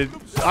guys did it.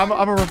 I'm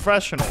a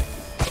professional.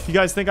 You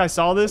guys think I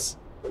saw this?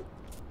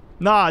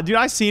 Nah, dude,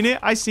 I seen it.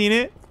 I seen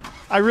it.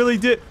 I really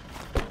did.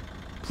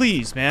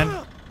 Please,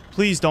 man.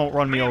 Please don't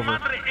run me over.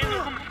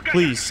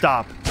 Please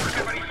stop.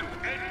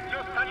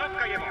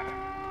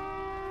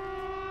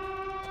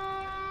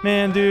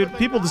 Man, dude,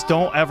 people just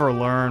don't ever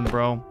learn,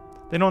 bro.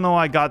 They don't know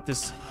I got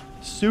this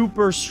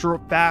super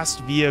fast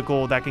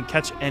vehicle that can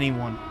catch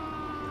anyone.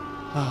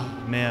 Oh,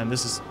 man,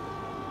 this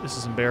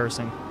is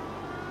embarrassing.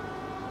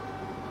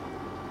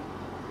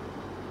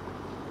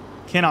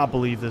 Cannot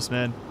believe this,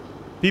 man.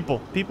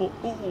 People.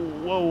 Ooh,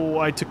 whoa,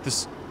 I took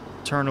this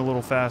turn a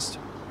little fast.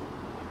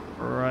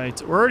 All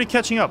right, we're already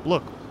catching up.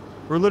 Look,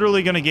 we're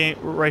literally gonna gain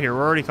right here.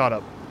 We're already caught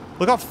up.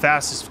 Look how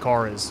fast this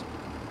car is.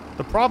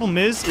 The problem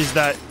is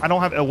that I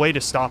don't have a way to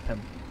stop him.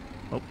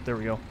 Oh, there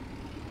we go.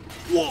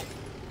 Whoa. All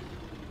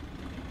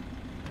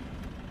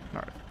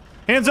right.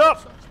 Hands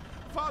up!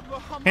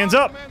 Hands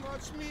up!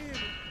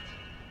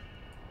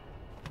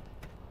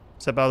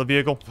 Step out of the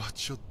vehicle.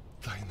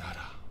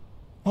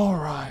 All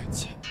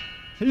right.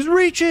 He's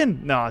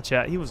reaching! Nah,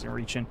 chat, he wasn't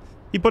reaching.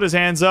 He put his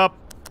hands up.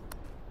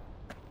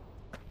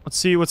 Let's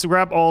see, let's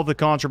grab all the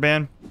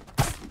contraband.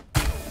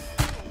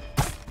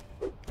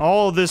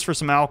 All of this for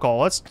some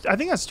alcohol. I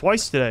think that's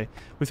twice today.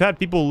 We've had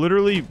people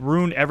literally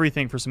ruin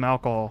everything for some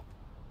alcohol.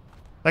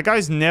 That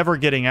guy's never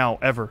getting out,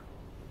 ever.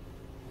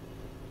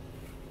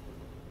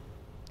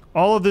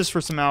 All of this for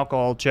some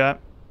alcohol,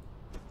 chat.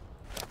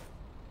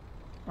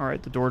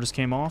 Alright, the door just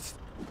came off.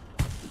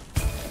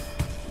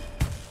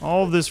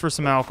 All of this for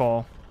some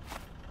alcohol.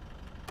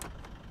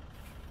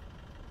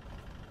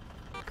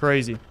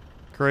 Crazy.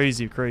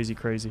 Crazy, crazy,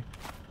 crazy.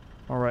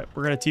 Alright,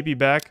 we're gonna TP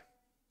back.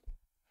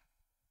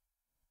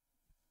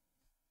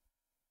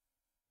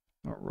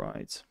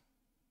 Alright.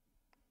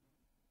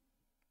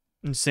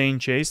 Insane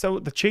chase.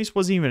 The chase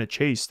wasn't even a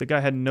chase. The guy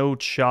had no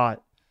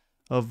shot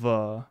of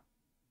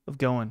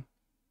going.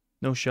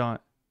 No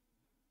shot.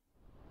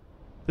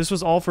 This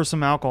was all for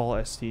some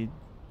alcohol, ST.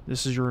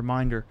 This is your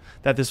reminder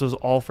that this was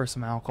all for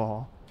some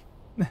alcohol.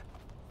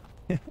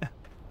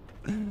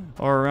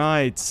 All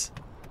right.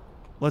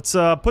 Let's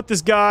put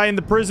this guy in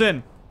the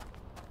prison.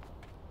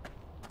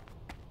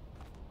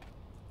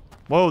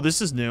 Whoa,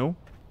 this is new.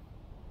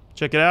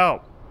 Check it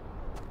out.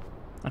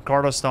 A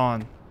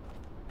Kurdistan.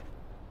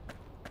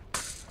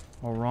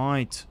 All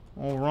right.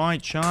 All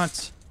right,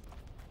 shots.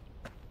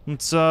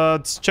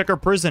 Let's check our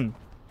prison.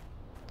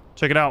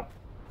 Check it out.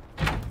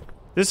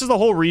 This is the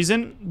whole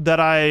reason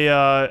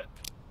that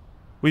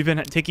we've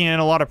been taking in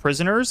a lot of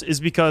prisoners, is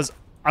because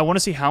I want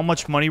to see how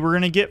much money we're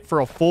going to get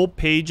for a full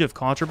page of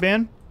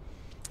Contraband.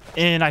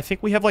 And I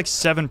think we have like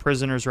 7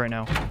 prisoners right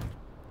now.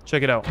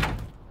 Check it out.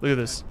 Look at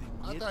this.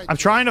 I'm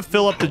trying to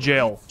fill up the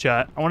jail,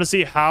 chat. I want to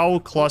see how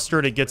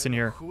clustered it gets in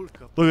here. Look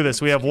at this.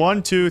 We have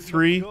 1, 2,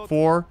 3,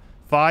 4,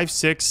 5,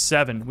 6,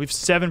 7. We have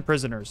 7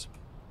 prisoners.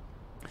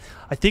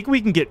 I think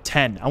we can get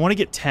 10. I want to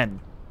get 10.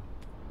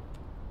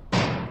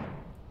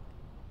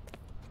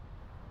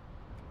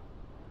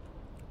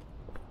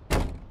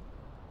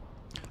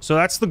 So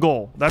that's the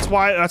goal. That's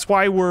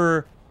why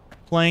we're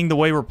playing the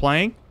way we're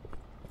playing.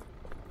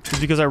 Is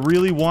because I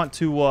really want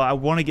to I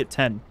want to get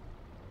 10.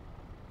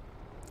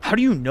 How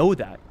do you know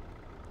that?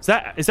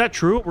 Is that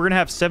true? We're gonna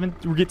have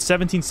we get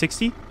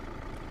 1760?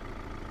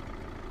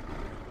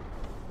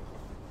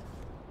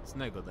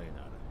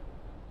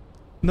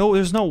 No,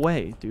 there's no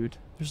way, dude.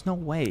 There's no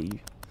way.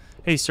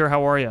 Hey, sir,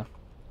 how are you?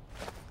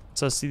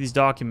 Let's see these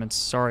documents.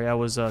 Sorry, I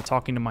was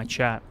talking to my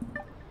chat.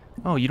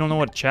 Oh, you don't know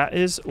what chat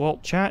is? Well,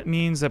 chat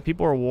means that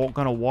people are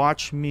gonna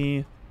watch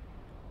me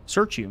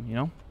search you, you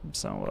know?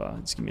 So,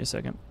 just give me a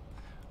second.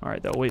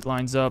 Alright, that weight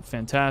lines up.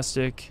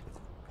 Fantastic.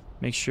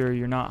 Make sure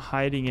you're not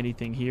hiding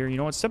anything here. You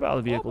know what? Step out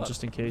of the vehicle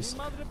just in case.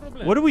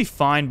 What did we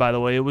find, by the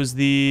way? It was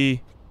the...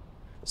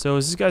 So,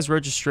 this guy's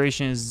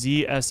registration is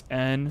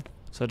ZSN.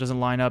 So, it doesn't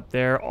line up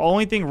there.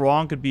 Only thing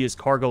wrong could be his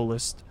cargo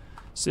list.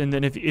 So, and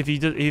then if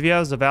he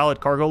has a valid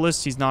cargo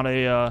list, he's not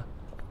a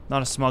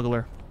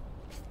smuggler.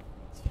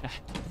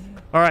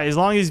 Alright, as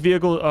long as these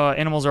vehicle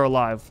animals are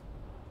alive.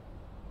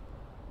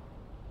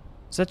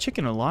 Is that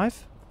chicken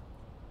alive?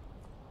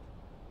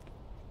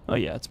 Oh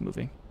yeah, it's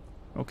moving.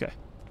 Okay.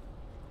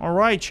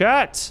 Alright,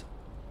 chat.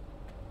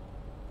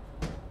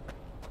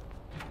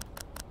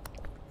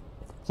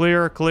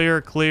 Clear,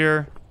 clear,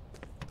 clear.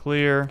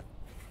 Clear.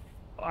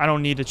 I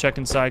don't need to check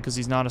inside because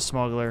he's not a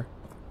smuggler.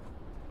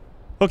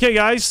 Okay,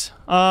 guys.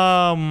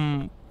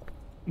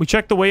 We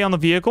checked the weight on the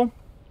vehicle.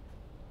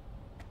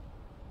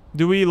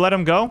 Do we let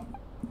him go?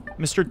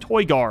 Mr.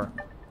 Toygar.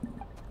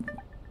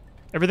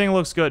 Everything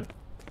looks good.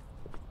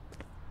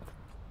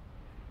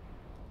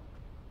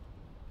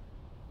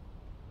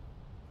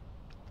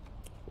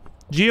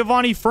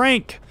 Giovanni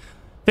Frank.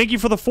 Thank you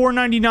for the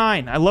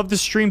 $4.99. I love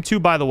this stream too,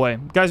 by the way.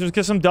 Guys, let's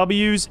get some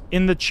W's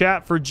in the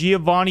chat for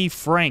Giovanni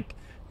Frank.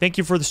 Thank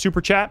you for the super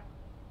chat.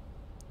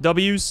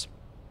 W's.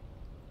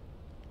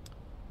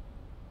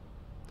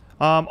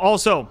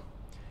 Also,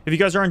 if you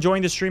guys are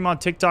enjoying the stream on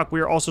TikTok, we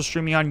are also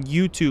streaming on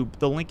YouTube.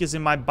 The link is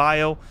in my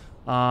bio.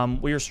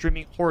 We are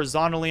streaming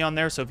horizontally on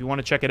there, so if you want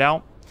to check it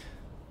out.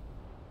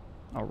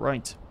 All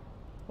right.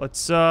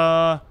 Let's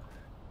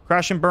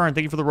crash and burn.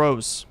 Thank you for the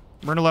rose.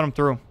 We're going to let him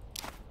through.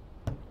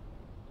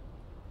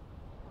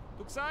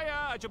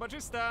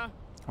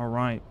 All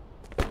right.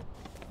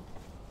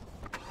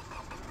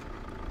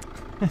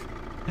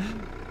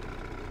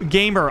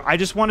 Gamer, I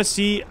just want to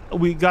see...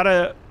 We got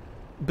to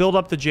build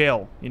up the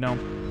jail, you know?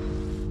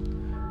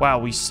 Wow,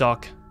 we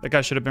suck. That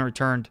guy should have been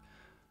returned.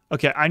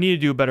 Okay, I need to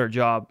do a better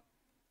job.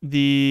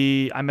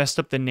 I messed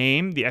up the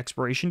name, the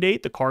expiration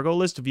date, the cargo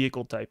list,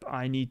 vehicle type.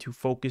 I need to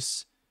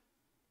focus.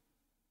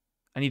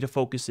 I need to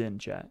focus in,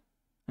 chat.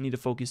 I need to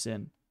focus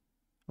in.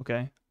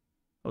 Okay?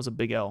 That was a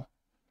big L.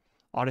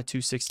 Audit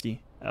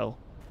 260. L.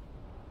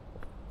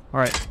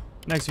 Alright.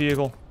 Next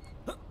vehicle.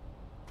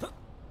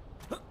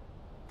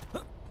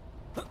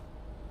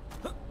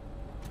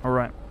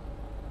 Alright.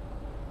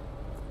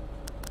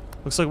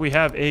 Looks like we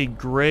have a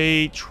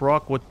gray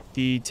truck with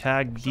the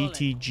tag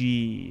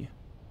DTG.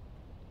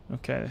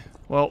 Okay.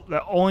 Well,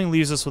 that only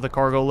leaves us with a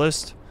cargo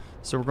list.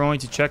 So we're going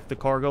to check the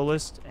cargo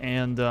list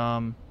and,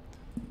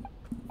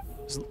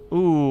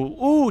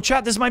 Ooh,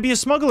 chat, this might be a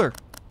smuggler.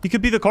 He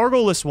could be the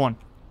cargo list one.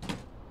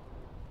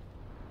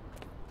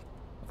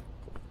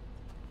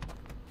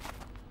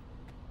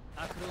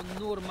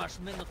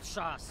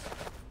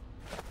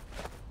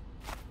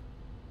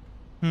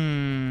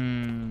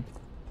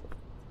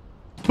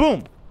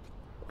 Boom.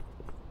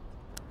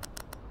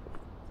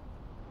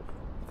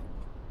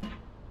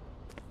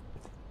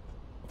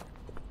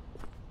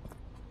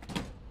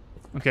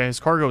 Okay, his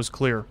cargo is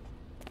clear.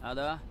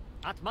 Alright,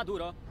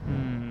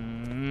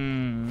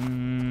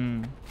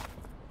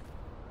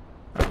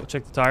 we'll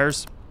check the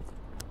tires.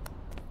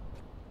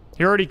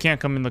 He already can't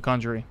come in the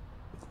country.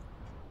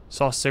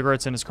 Saw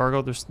cigarettes in his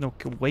cargo. There's no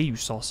way you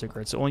saw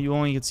cigarettes. You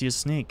only can see a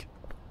snake.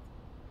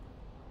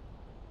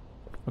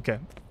 Okay.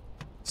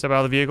 Step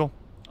out of the vehicle.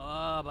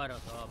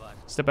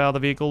 Step out of the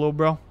vehicle, little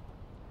bro.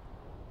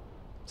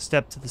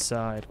 Step to the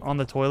side. On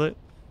the toilet.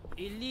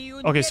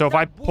 Okay, so if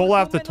I pull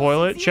out the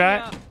toilet,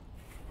 chat,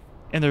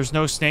 and there's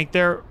no snake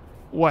there,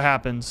 what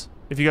happens?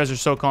 If you guys are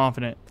so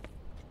confident.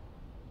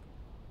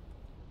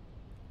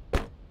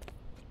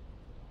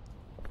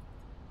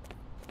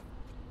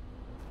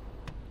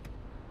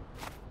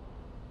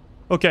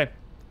 Okay.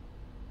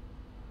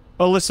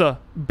 Alyssa,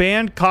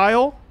 ban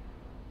Kyle.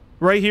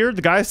 Right here.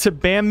 The guy said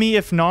ban me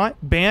if not.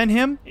 Ban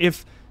him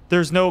if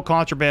there's no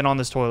contraband on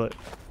this toilet.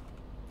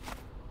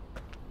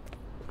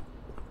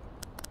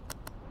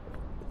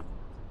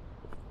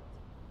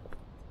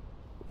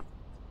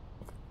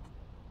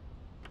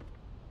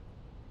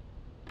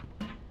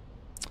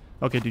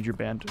 Okay, dude, you're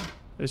banned.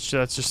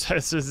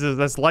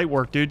 That's light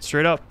work, dude.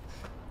 Straight up.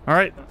 All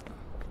right,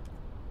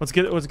 let's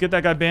get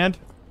that guy banned.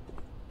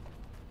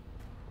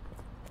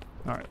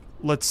 All right,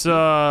 let's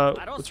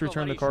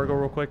return the cargo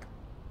real quick.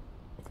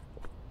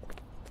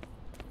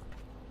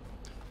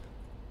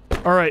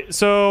 All right,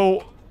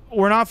 so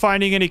we're not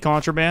finding any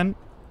contraband,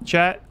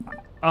 chat.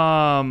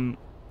 The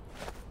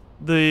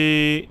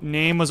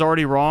name was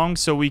already wrong,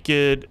 so we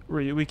can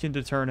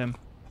deter him.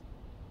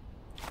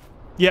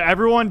 Yeah,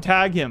 everyone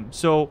tag him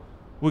so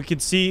we can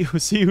see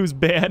who's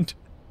banned.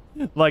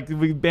 Like,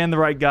 we banned the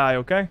right guy,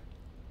 okay?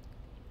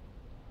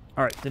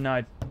 All right,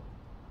 denied.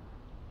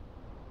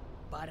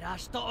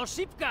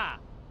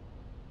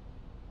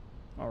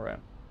 All right.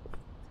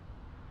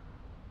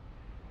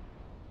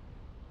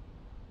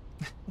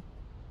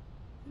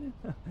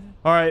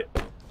 All right.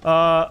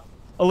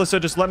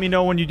 Alyssa, just let me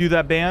know when you do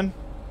that ban.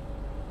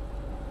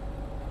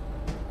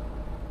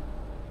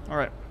 All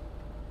right.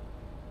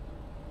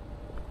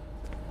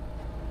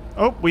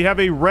 Oh, we have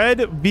a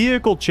red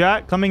vehicle,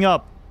 chat, coming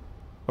up.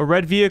 A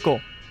red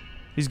vehicle.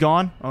 He's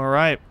gone. All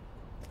right.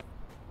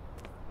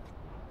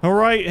 All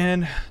right,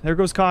 and there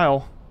goes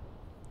Kyle.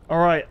 All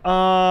right,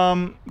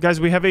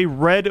 guys, we have a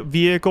red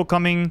vehicle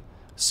coming.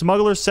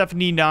 Smuggler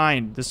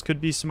 79. This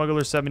could be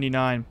Smuggler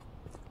 79.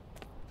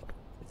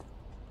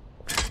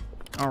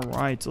 All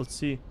right, let's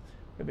see.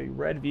 We have a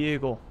red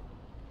vehicle.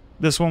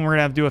 This one we're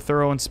gonna have to do a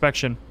thorough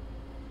inspection.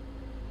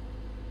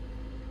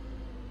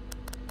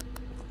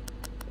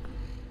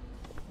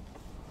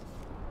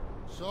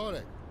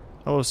 Sorry.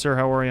 Hello, sir.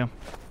 How are you?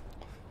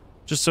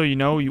 Just so you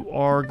know, you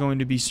are going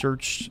to be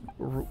searched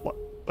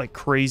like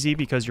crazy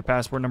because your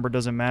passport number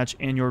doesn't match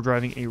and you're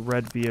driving a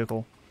red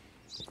vehicle.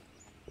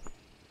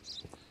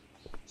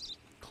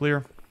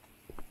 Clear.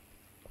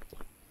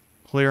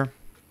 Clear.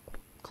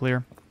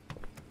 Clear.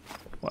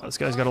 Wow, this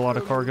guy's got a lot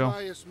of cargo.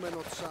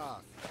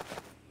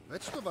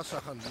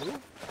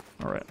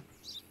 Alright.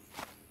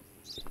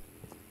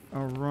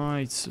 Alright,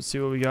 let's see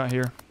what we got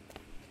here.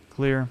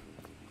 Clear.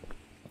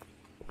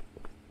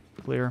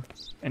 Clear.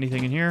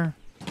 Anything in here?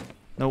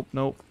 Nope,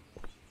 nope.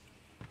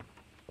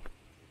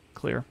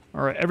 Clear.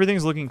 Alright,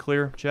 everything's looking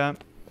clear,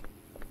 chat.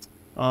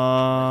 We're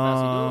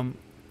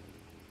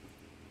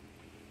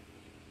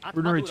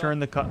gonna return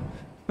the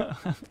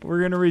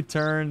we're gonna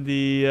return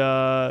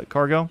the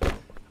cargo.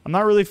 I'm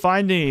not really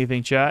finding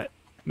anything, chat.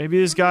 Maybe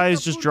this guy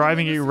is just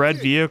driving a red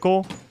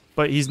vehicle,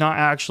 but he's not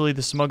actually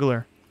the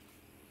smuggler.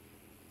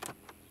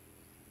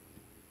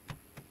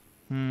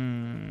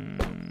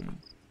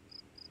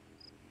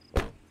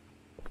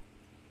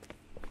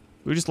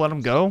 We just let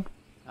him go?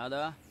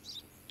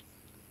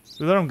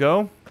 We let him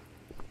go?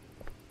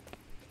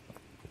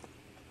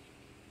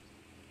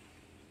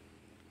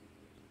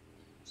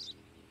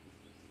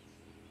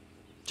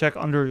 Check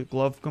under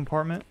glove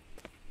compartment.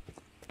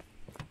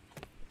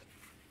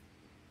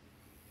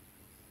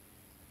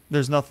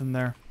 There's nothing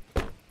there.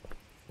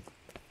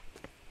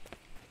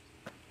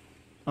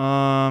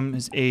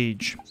 His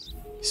age.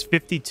 He's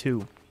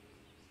 52.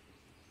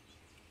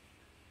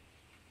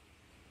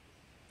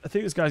 I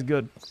think this guy's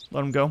good.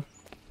 Let him go.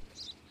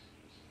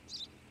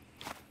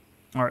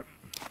 Alright.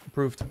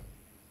 Approved.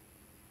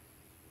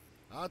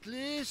 At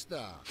least.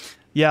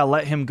 Yeah,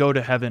 let him go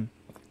to heaven.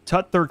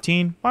 Tut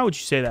 13. Why would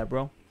you say that,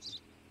 bro?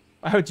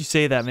 Why would you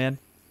say that, man?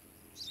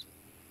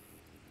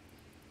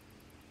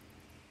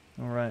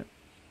 Alright.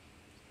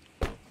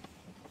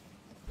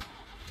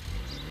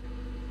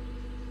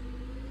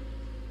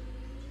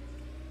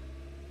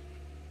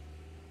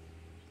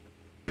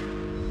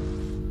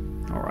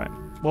 Alright.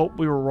 Well,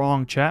 we were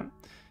wrong, chat.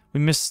 We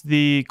missed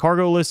the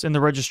cargo list and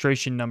the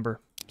registration number.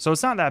 So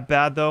it's not that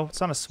bad, though.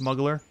 It's not a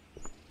smuggler.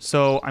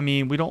 So, I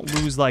mean, we don't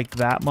lose, like,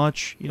 that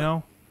much, you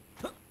know?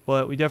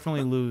 But we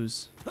definitely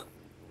lose.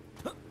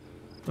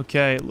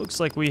 Okay, it looks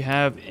like we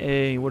have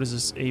a... What is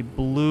this? A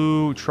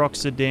blue truck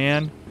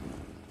sedan.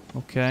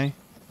 Okay.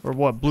 Or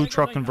what? Blue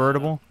truck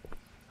convertible.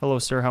 Hello,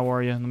 sir. How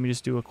are you? Let me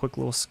just do a quick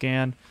little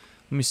scan.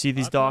 Let me see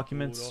these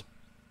documents.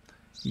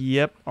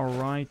 Yep. All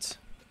right.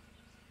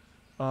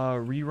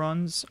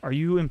 Reruns. Are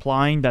you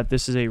implying that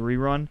this is a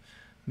rerun?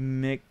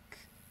 Mick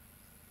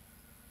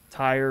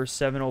Tire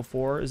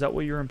 704. Is that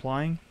what you're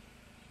implying?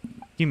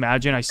 Can you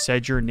imagine I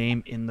said your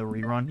name in the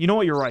rerun? You know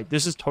what? You're right.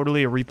 This is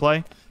totally a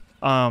replay.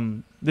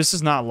 This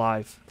is not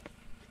live.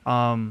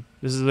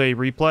 This is a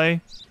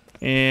replay,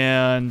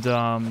 and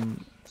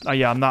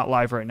yeah, I'm not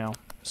live right now.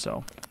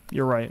 So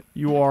you're right.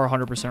 You are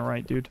 100%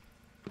 right, dude.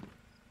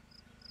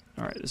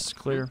 All right, this is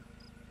clear.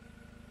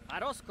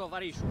 All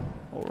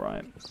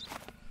right.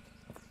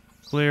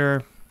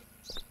 Clear.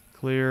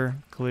 Clear.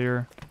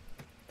 Clear.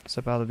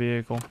 Step out of the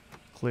vehicle.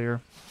 Clear.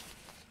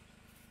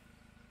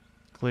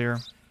 Clear.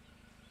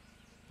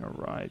 All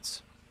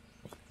right.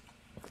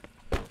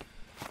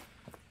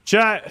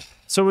 Chat.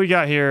 So we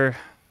got here.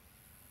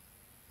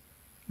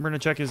 We're gonna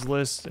check his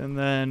list, and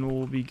then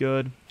we'll be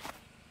good.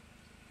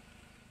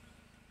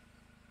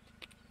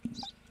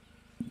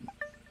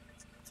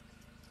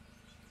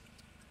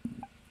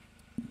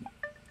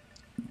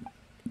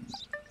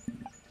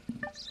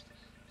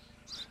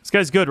 This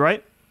guy's good,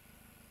 right?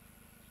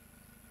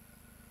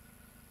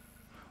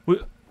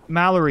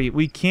 Mallory,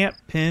 we can't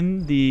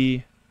pin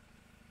the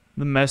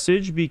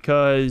message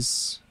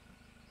because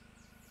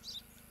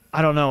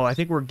I don't know. I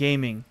think we're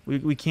gaming.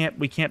 We can't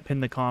pin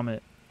the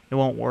comment. It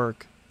won't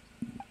work.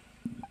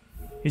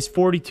 He's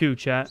 42,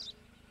 chat.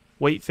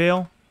 Weight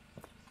fail?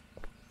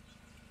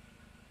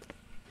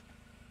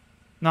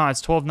 Nah,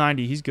 it's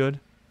 1290. He's good.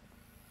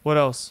 What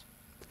else?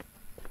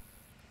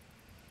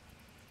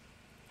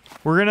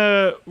 We're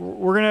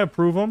gonna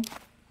approve him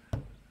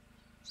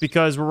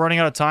because we're running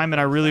out of time, and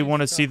I really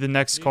want to see the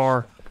next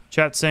car.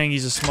 Chat's saying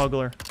he's a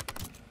smuggler.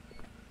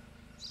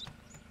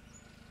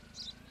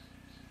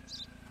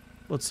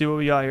 Let's see what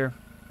we got here.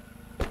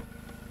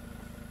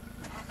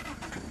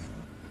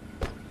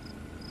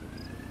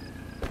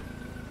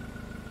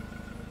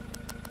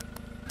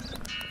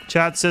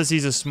 Chat says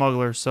he's a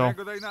smuggler, so...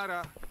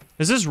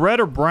 Is this red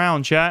or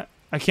brown, chat?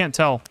 I can't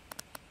tell.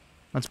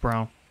 That's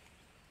brown.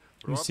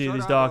 Let me see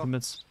these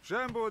documents.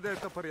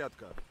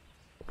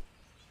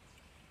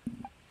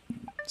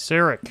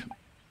 Sarek.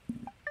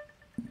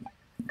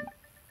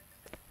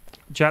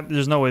 Chat,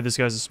 there's no way this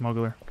guy's a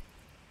smuggler.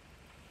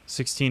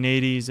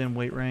 1680s in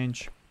weight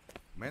range.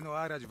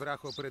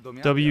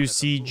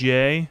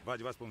 WCJ.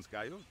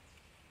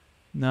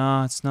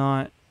 Nah, it's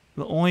not.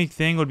 The only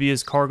thing would be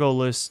his cargo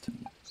list.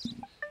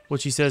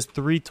 Which he says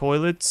 3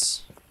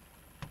 toilets.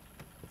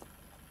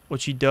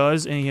 Which he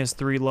does, and he has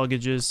 3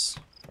 luggages.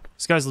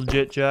 This guy's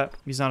legit, chat.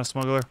 He's not a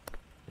smuggler.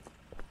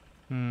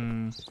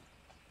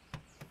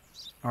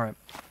 Alright.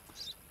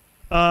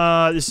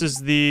 This is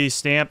the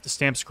stamp. The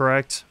stamp's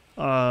correct.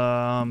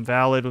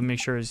 Valid. We'll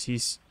make sure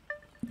he's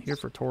here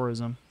for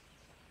tourism.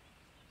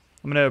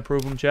 I'm gonna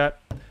approve him, chat.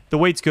 The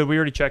weight's good. We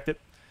already checked it.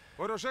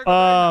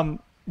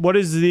 What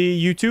is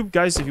the YouTube?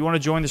 Guys, if you want to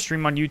join the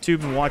stream on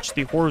YouTube and watch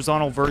the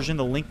horizontal version,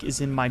 the link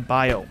is in my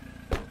bio.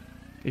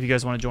 If you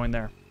guys want to join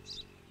there.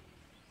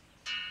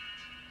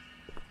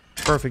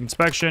 Perfect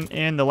inspection.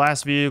 And the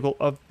last vehicle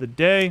of the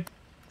day.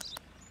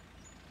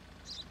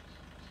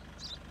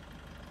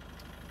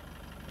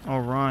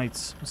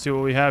 Alright. Let's see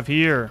what we have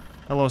here.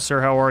 Hello,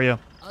 sir. How are you?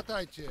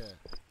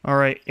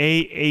 Alright.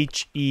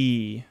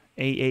 AHE.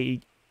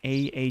 AHE.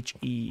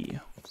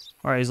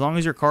 Alright, as long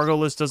as your cargo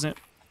list doesn't...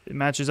 It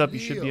matches up, you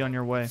should be on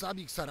your way.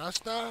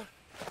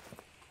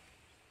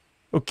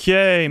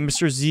 Okay,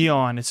 Mr.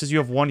 Xeon. It says you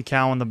have 1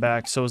 cow in the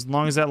back, so as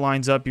long as that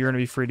lines up, you're going to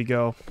be free to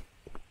go.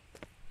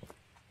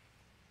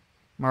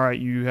 Alright,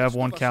 you have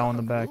 1 cow in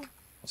the back.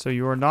 So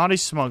you are not a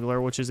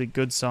smuggler, which is a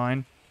good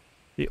sign.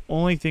 The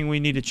only thing we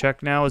need to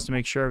check now is to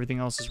make sure everything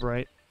else is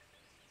right.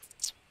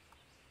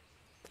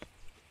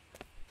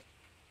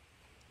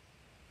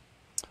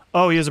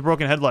 Oh, he has a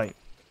broken headlight.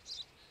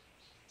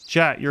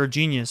 Chat, you're a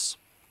genius.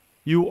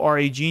 You are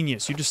a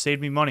genius. You just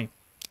saved me money.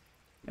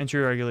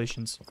 Entry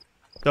regulations.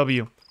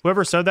 W.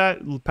 Whoever said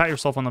that, pat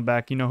yourself on the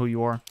back. You know who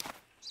you are.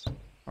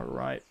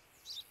 Alright.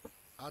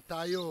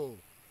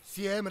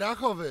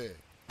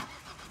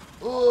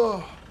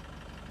 Oh.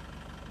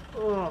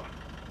 Oh.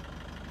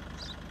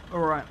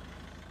 Alright.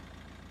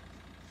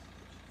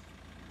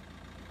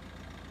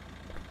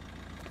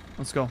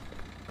 Let's go.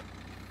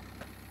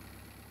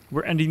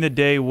 We're ending the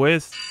day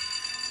with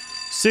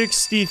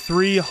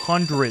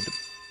 6,300.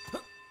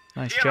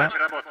 Nice chat.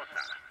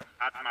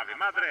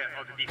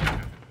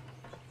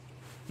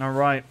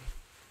 Alright.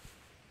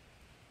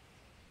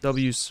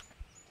 W's.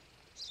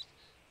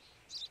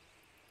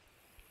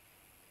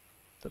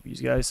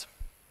 W's, guys.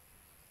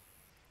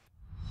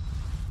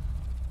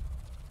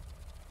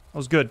 That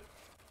was good.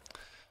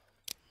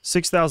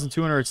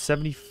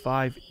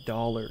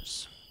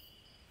 $6,275.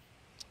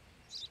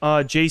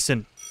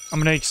 Jason, I'm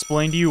going to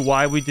explain to you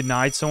why we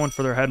denied someone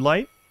for their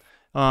headlight.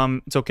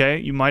 It's okay.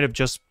 You might have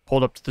just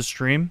pulled up to the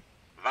stream.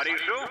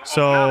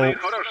 So,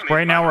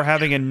 right now we're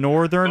having a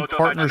Northern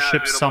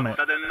Partnership Summit.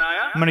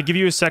 I'm going to give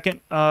you a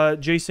second,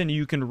 Jason.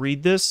 You can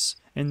read this,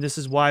 and this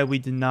is why we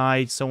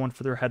denied someone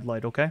for their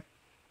headlight, okay?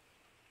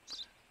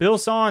 Bill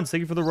Sans,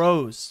 thank you for the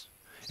rose.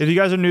 If you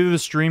guys are new to the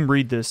stream,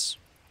 read this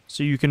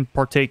so you can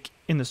partake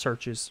in the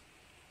searches.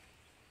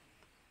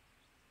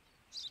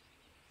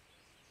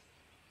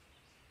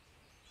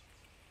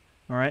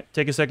 Alright,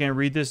 take a second and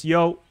read this.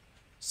 Yo,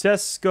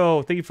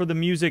 Sesco, thank you for the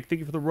music. Thank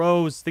you for the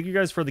rose. Thank you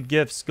guys for the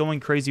gifts. Going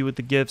crazy with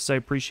the gifts. I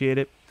appreciate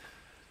it.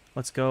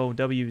 Let's go.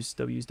 W's,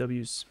 W's,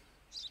 W's.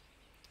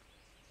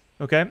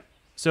 Okay.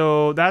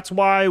 So that's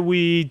why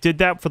we did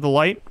that for the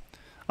light.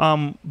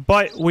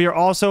 But we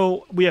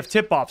have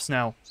tip-offs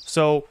now.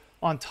 So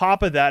on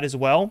top of that as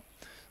well,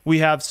 we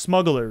have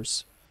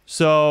smugglers.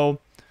 So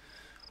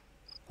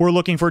we're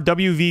looking for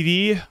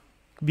WVV,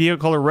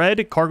 vehicle color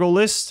red, cargo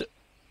list,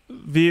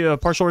 via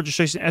partial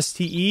registration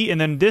STE, and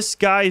then this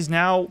guy is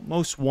now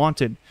most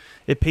wanted.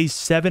 It pays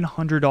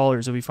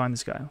 $700 if we find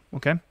this guy.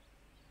 Okay.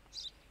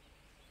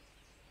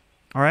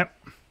 All right.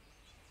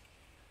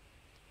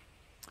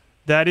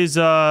 That is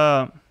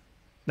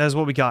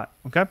what we got.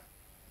 Okay.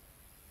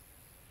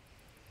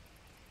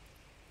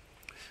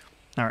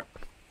 All right.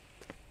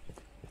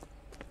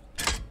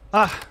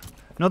 Ah,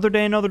 another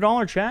day, another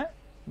dollar, chat.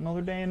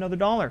 Another day, another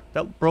dollar.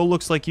 That bro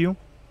looks like you.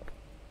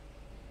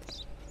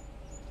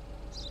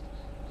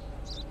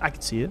 I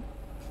can see it.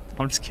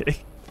 I'm just kidding.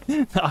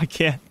 No, I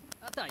can't.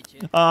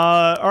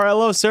 All right,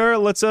 hello, sir.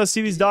 Let's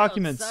see these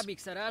documents.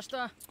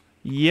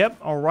 Yep.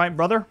 All right,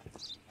 brother.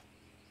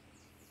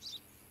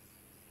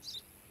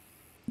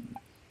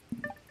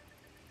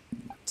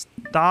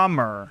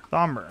 Dahmer.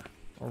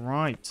 All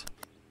right.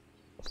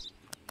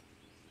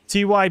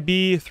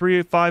 TYB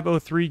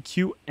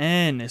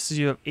 3503QN. This is,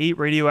 you have 8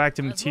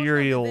 radioactive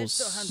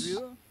materials.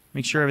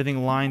 Make sure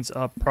everything lines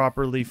up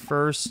properly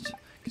first,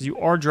 because you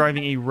are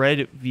driving a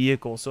red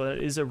vehicle. So that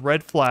is a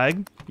red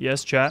flag.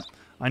 Yes, chat.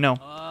 I know.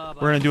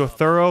 We're going to do a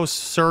thorough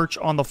search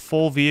on the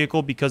full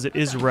vehicle because it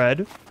is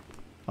red.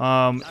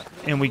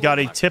 And we got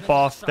a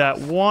tip-off that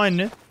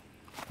one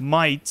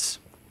might...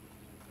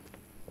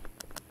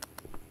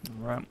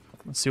 All right.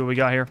 Let's see what we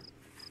got here.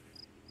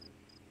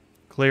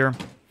 Clear.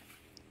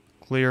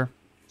 Clear.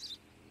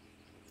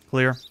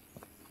 Clear.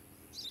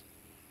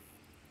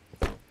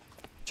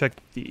 Check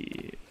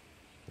the...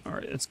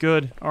 Alright, it's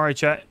good. Alright,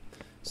 chat.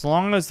 As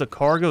long as the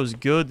cargo is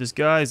good, this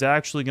guy is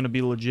actually going to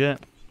be legit.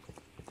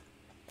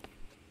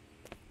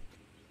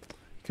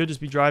 Could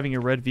just be driving a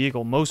red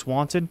vehicle. Most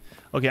wanted.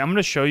 Okay, I'm going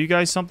to show you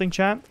guys something,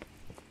 chat.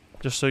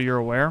 Just so you're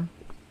aware.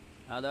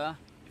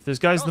 If this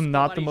guy's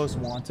not the most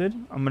wanted,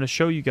 I'm going to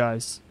show you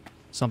guys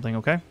something,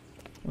 okay?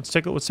 Let's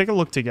take a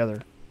look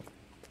together.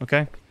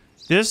 Okay?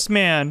 This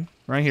man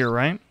right here,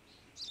 right?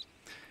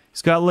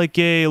 He's got like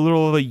a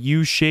little of a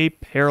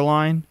U-shape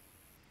hairline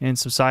and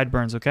some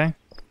sideburns, okay?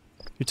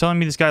 You're telling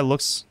me this guy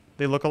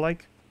they look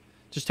alike?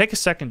 Just take a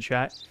second,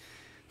 chat.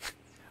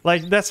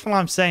 Like, that's what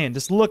I'm saying.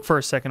 Just look for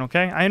a second,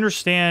 okay? I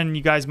understand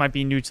you guys might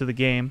be new to the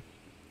game,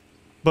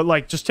 but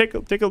like, just take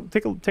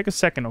a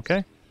second,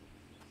 okay?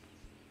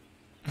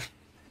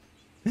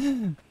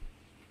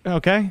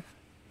 Okay.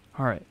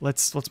 All right.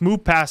 Let's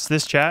move past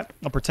this, chat.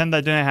 I'll pretend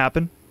that didn't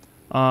happen.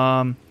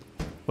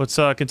 Let's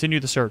continue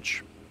the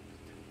search.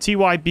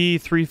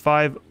 TYB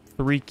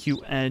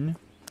 353QN.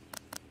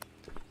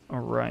 All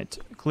right.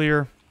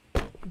 Clear.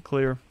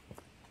 Clear.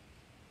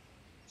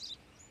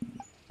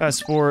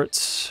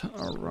 Passport.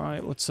 All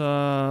right.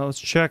 Let's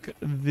check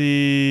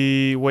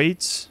the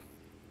weights.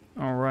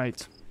 All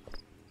right.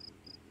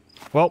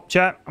 Well,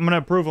 chat, I'm going to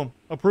approve him.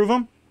 Approve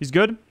him? He's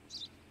good?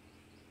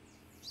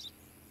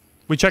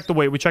 We checked the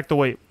weight. We checked the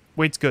weight.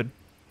 Weight's good.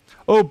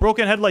 Oh,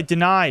 broken headlight.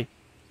 Deny.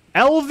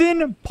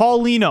 Elvin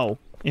Paulino.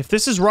 If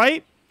this is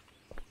right,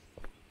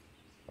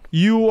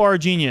 you are a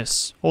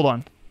genius. Hold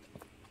on.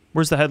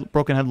 Where's the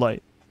broken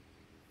headlight?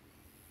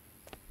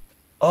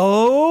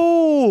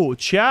 Oh,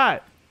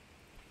 chat.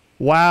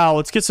 Wow,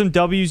 let's get some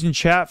W's in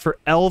chat for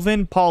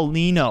Elvin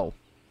Paulino.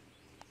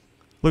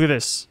 Look at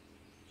this.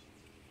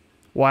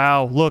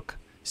 Wow, look.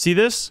 See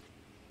this?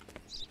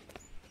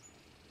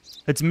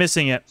 It's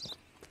missing it.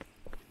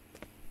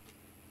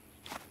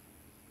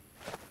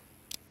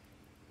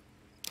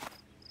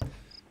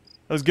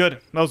 That was good.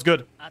 That was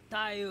good.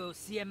 That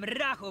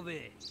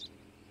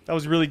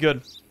was really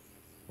good.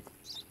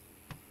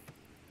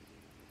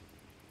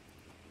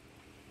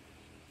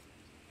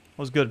 That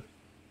was good.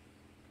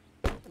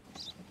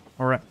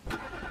 All right.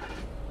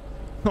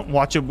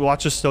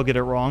 Watch us still get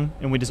it wrong,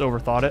 and we just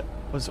overthought it.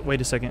 Wait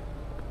a second.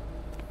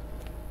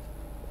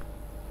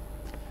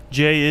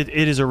 Jay, it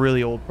is a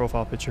really old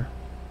profile picture.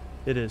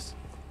 It is.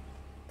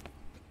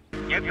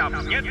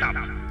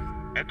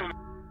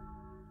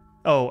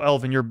 Oh,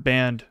 Elvin, you're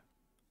banned.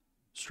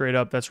 Straight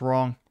up, that's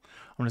wrong.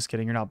 I'm just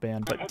kidding, you're not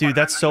banned. But dude,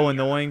 that's so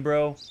annoying,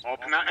 bro.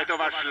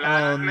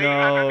 Oh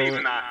no.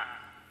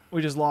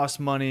 We just lost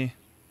money.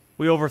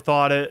 We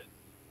overthought it.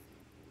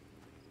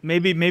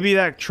 Maybe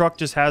that truck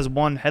just has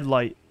one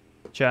headlight,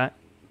 chat.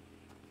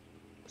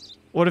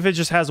 What if it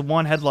just has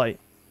one headlight?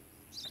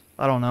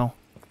 I don't know.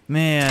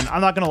 Man,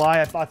 I'm not gonna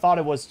lie, I thought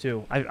it was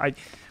too.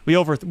 We were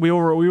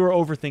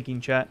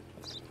overthinking, chat.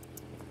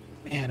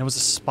 Man, it was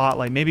a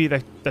spotlight. Maybe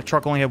that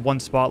truck only had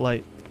one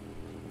spotlight.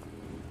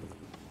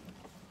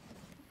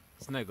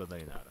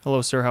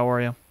 Hello, sir. How are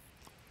you?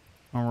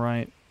 All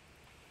right.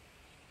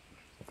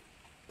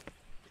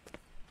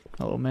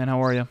 Hello, man.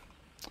 How are you?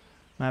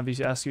 I'm happy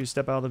to ask you to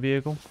step out of the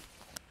vehicle.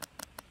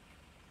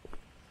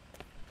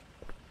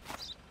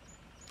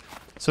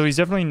 So he's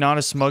definitely not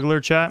a smuggler,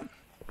 chat.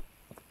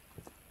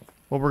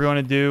 what we're going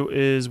to do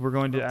is we're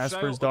going to ask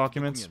for his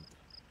documents.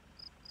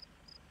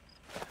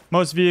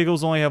 Most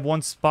vehicles only have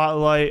one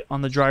spotlight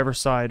on the driver's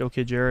side.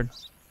 Okay, Jared.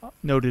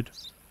 Noted.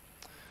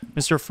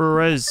 Mr.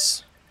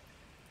 Ferrez.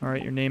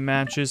 Alright, your name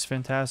matches.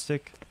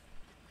 Fantastic.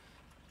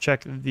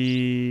 Check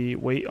the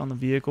weight on the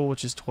vehicle,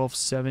 which is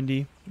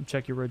 1270.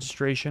 Check your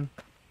registration.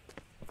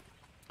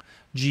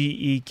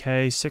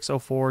 GEK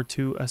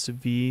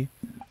 6042SV.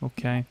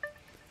 Okay.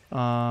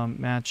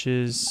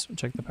 Matches.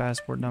 Check the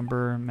passport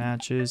number.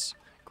 Matches.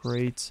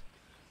 Great.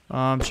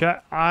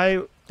 Chat,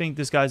 I think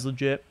this guy's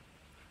legit.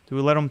 Do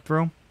we let him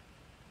through?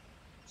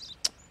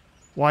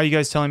 Why are you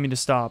guys telling me to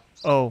stop?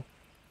 Oh,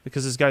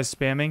 because this guy's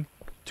spamming?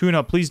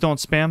 Tuna, please don't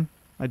spam.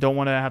 I don't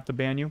want to have to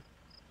ban you.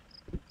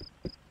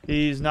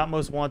 He's not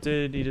most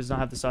wanted. He does not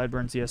have the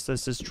sideburns. Yes,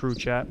 this is true,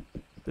 chat.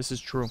 This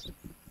is true.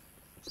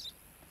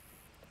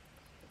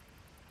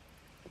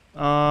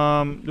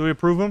 Do we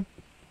approve him?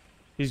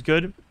 He's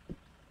good.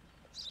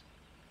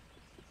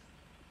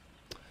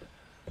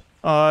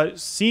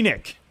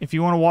 Scenic. If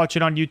you want to watch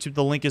it on YouTube,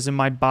 the link is in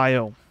my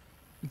bio.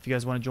 If you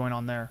guys want to join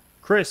on there.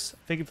 Chris,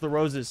 thank you for the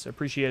roses. I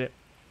appreciate it.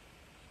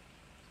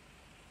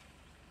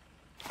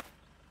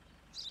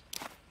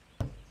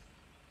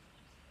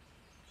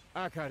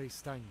 I'm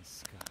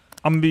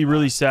gonna be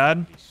really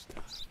sad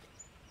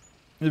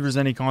if there's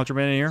any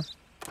contraband in here.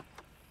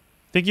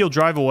 Think he'll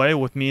drive away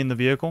with me in the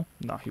vehicle?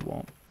 No, he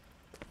won't.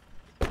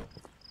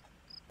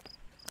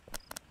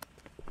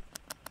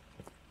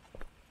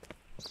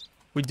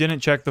 We didn't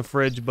check the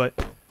fridge, but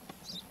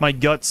my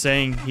gut's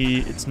saying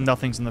it's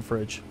nothing's in the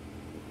fridge.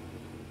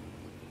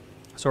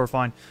 So we're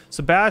fine.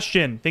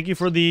 Sebastian, thank you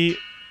for the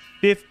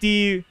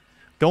 50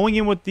 going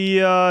in with the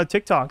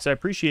TikToks. I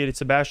appreciate it,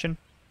 Sebastian.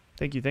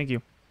 Thank you, thank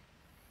you.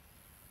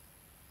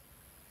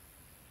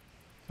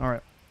 All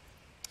right.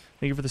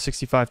 Thank you for the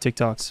 65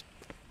 TikToks.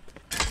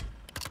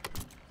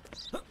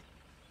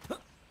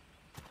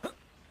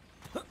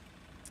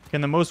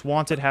 Can the most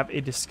wanted have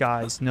a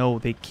disguise? No,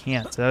 they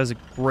can't. That is a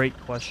great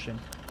question.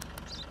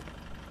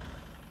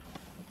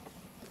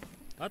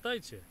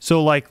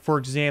 So, like, for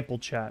example,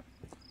 chat.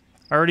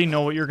 I already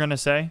know what you're going to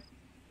say.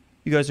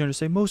 You guys are going to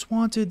say, most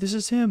wanted, this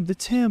is him.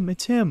 It's him.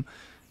 It's him.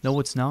 No,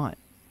 it's not.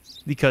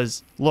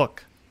 Because,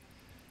 look.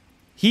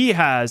 He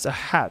has a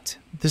hat.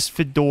 This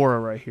fedora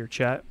right here,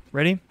 chat.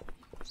 Ready?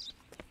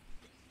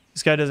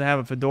 This guy doesn't have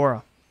a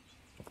fedora.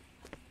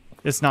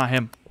 It's not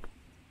him.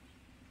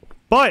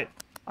 But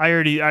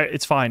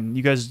it's fine.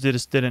 You guys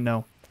didn't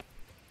know.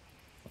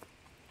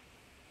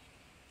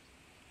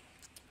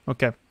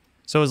 Okay.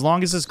 So as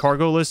long as his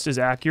cargo list is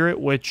accurate,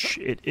 which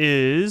it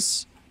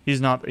is, he's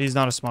not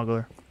a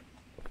smuggler.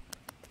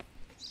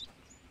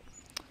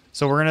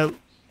 So we're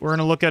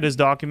gonna look at his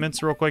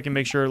documents real quick and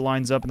make sure it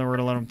lines up, and then we're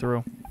gonna let him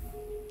through.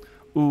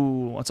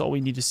 Ooh, that's all we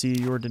need to see.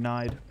 You're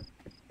denied.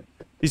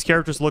 These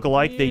characters look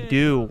alike. They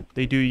do.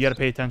 They do. You gotta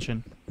pay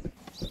attention.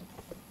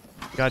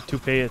 Got to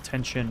pay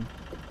attention.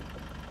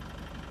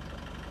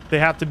 They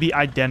have to be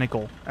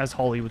identical, as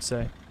Holly would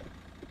say.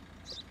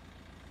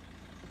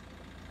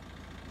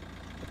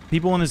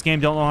 People in this game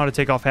don't know how to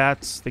take off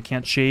hats. They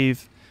can't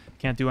shave.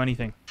 Can't do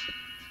anything.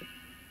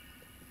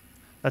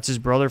 That's his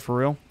brother for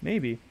real?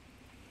 Maybe.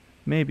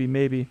 Maybe,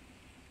 maybe.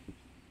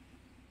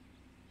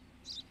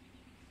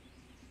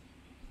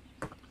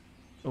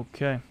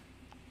 Okay.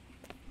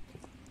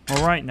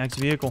 Alright, next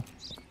vehicle.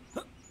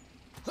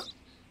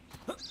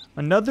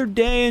 Another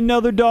day,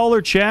 another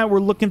dollar, chat. We're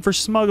looking for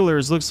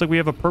smugglers. Looks like we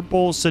have a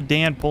purple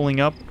sedan pulling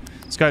up.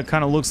 This guy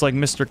kind of looks like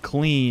Mr.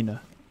 Clean.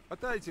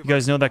 You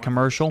guys know that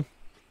commercial?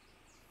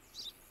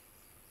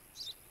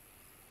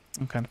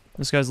 Okay.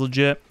 This guy's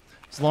legit.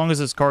 As long as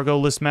his cargo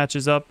list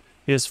matches up,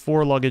 he has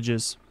 4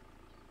 luggages.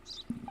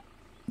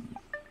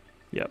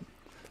 Yep.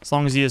 As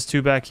long as he has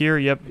 2 back here,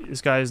 yep,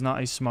 this guy is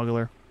not a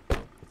smuggler.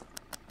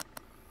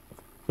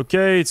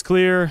 Okay, it's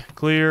clear,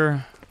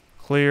 clear,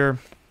 clear,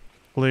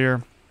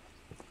 clear.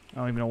 I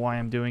don't even know why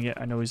I'm doing it.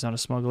 I know he's not a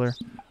smuggler.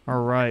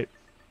 Alright.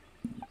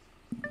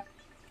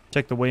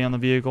 Check the weight on the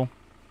vehicle.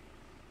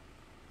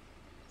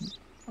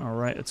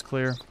 Alright, it's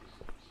clear.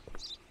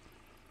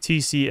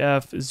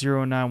 TCF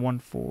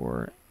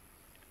 0914.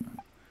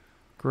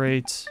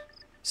 Great.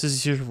 This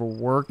is here for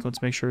work.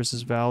 Let's make sure this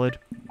is valid.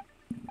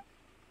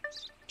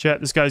 Chat,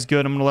 this guy's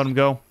good. I'm going to let him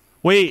go.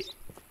 Wait.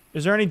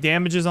 Is there any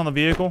damages on the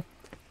vehicle?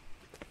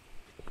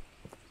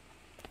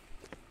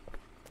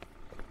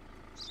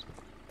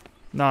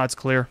 Nah, it's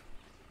clear.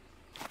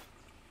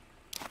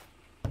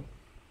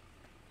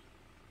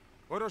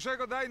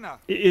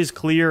 It is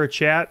clear,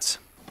 chat.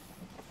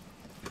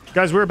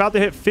 Guys, we're about to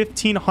hit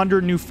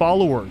 1,500 new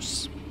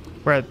followers.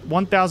 We're at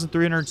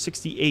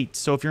 1,368.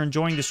 So if you're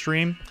enjoying the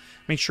stream,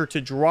 make sure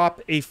to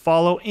drop a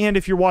follow. And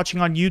if you're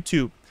watching on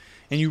YouTube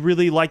and you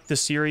really like the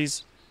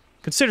series,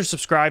 consider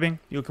subscribing.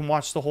 You can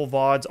watch the whole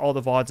VODs, all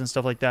the VODs and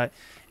stuff like that.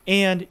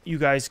 And you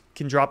guys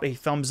can drop a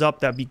thumbs up.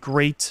 That'd be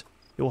great.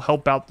 It will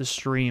help out the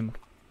stream.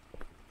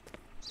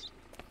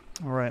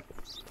 All right.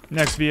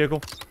 Next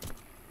vehicle.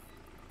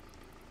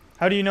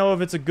 How do you know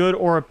if it's a good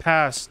or a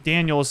pass?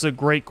 Daniel, this is a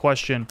great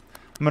question.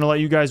 I'm going to let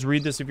you guys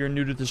read this if you're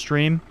new to the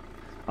stream.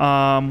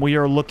 We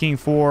are looking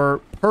for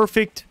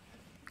perfect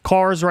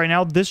cars right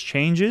now. This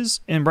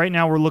changes, and right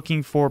now we're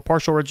looking for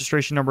partial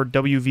registration number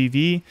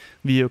WVV,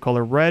 vehicle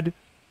color red,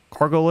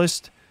 cargo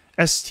list,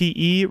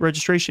 STE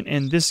registration,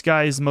 and this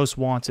guy is most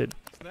wanted.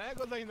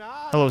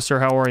 Hello, sir.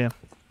 How are you?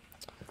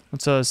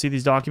 Let's see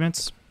these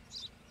documents.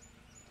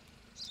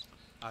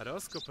 All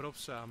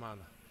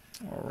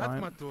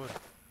right.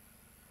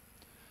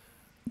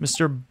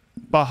 Mr.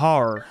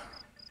 Bahar.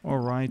 All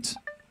right.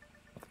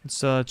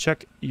 Let's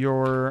check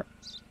your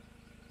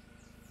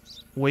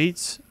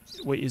weight.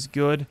 Weight is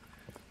good.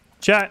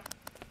 Chat.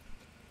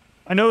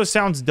 I know it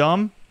sounds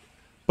dumb,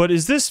 but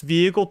is this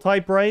vehicle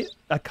type right?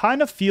 I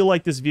kind of feel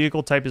like this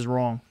vehicle type is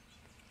wrong.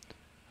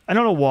 I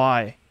don't know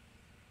why,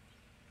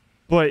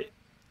 but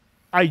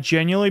I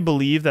genuinely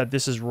believe that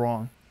this is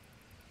wrong.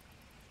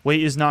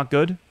 Weight is not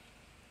good.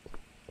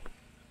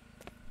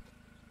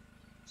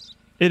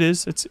 It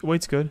is.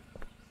 Weight's good.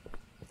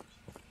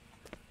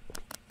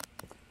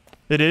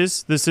 It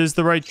is? This is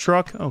the right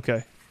truck?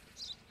 Okay.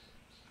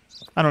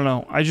 I don't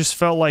know. I just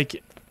felt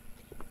like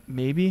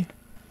maybe.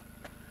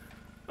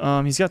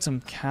 He's got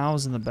some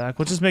cows in the back.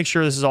 Let's just make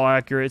sure this is all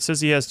accurate. It says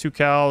he has 2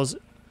 cows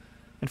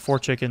and 4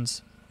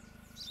 chickens.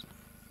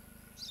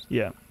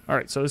 Yeah.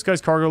 Alright, so this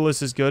guy's cargo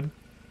list is good.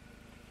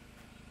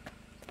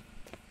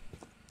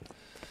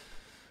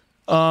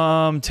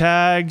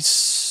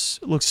 Tags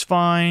looks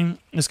fine.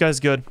 This guy's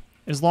good.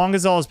 As long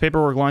as all his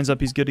paperwork lines up,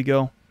 he's good to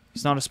go.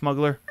 He's not a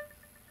smuggler.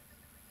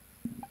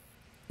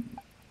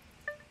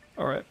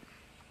 Alright.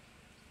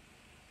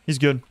 He's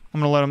good.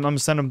 I'm gonna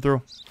send him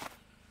through.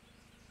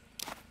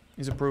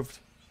 He's approved.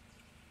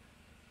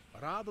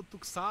 What about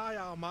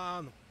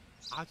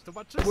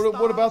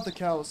the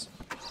cows?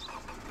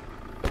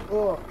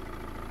 Oh.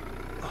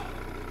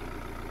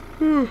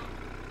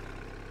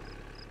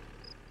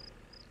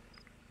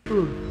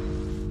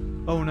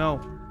 Oh no.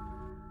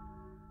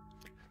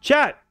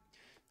 Chat!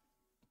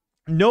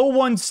 No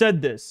one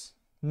said this.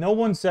 No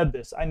one said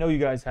this. I know you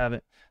guys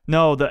haven't.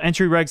 No, the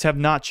entry regs have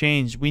not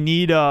changed. We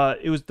need,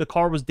 the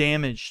car was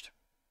damaged.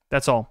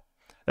 That's all.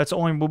 That's the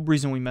only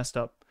reason we messed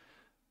up.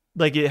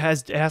 Like, it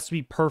has to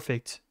be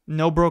perfect.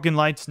 No broken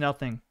lights,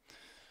 nothing.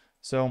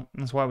 So,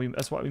 that's why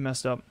we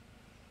messed up.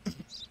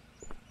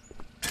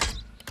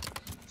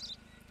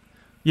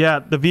 Yeah,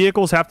 the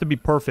vehicles have to be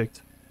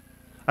perfect.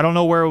 I don't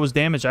know where it was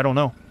damaged. I don't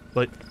know.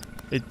 But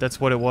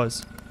that's what it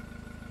was.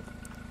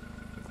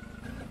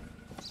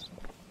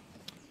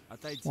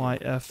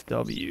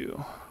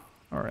 YFW.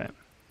 Alright.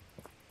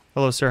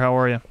 Hello, sir. How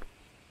are you?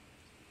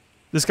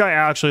 This guy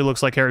actually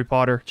looks like Harry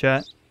Potter,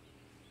 chat.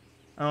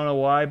 I don't know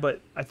why,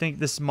 but I think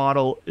this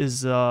model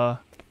is Harry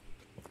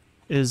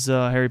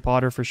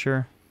Potter for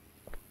sure.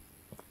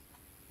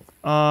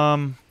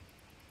 Martin.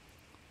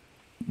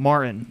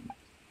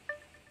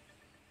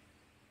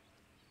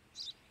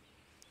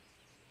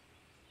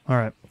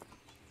 Alright.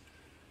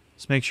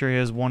 Let's make sure he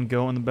has 1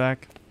 goat in the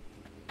back.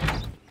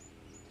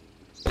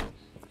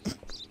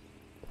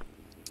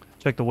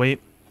 Check the weight.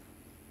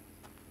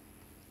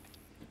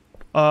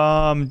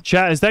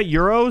 Chat, is that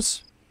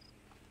euros?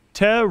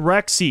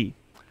 Terexi.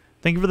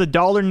 Thank you for the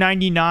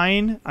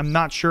 $1.99. I'm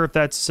not sure if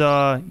that's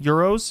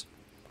euros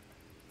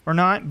or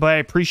not, but I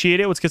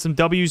appreciate it. Let's get some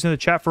W's in the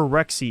chat for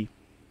Rexy.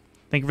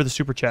 Thank you for the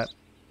super chat.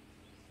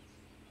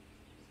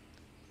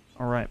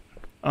 All right.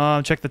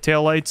 Check the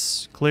tail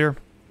lights. Clear.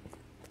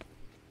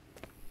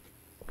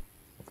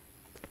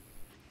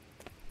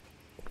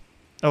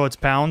 Oh, it's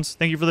pounds.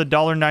 Thank you for the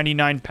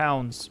 $1.99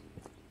 pounds.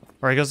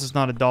 Or I guess it's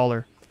not a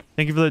dollar.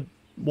 Thank you for the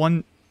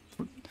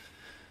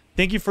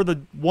Thank you for the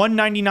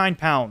 1.99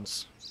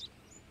 pounds.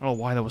 I don't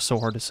know why that was so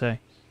hard to say.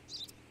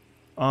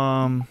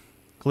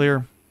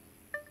 Clear.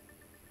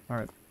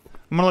 Alright.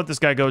 I'm gonna let this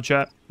guy go,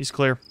 chat. He's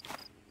clear.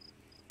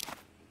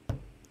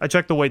 I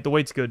checked the weight. The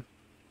weight's good.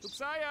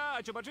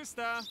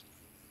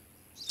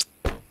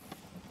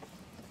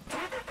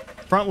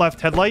 Front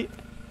left headlight.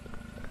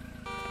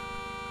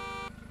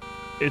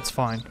 It's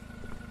fine.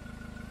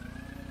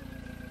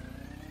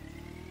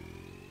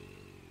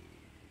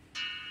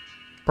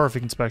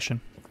 Perfect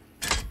inspection.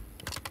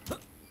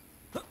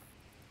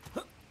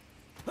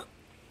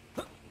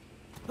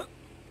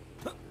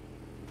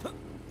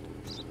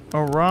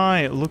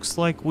 Alright, looks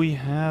like we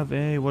have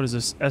a, what is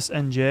this,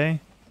 SNJ?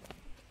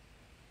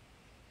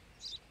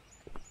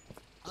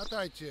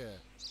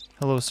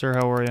 Hello, sir,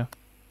 how are you?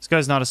 This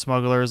guy's not a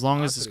smuggler, as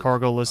long as his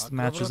cargo list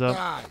matches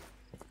up.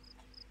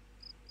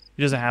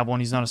 He doesn't have one,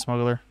 he's not a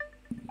smuggler.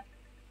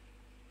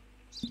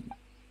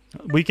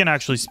 We can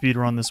actually speed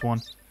run this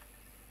one.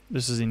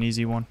 This is an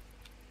easy one.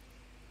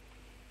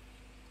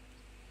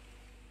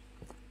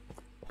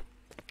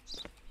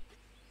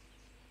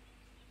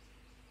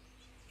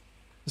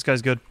 This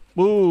guy's good.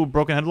 Woo,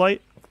 broken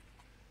headlight.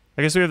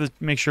 I guess we have to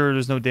make sure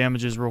there's no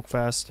damages real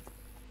fast.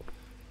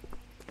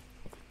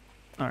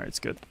 Alright, it's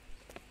good.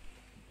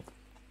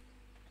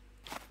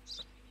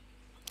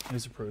 It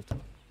is approved.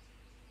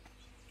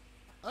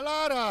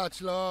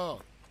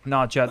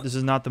 Nah, chat, this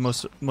is not the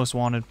most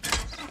wanted.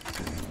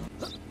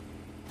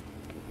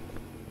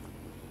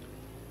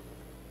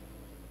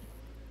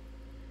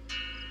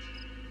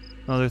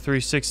 Another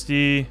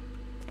 360.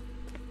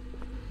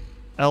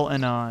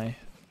 LNI.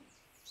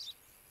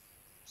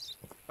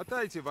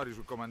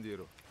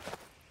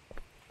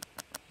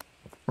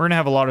 We're gonna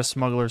have a lot of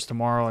smugglers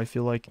tomorrow, I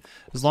feel like.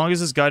 As long as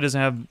this guy doesn't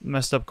have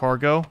messed up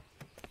cargo,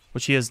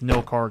 which he has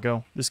no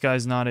cargo. This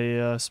guy's not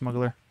a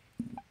smuggler.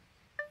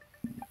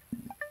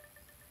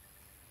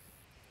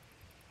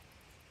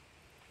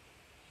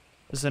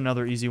 This is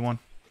another easy one.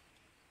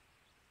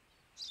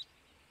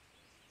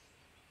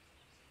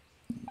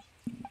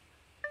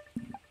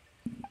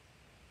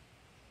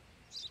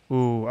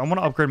 Ooh, I want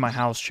to upgrade my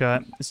house,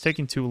 chat. It's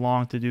taking too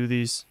long to do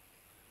these.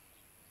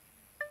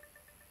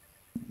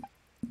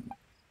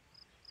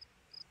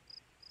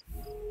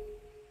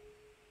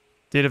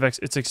 Date of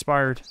it's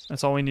expired.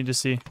 That's all we need to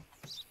see.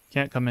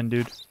 Can't come in,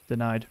 dude.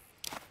 Denied.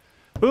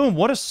 Boom,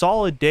 what a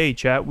solid day,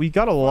 chat. We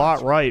got a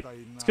lot right.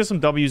 Let's get some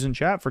W's in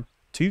chat for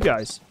two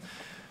guys.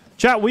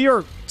 Chat, we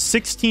are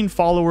 16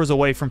 followers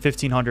away from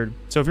 1,500.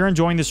 So if you're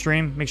enjoying the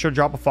stream, make sure to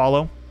drop a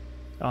follow.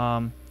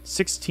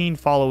 16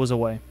 followers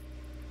away.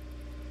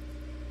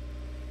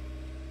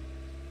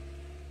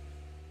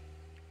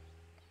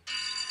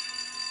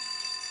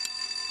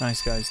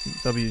 Nice, guys.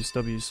 W's.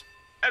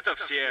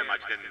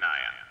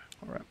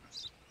 Alright.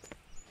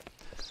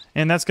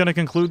 And that's going to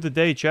conclude the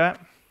day, chat.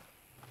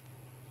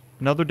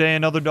 Another day,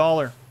 another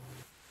dollar.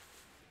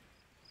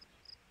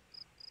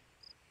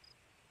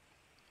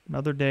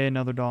 Another day,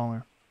 another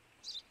dollar.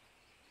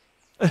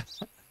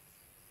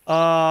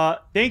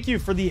 Thank you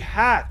for the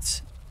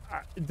hat.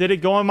 Did it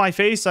go on my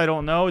face? I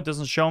don't know. It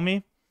doesn't show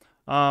me.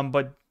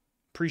 But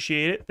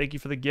appreciate it. Thank you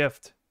for the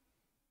gift.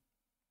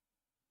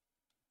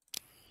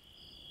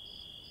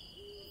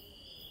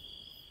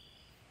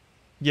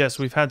 Yes,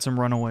 we've had some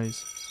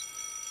runaways.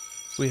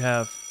 We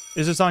have.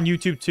 Is this on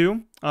YouTube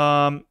too?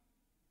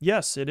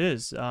 Yes, it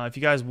is. If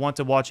you guys want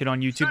to watch it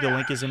on YouTube, the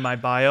link is in my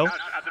bio.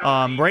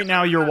 Right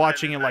now, you're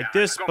watching it like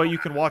this, but you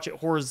can watch it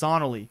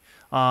horizontally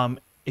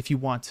if you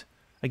want.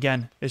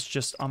 Again, it's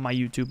just on my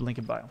YouTube link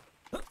in bio.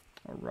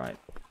 All right.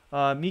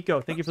 Miko,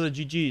 thank you for the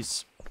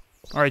GGs.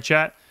 All right,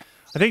 chat.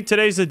 I think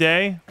today's the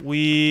day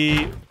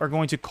we are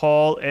going to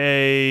call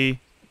a...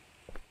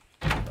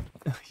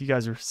 You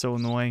guys are so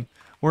annoying.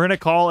 We're going to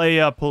call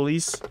a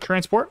police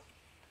transport.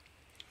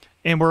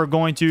 And we're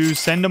going to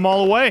send them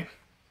all away.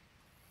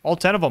 All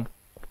 10 of them.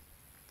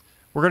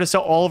 We're going to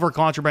sell all of our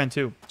contraband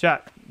too.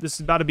 Chat, this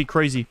is about to be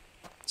crazy.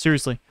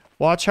 Seriously.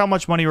 Watch how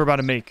much money we're about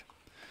to make.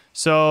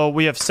 So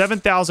we have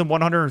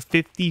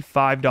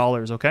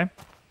 $7,155, okay? I'm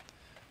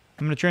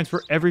going to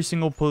transfer every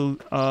single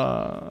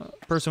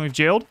person we've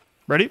jailed.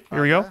 Ready?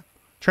 Here we go.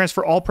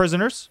 Transfer all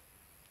prisoners.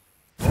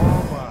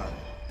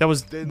 That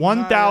was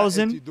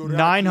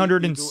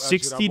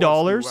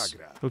 $1,960.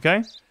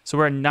 Okay? So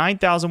we're at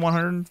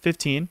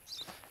 $9,115.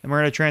 And we're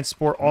going to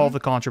transport all of the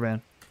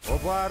contraband.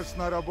 Alright,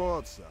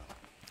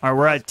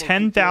 we're at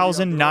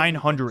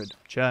 10,900,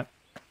 chat.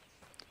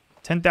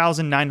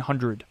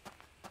 10,900.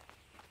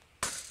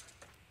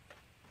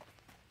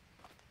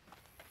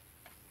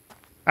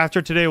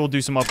 After today, we'll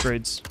do some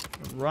upgrades.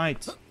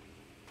 Right.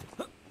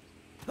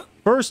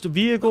 First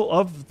vehicle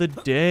of the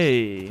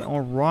day.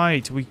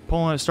 Alright, we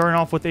starting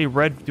off with a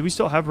red... Do we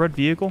still have red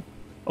vehicle?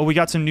 Oh, we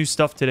got some new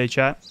stuff today,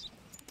 chat.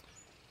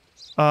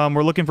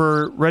 We're looking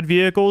for red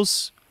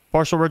vehicles.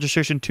 Partial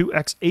registration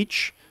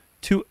 2XH.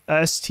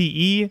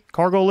 2STE.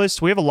 Cargo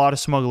list. We have a lot of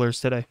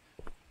smugglers today.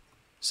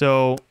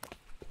 So,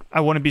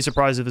 I wouldn't be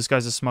surprised if this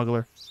guy's a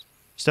smuggler.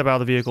 Step out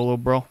of the vehicle, little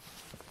bro.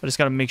 I just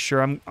gotta make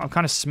sure. I'm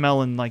kind of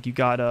smelling like you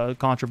got a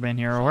contraband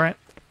here, alright?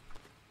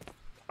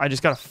 I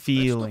just got a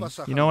feeling.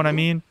 You know what I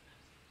mean?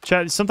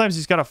 Chat, sometimes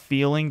he's got a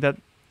feeling that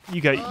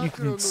you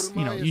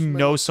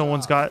know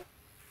someone's got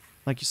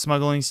like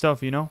smuggling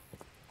stuff, you know?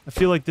 I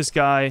feel like this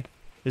guy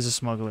is a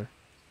smuggler,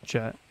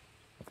 chat.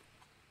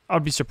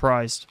 I'd be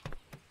surprised.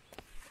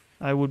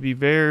 I would be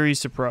very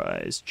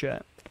surprised,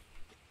 chat.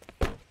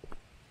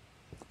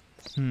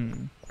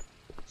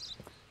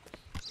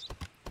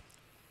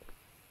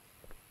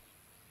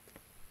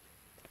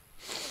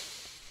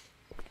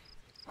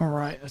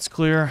 Alright, that's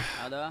clear.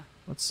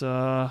 Let's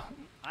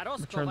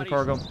return the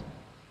cargo.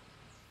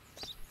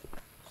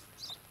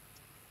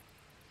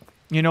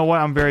 You know what?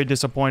 I'm very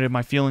disappointed.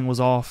 My feeling was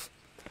off.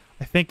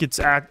 I think it's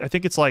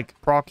like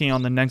proccing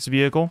on the next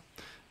vehicle.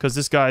 Because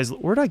this guy's...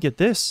 Where'd I get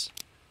this?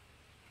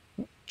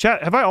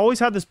 Chat, have I always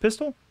had this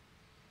pistol?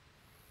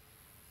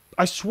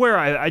 I swear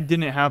I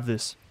didn't have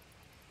this.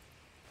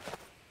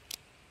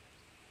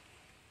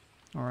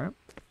 Alright.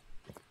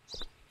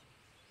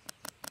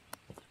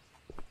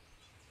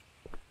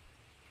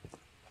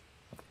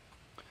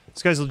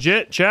 This guy's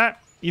legit, chat.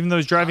 Even though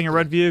he's driving a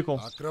red vehicle.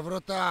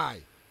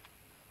 Alright.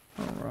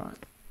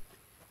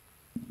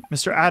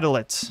 Mr.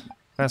 Adelet.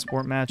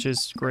 Passport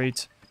matches.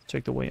 Great.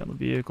 Check the weight on the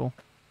vehicle.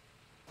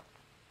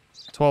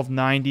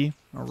 1290.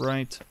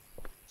 Alright.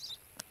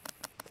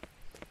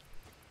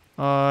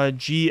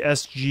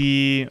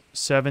 GSG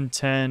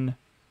 710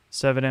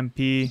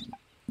 7MP.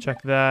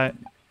 Check that.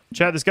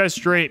 Chat, this guy's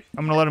straight.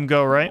 I'm gonna let him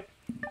go, right?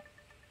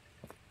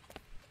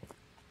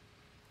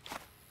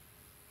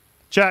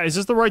 Chat, is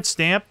this the right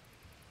stamp?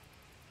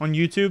 On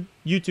YouTube?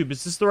 YouTube,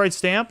 is this the right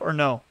stamp or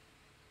no?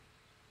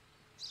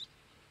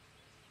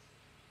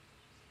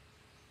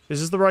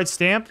 Is this the right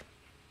stamp?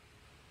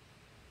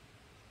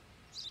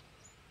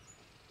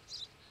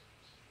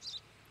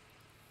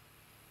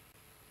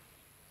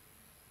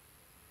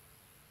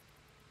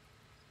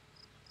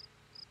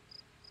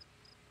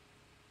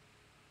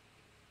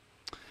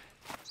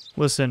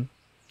 Listen,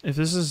 if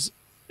this is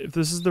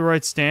the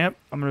right stamp,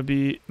 I'm gonna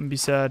be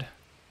sad.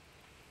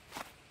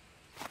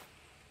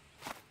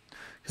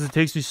 Because it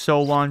takes me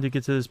so long to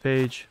get to this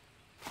page.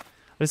 I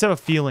just have a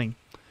feeling.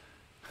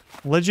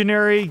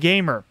 Legendary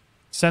Gamer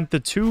sent the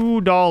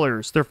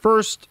 $2. Their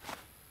first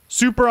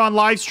super on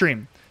live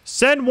stream.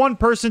 Send one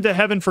person to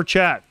heaven for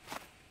chat.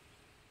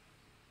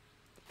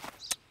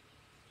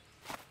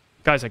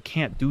 Guys, I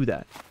can't do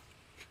that.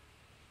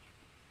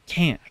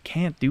 I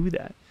can't do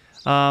that.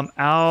 Albar.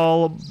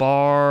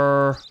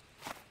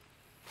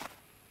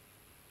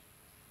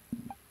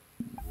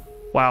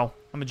 Wow,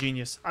 I'm a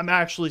genius. I'm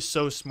actually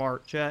so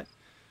smart, chat.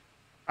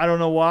 I don't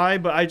know why,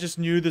 but I just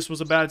knew this was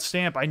a bad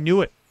stamp. I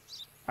knew it.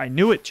 I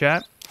knew it,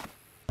 chat.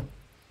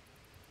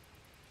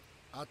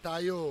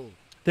 Thank you.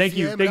 Thank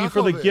you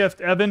for the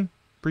gift, Evan.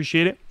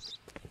 Appreciate it.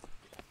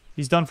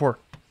 He's done for.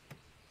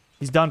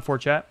 He's done for,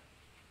 chat.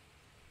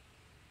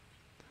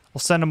 I'll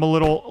send him a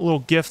little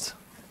gift.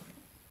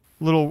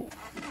 Little.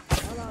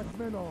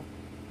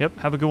 Yep,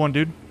 have a good one,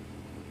 dude.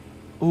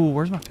 Ooh,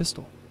 where's my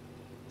pistol?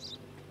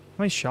 How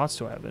many shots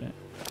do I have in it?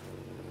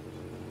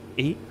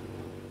 8?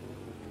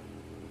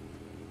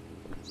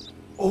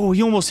 Oh,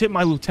 he almost hit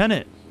my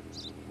lieutenant.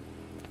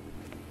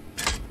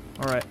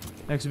 Alright,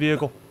 next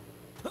vehicle.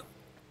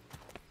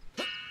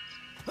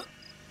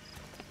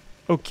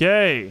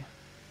 Okay.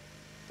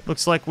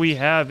 Looks like we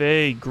have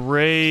a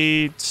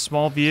great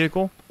small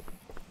vehicle.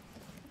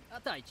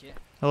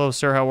 Hello,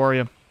 sir. How are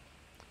you?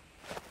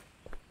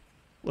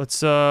 Let's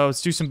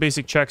do some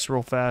basic checks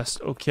real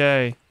fast.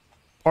 Okay.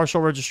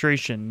 Partial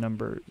registration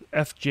number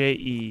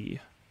FJE.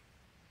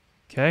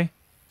 Okay.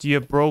 Do you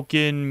have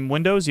broken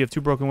windows? You have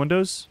 2 broken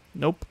windows?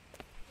 Nope.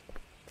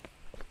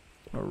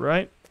 All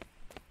right.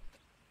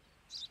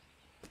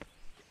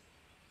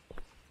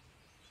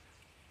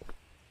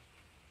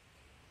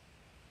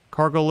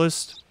 Cargo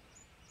list.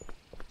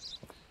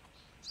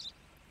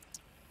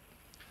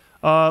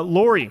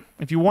 Lori,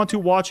 if you want to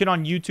watch it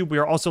on YouTube, we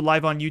are also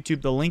live on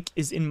YouTube. The link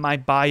is in my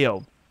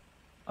bio.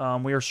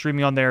 We are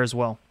streaming on there as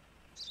well.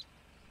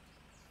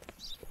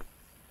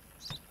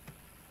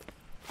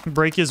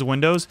 Break his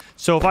windows.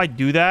 So if I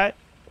do that,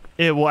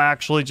 it will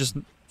actually just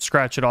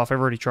scratch it off. I've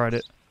already tried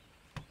it.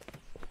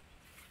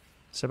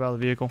 Step out of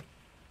the vehicle.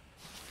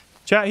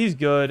 Chat, he's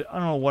good. I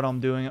don't know what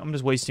I'm doing. I'm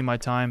just wasting my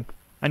time.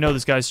 I know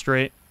this guy's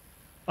straight.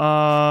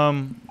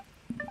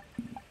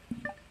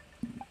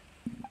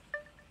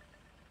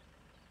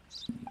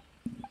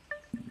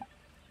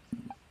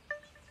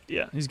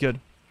 Yeah, he's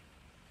good.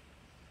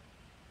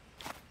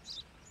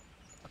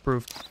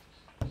 Approved.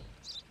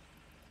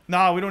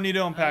 Nah, we don't need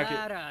to unpack it.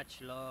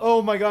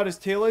 Oh my god, his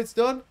taillight's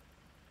done?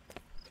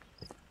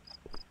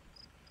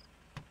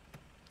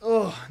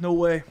 Oh, no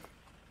way.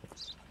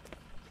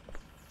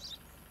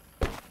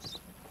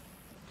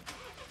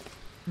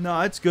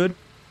 Nah, it's good.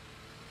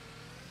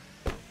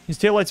 His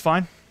taillight's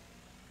fine.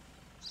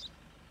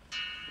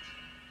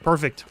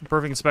 Perfect.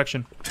 Perfect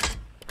inspection.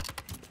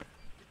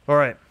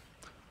 Alright.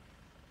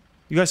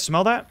 You guys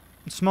smell that?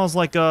 It smells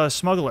like a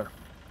smuggler.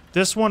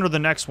 This one or the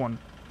next one,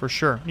 for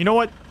sure. You know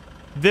what?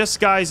 This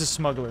guy's a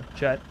smuggler,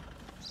 chat.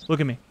 Look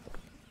at me.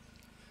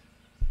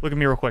 Look at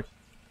me real quick.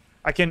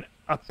 I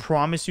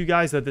promise you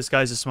guys that this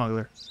guy's a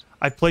smuggler.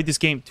 I've played this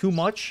game too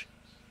much.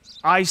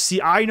 I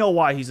know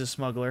why he's a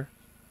smuggler.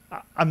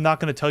 I'm not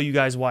going to tell you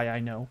guys why I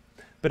know.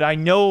 But I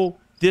know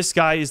this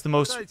guy is the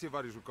most...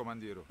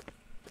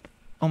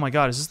 Oh my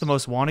god, is this the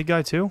most wanted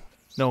guy too?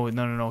 No.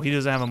 He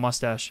doesn't have a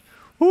mustache.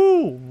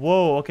 Woo!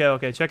 Whoa,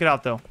 okay. Check it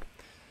out, though.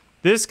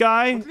 This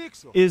guy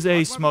is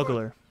a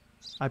smuggler.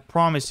 I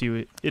promise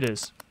you it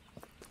is.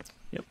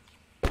 Yep.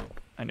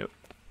 I knew it.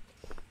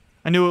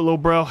 I knew it, little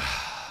bro.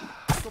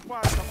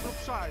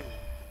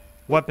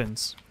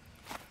 Weapons.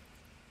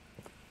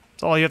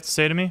 That's all you have to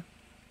say to me?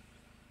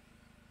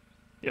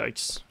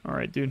 Yikes.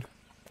 Alright, dude.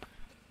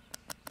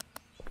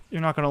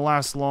 You're not gonna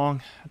last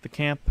long at the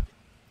camp.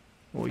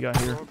 What we got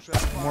here?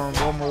 More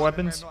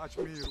weapons?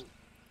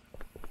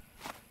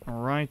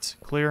 Alright,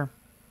 clear.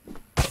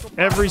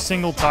 Every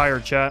single tire,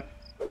 chat.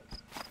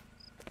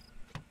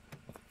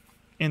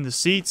 In the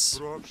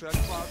seats.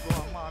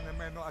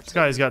 This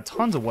guy's got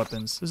tons of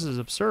weapons. This is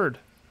absurd.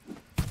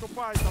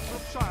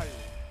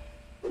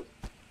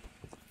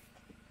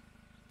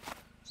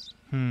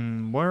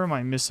 Where am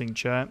I missing,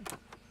 chat?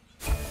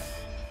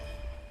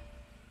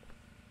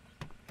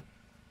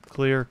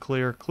 Clear.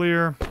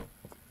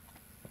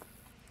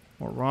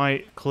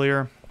 Alright,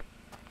 clear.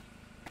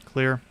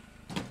 Clear.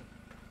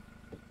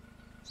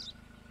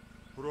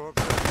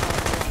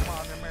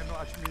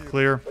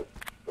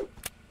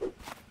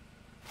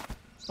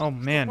 Oh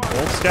man,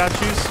 gold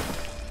statues?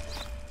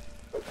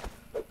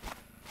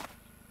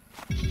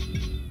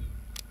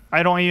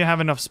 I don't even have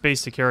enough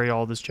space to carry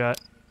all this, chat.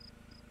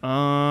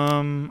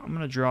 I'm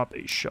gonna drop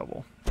a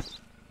shovel.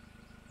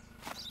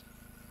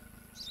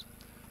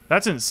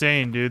 That's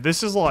insane, dude.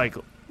 This is like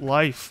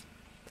life.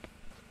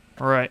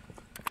 Alright.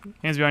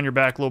 Hands behind your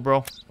back, little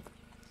bro.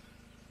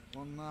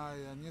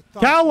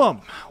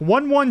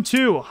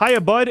 Callum112. Hiya,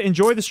 bud.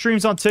 Enjoy the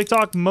streams on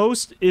TikTok.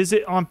 Most is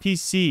it on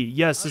PC?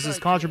 Yes, this is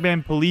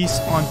Contraband Police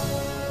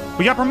on...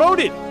 We got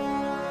promoted!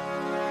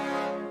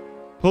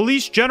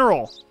 Police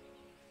General.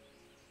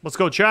 Let's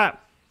go,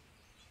 chat.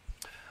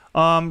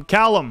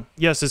 Callum.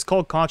 Yes, it's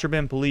called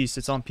Contraband Police.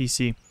 It's on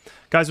PC.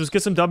 Guys, let's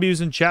get some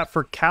W's in chat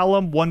for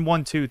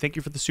Callum112. Thank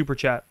you for the super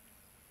chat.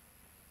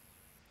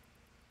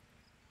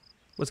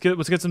 Let's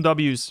get some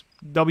W's.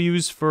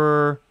 W's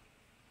for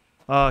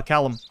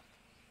Callum.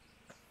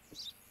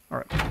 All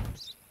right.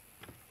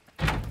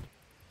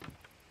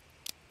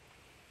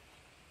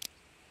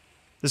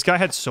 This guy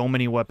had so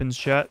many weapons,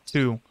 chat.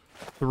 2,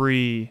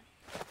 3,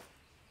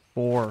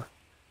 4,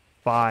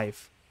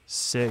 5,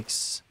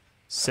 6,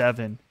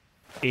 7,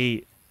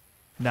 8,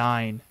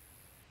 9,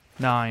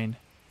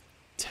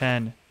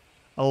 10,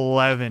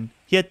 11.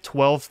 He had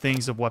 12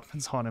 things of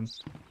weapons on him.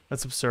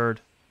 That's absurd.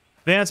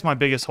 I think that's my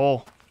biggest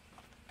hole.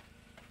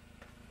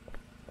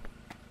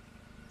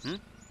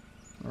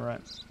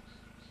 Alright.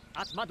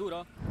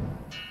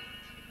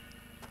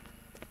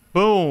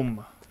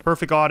 Boom.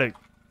 Perfect audit.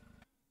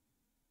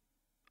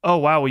 Oh,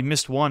 wow. We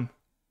missed one.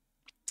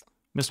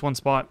 Missed one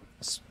spot.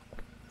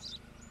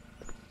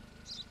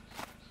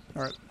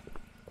 Alright.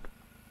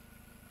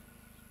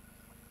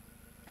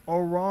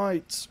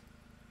 Alright.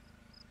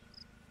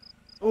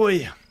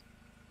 Oi.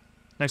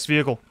 Next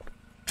vehicle.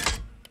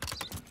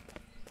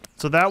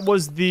 So that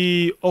was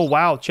the... Oh,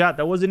 wow. Chat,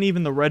 that wasn't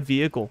even the red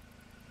vehicle.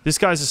 This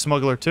guy's a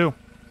smuggler, too.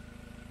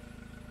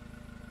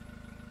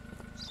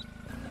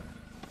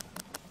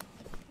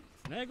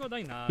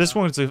 This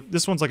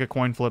one's like a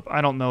coin flip.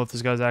 I don't know if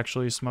this guy's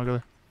actually a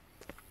smuggler.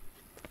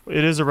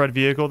 It is a red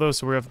vehicle, though,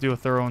 so we have to do a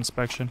thorough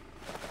inspection.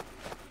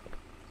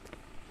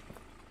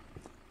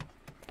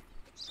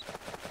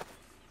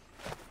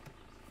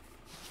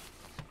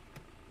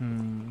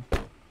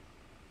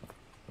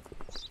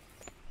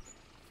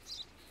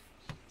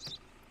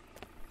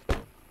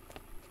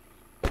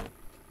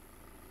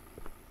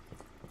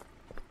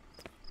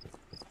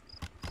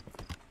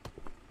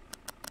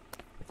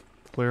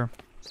 Clear.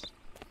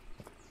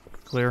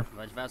 Clear.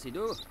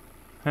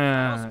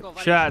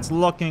 Chat's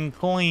looking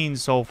clean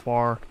so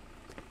far.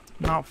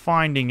 Not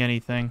finding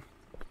anything.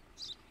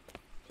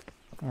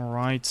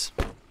 Alright.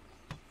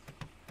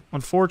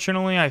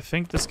 Unfortunately, I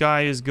think this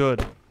guy is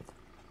good.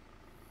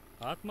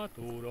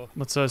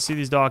 Let's see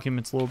these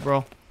documents, little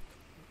bro.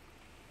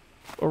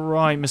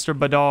 Alright, Mr.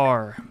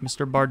 Badar.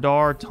 Mr.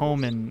 Bardar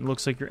Toman.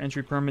 Looks like your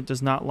entry permit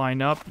does not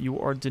line up. You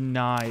are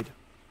denied.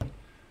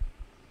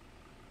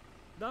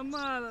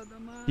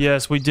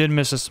 Yes, we did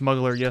miss a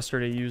smuggler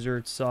yesterday, user.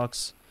 It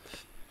sucks.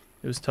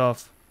 It was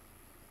tough.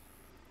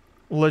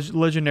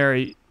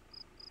 Legendary.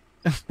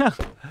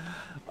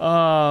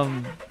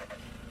 Guys,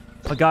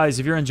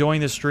 if you're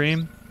enjoying this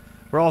stream,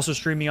 we're also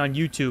streaming on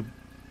YouTube.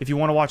 If you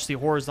want to watch the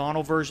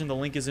horizontal version, the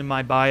link is in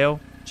my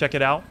bio. Check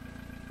it out.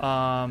 We're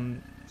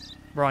on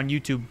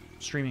YouTube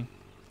streaming.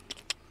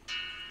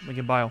 Link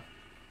in bio.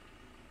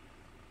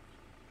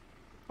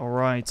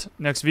 Alright,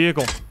 next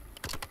vehicle.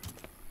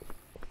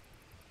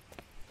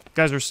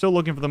 Guys, we're still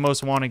looking for the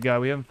most wanted guy.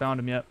 We haven't found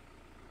him yet.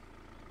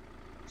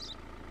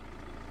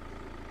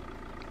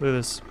 Look at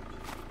this.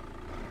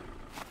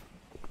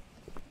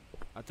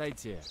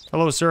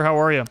 Hello, sir. How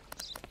are you?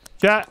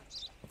 Chat.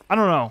 I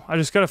don't know. I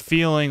just got a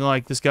feeling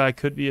like this guy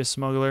could be a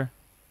smuggler.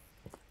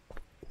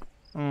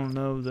 I don't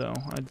know, though.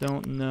 I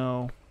don't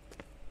know.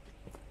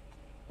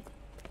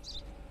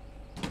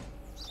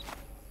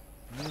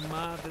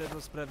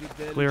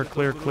 Clear,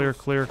 clear, clear,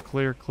 clear,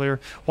 clear, clear.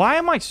 Why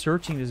am I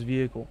searching this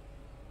vehicle?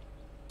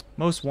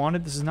 Most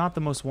wanted? This is not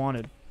the most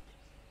wanted.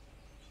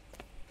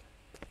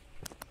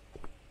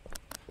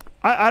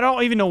 I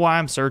don't even know why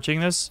I'm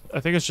searching this. I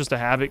think it's just a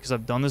habit because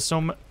I've done this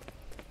so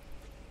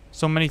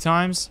many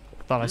times.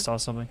 Thought I saw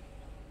something.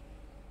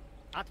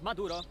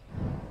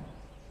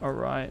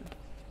 Alright.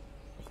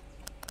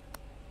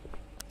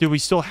 Dude, we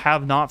still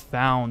have not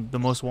found the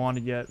most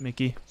wanted yet,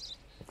 Mickey.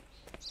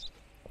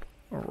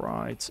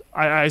 Alright.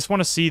 I just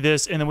want to see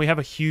this, and then we have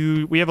a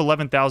huge... We have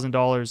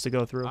 $11,000 to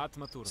go through.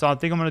 So I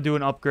think I'm going to do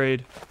an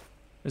upgrade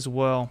as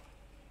well.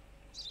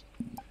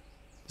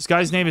 This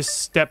guy's name is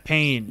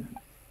Stepane.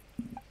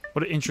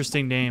 What an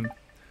interesting name.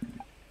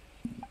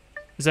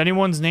 Is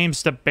anyone's name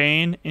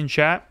Stepane in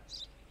chat?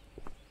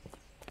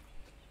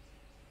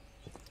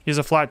 He has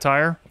a flat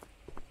tire?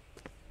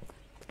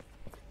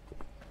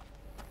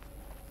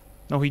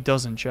 No, he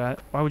doesn't, chat.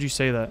 Why would you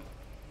say that?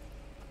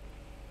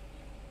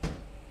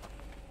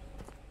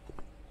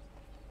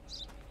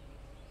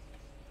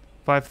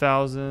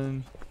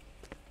 $5,000.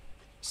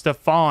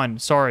 Stefan,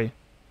 sorry.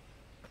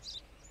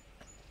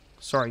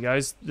 Sorry,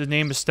 guys. The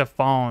name is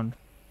Stefan.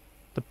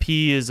 The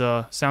P is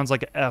sounds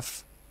like an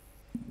F.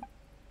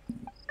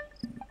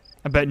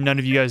 I bet none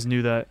of you guys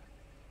knew that.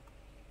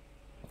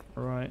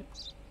 Alright.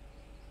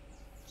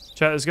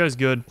 Chat, this guy's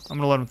good. I'm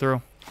gonna let him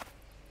through.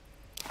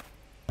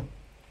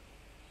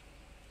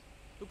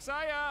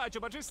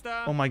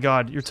 Oh my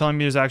god, you're telling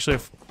me there's actually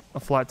a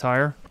flat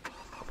tire?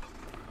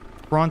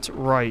 Front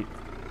right.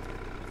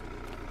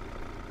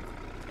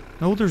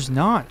 No, there's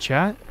not,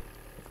 chat.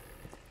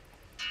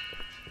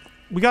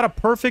 We got a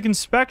perfect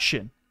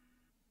inspection.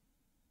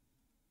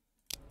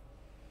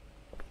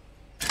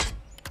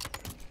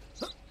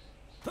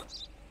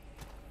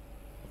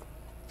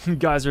 You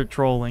guys are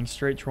trolling,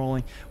 straight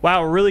trolling.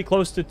 Wow, we're really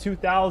close to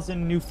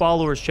 2,000 new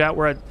followers, chat.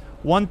 We're at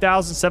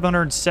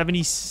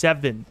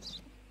 1,777.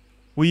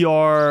 We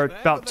are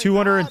about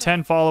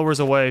 210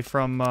 followers away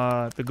from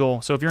the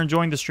goal. So if you're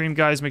enjoying the stream,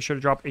 guys, make sure to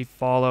drop a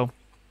follow.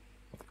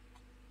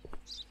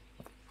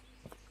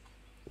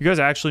 You guys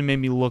actually made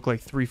me look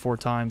like 3-4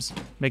 times,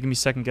 making me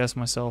second guess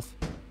myself.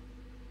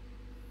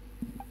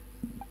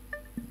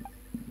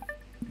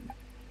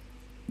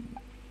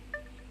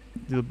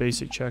 Do the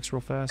basic checks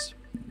real fast.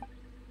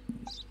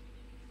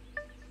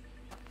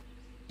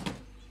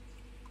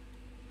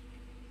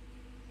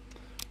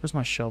 Where's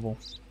my shovel?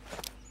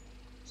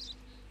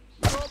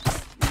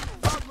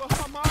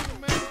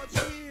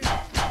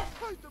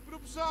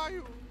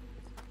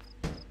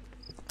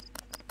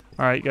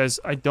 Alright, guys,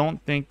 I don't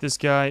think this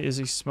guy is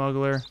a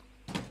smuggler.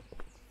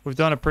 We've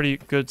done a pretty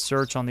good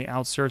search on the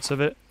outskirts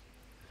of it.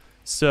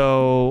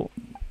 So,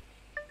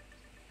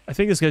 I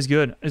think this guy's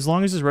good. As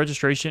long as his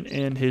registration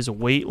and his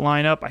weight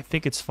line up, I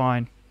think it's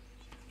fine.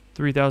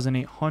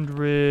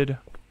 3,800.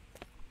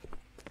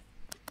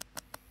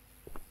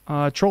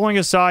 Trolling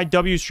aside,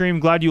 W stream,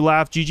 glad you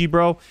laughed. GG,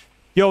 bro.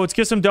 Yo, let's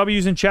get some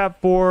W's in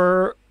chat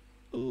for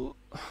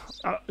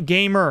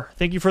Gamer.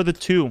 Thank you for the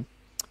 2.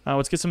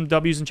 Let's get some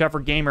W's in chat for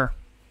Gamer.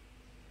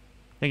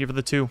 Thank you for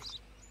the 2.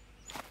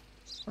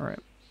 All right.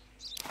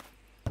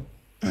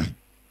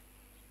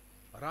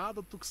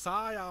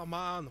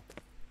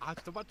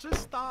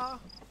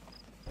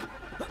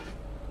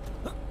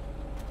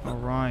 All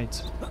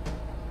right.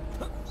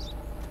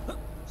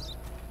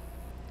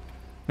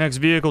 Next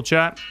vehicle,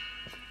 chat.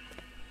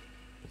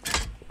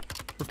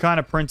 We're kind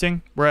of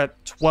printing. We're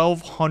at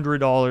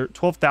 $1,200,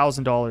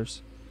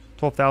 $12,000.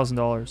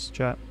 $12,000,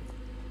 chat.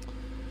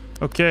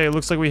 Okay, it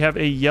looks like we have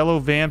a yellow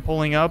van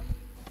pulling up.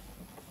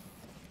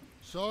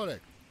 Sorry.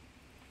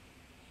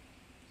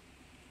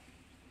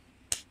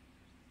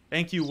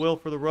 Thank you, Will,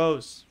 for the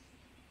rose.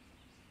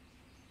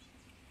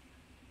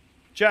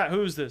 Chat,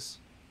 who's this?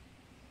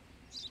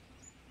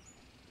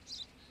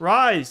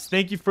 Rise,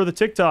 thank you for the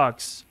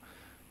TikToks.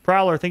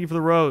 Prowler, thank you for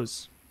the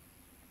rose.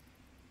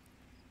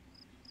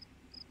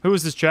 Who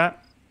is this,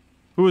 chat?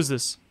 Who is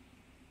this?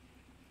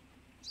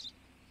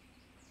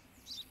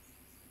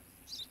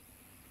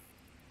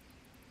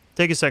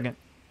 Take a second.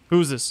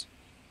 Who is this?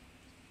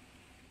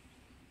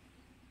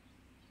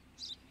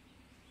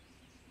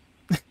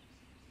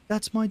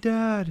 That's my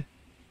dad.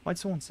 Why'd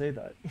someone say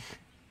that?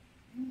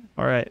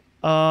 All right.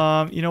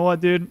 You know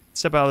what, dude?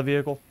 Step out of the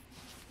vehicle.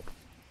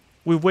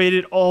 We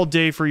waited all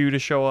day for you to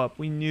show up.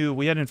 We knew.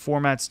 We had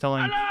informants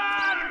telling.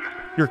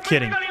 You're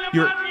kidding.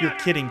 You're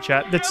kidding,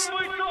 chat. It's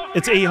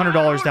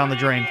 $800 down the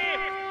drain.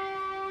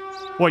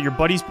 What? Your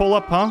buddies pull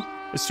up, huh?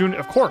 As soon,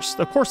 of course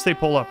they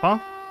pull up, huh?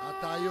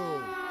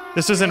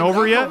 This isn't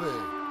over yet.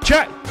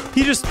 Chat.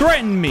 He just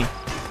threatened me.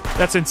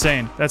 That's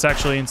insane. That's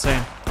actually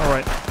insane. All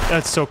right.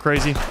 That's so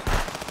crazy.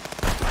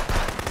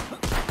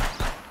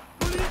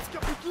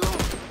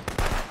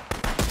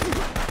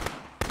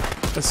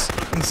 That's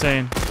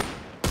insane.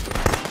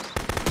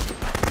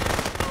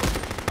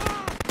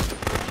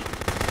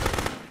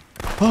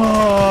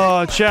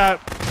 Oh, chat.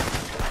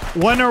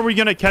 When are we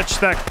gonna catch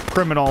that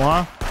criminal,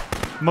 huh?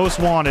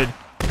 Most wanted.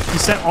 He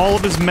sent all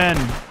of his men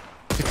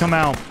to come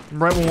out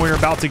right when we were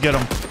about to get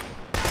him.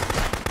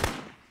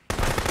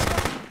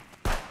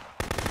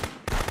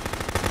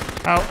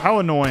 How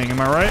annoying, am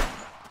I right?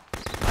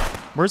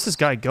 Where's this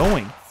guy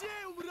going?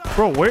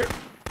 Bro, where?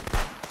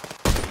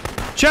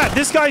 Chat,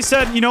 this guy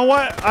said, you know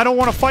what? I don't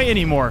want to fight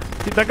anymore.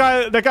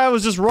 That guy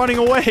was just running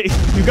away.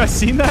 You guys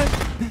seen that?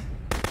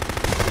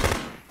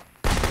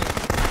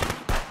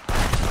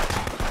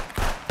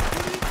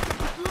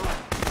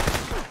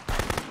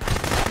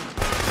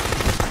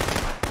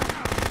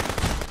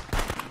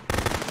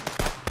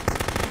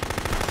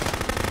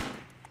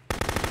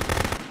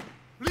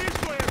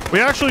 We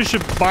actually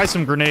should buy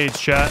some grenades,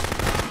 chat.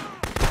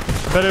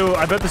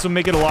 I bet this will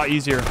make it a lot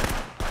easier.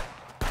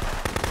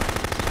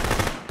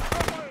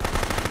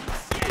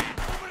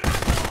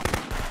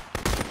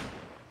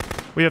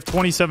 We have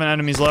 27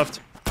 enemies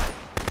left.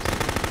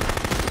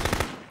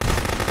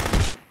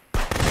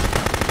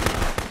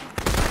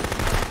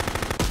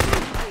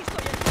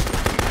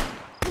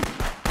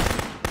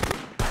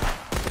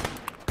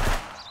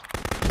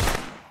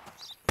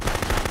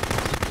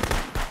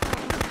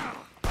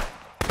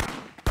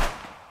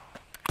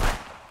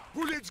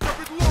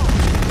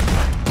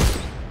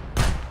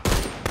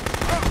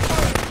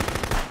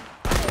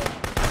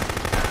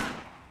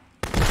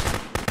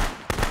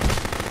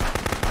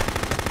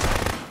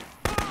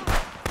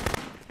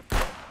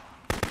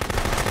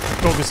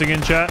 Focusing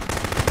in, chat.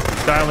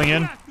 Dialing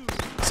in.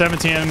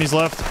 17 enemies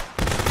left.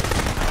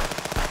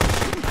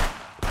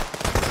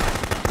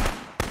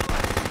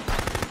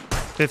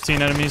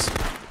 $15 enemies.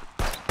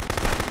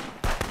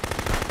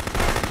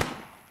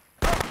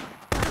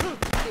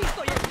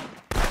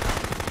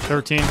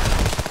 13.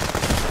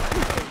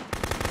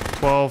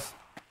 12.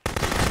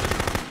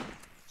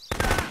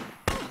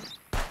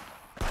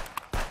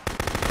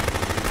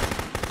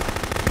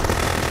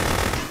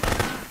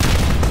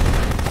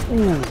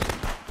 Ooh.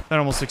 That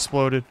almost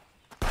exploded.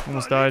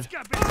 Almost died.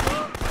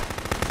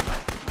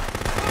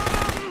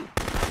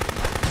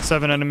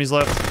 7 enemies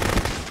left.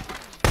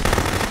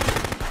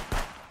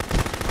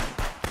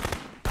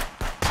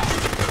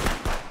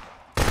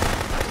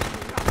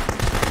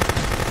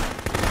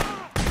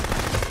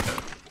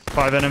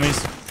 Five enemies.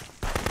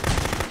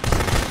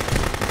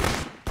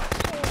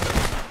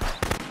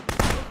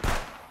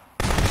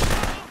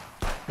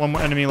 One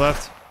more enemy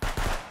left.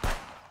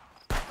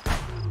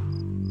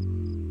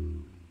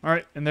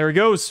 Alright, and there he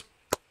goes.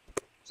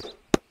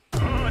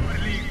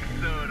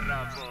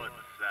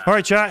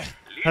 Alright, chat.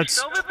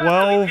 That's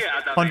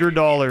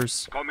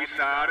 $1,200.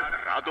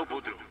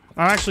 I'm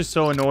actually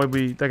so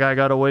annoyed that guy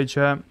got away,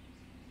 chat.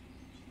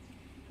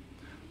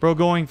 Bro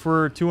going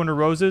for 200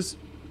 roses.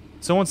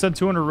 Someone said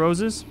 200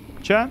 roses,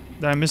 chat?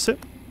 Did I miss it?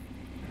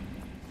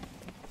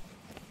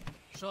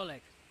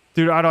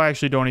 Dude, I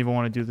don't even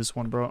want to do this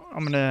one, bro.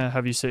 I'm gonna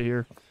have you sit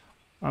here.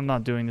 I'm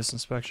not doing this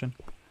inspection.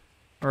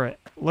 Alright,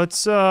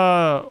 let's,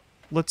 how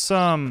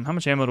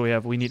much ammo do we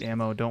have? We need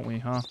ammo, don't we,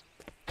 huh?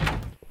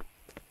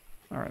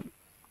 Alright.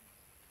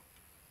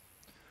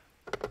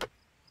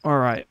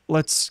 Alright,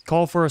 let's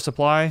call for a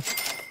supply.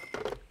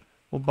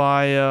 We'll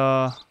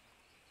buy,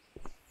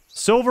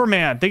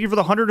 Silverman, thank you for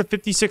the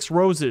 156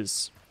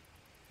 roses.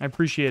 I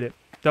appreciate it.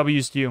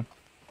 W's to you.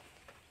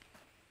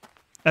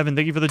 Evan,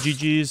 thank you for the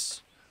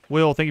GGs.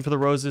 Will, thank you for the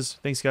roses.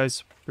 Thanks,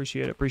 guys.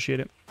 Appreciate it. Appreciate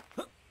it.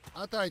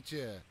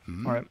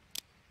 Alright.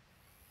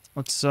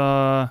 Let's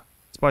buy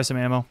some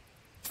ammo.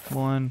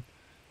 1,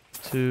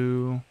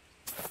 2,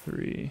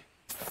 3,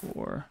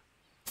 4,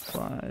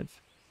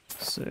 5,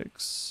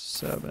 6,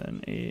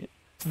 7, 8,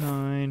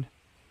 9,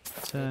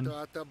 10.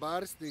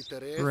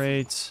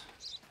 Great.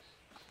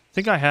 I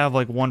think I have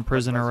like one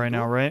prisoner right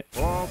now, right?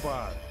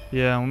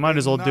 Yeah, we might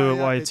as well do it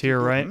while it's here,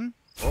 right?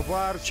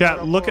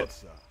 Chat, look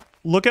at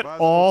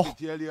all.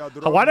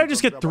 Why did I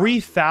just get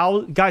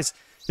 3,000? Guys,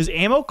 does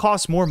ammo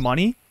cost more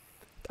money?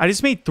 I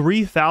just made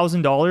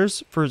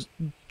 $3,000 for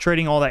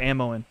trading all that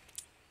ammo in.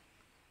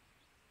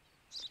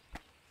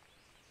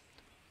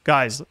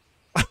 Guys,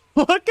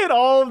 look at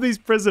all of these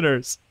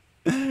prisoners.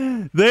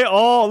 They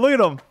all, look at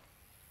them.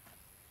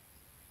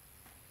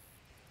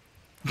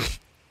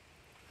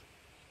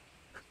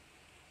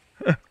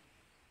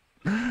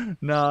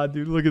 Nah,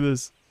 dude, look at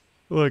this.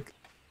 Look.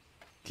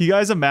 Can you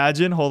guys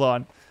imagine? Hold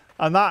on.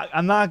 I'm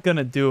not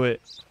gonna do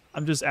it.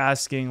 I'm just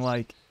asking,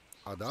 like,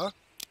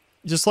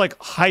 just like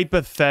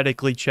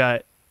hypothetically,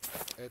 chat.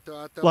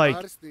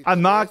 Like,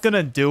 I'm not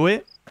gonna do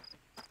it,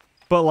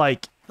 but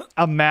like,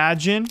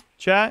 imagine,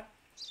 chat.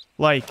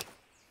 Like,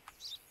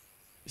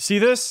 see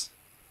this?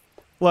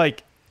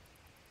 Like,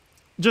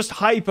 just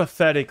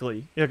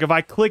hypothetically, like if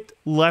I clicked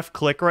left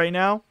click right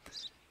now,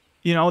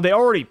 you know, they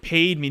already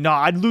paid me. No,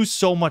 I'd lose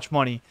so much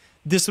money.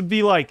 This would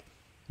be like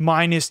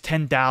minus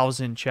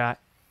 10,000, chat.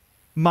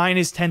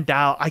 Minus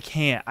 10,000. I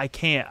can't.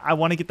 I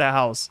want to get that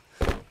house.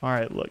 All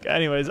right, look.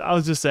 Anyways, I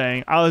was just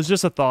saying. I was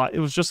just a thought. It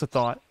was just a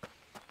thought.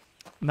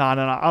 No.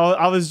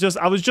 I was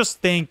just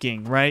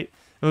thinking, right?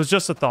 It was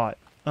just a thought.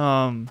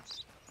 Nah.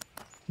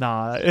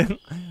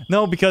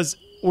 No, because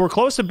we're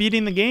close to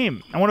beating the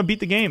game. I want to beat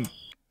the game.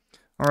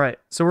 All right.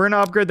 So we're going to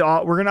upgrade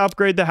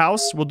the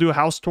house. We'll do a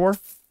house tour.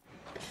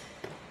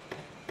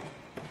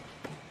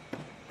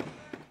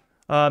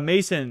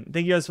 Mason,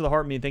 thank you guys for the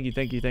heart meat. Thank you.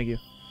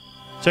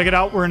 Check it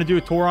out. We're going to do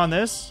a tour on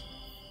this.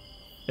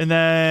 And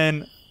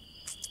then,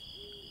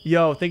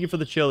 yo, thank you for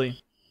the chili.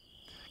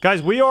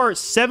 Guys, we are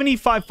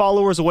 75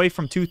 followers away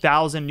from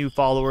 2,000 new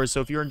followers.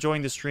 So if you're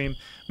enjoying the stream,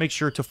 make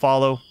sure to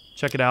follow.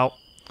 Check it out.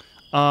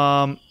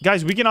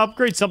 Guys, we can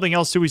upgrade something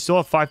else too. We still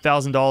have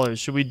 $5,000.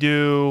 Should we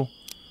do...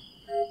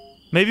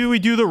 Maybe we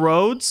do the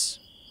roads?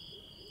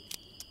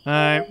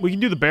 We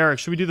can do the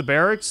barracks. Should we do the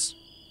barracks?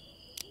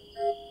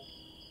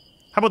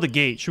 How about the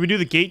gate? Should we do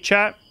the gate,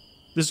 chat?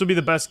 This will be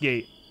the best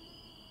gate.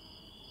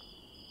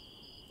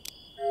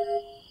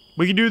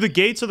 We can do the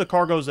gates or the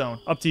cargo zone.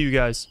 Up to you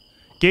guys.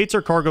 Gates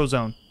or cargo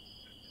zone.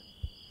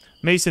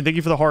 Mason, thank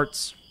you for the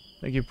hearts.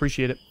 Thank you.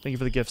 Appreciate it. Thank you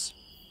for the gifts.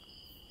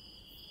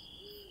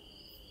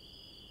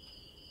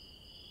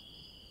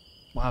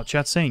 Wow,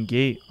 chat's saying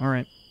gate.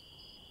 Alright.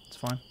 It's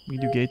fine. We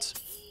can do gates.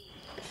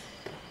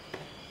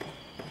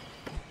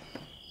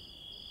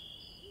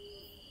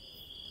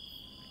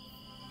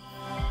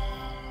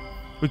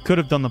 We could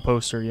have done the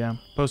poster, yeah.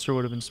 Poster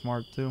would have been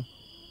smart, too.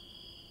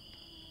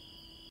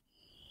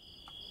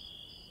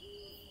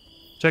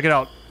 Check it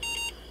out.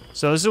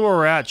 So this is where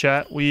we're at,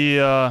 chat. We,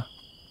 this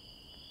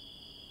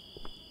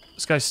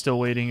guy's still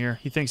waiting here.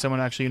 He thinks I'm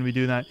actually going to be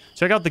doing that.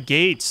 Check out the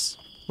gates.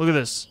 Look at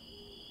this.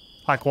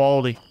 High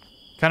quality.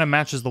 Kind of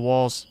matches the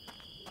walls.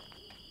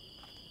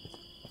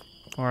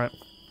 Alright.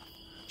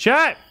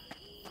 Chat!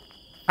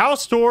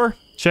 House tour!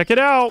 Check it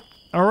out!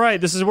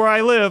 Alright, this is where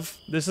I live.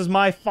 This is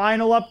my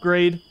final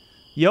upgrade.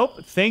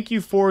 Yup, thank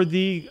you for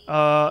the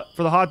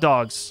hot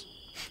dogs.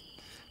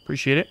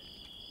 Appreciate it.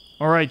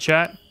 Alright,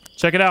 chat.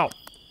 Check it out.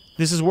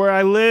 This is where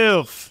I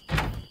live.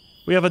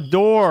 We have a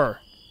door.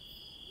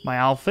 My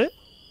outfit.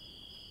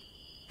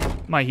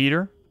 My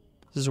heater.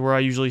 This is where I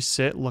usually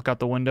sit, look out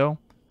the window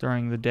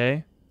during the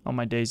day. On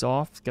my days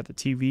off. Got the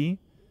TV.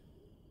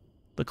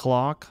 The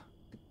clock.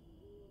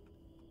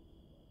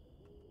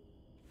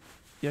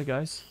 Yeah,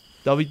 guys.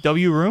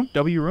 W room?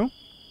 W room?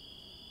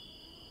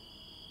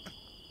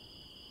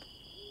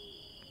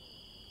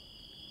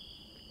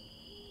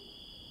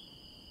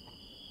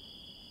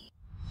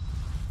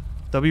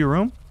 W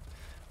room?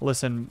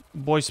 Listen,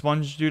 boy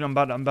Sponge, dude, I'm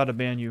about to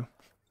ban you.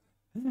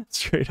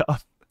 Straight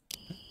up.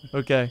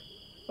 Okay.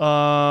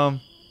 All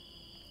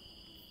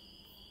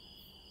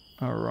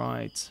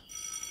right.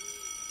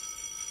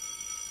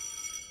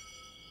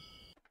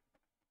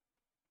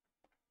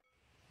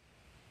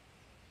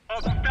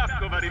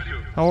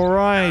 All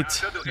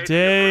right.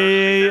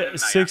 Day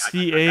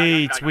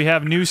 68. We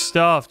have new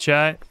stuff,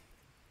 chat.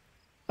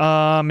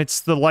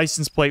 It's the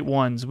license plate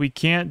ones. We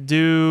can't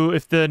do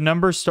if the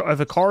numbers start if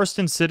a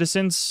Carston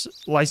citizen's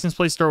license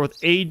plate start with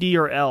A, D,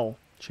 or L,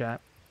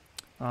 chat.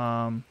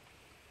 A,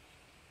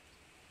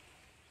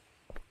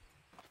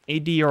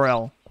 D, or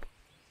L.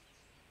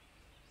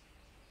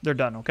 They're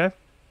done, okay?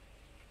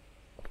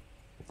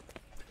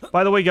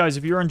 By the way, guys,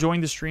 if you're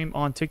enjoying the stream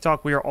on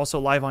TikTok, we are also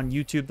live on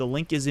YouTube. The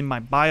link is in my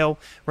bio.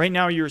 Right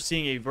now, you're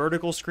seeing a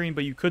vertical screen,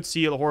 but you could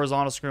see a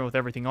horizontal screen with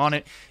everything on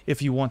it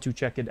if you want to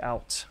check it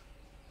out.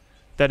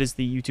 That is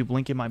the YouTube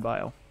link in my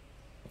bio.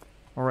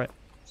 All right.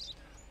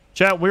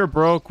 Chat, we're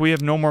broke. We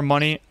have no more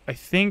money. I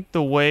think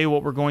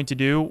what we're going to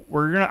do,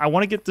 I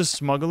want to get this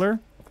smuggler.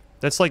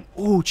 That's like,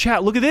 ooh,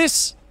 chat, look at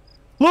this.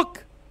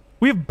 Look,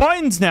 we have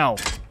buttons now.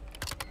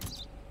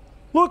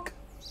 Look.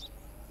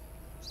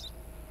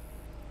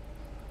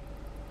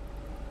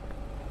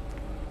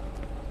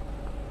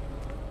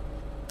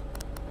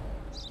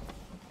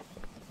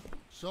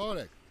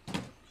 Sorry.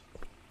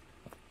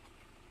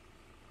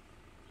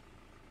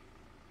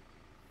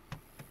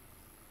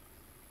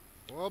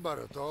 Tobar.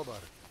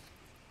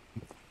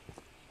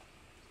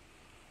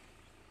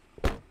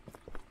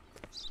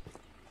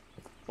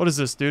 What is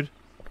this, dude?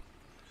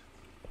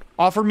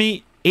 Offer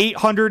me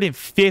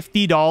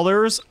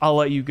 $850. I'll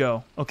let you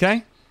go.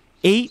 Okay?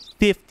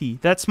 $850.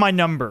 That's my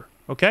number.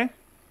 Okay?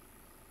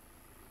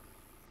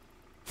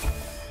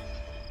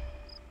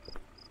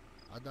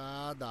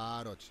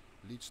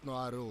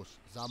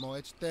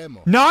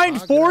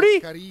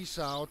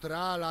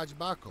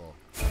 $940?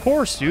 Of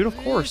course, dude. Of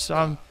course.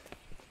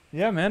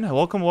 Yeah, man.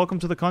 Welcome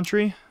to the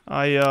country.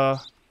 You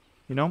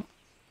know.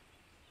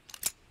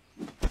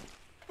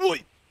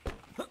 Oi.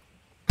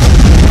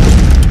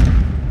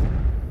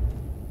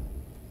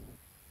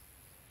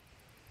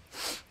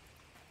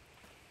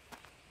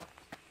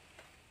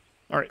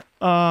 All right.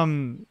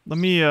 Let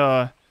me,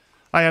 I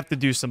have to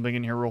do something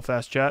in here real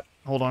fast, chat.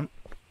 Hold on.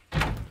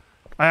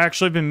 I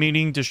actually been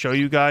meaning to show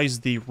you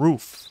guys the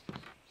roof.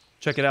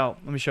 Check it out.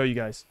 Let me show you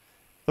guys.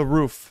 The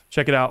roof.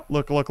 Check it out.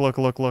 Look.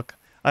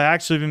 I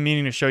actually been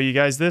meaning to show you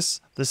guys this.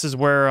 This is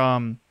where,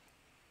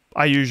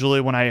 I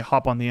usually, when I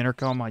hop on the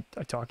intercom, I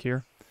talk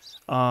here.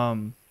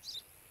 And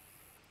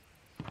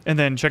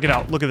then check it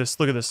out. Look at this.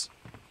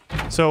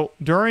 So,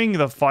 during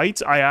the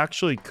fights, I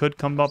actually could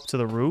come up to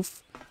the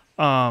roof.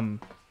 And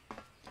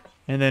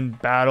then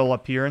battle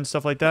up here and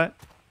stuff like that.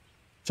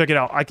 Check it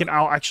out.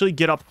 I'll actually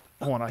get up.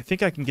 Hold on. I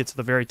think I can get to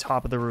the very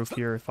top of the roof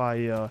here if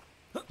I,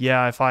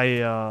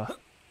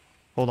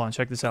 hold on.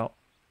 Check this out.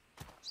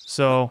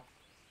 So,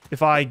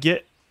 if I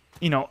get,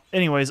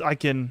 anyways, I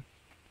can,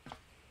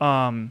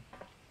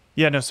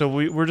 so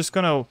we're just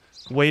gonna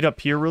wait up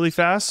here really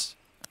fast.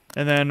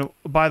 And then,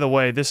 by the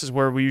way, this is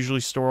where we usually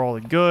store all the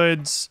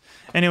goods.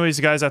 Anyways,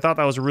 guys, I thought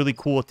that was a really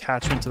cool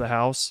attachment to the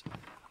house.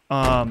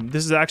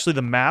 This is actually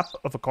the map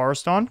of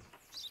Akaristan.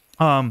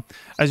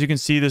 As you can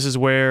see, this is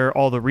where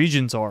all the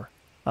regions are.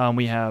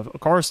 We have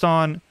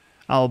Akaristan,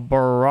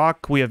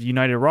 Al-Barak, we have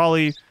United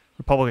Raleigh,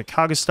 Republic of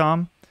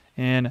Kazakhstan,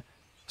 and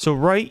so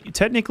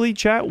technically,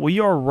 chat, we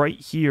are right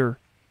here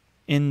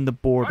in the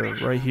border,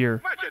 right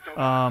here.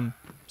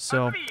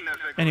 So,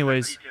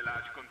 anyways,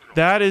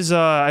 that is,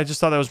 I just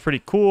thought that was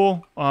pretty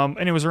cool.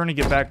 Anyways, we're gonna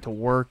get back to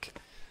work.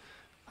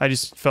 I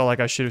just felt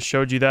like I should have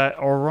showed you that.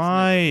 All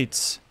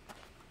right,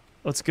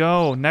 let's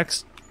go.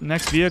 Next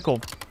vehicle.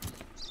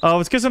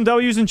 Let's get some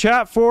W's in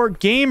chat for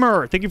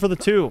Gamer. Thank you for the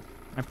 2.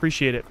 I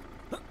appreciate it.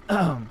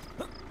 All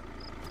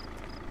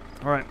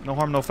right, no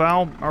harm, no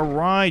foul. All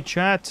right,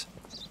 chat.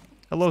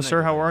 Hello,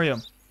 sir. How are you?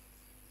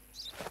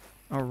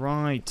 All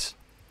right.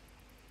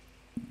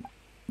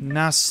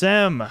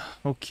 Nasem.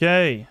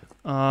 Okay.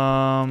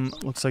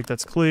 Looks like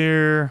that's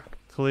clear.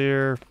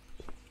 Clear.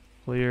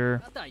 All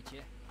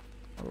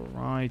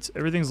right.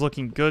 Everything's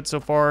looking good so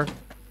far.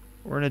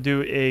 We're going to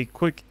do a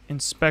quick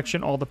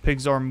inspection. All the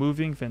pigs are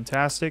moving.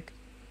 Fantastic.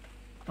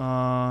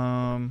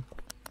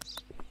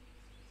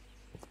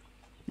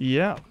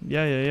 Yeah.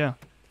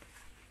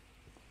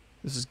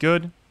 This is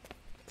good.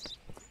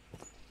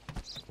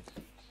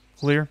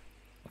 Clear.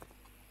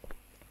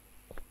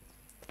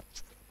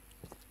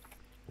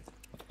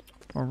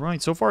 All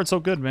right. So far, it's so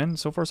good, man.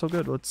 So far, so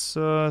good. Let's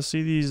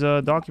see these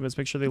documents.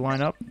 Make sure they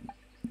line up.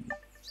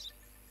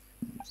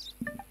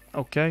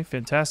 Okay.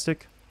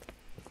 Fantastic.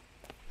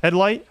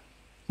 Headlight?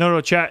 No,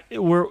 chat.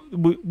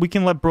 We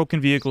can let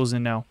broken vehicles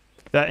in now.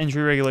 That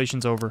entry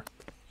regulation's over.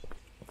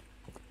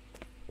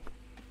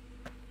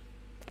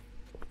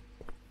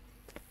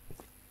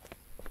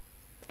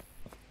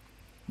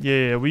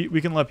 Yeah,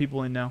 we can let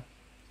people in now.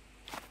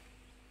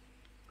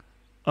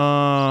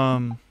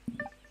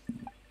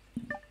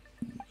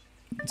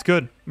 It's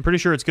good. I'm pretty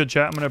sure it's good,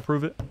 chat. I'm gonna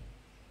approve it.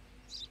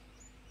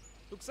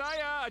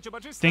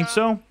 Think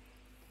so?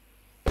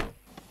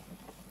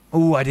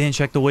 Ooh, I didn't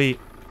check the weight.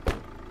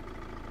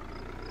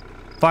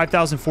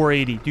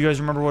 5,480. Do you guys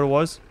remember what it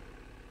was?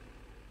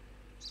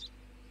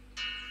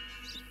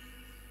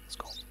 Let's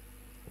go.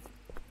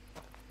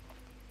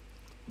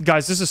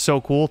 Guys, this is so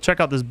cool. Check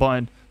out this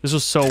button. This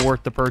was so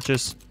worth the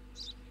purchase.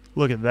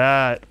 Look at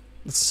that.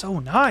 It's so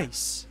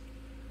nice.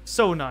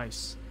 So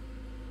nice.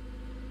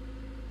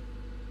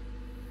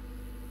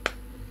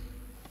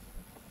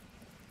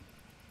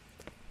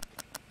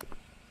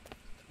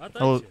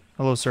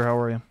 Hello, sir. How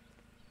are you?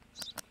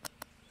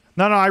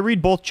 No, I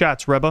read both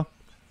chats, Reba.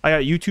 I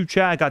got YouTube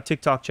chat, I got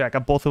TikTok chat.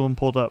 Got both of them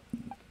pulled up.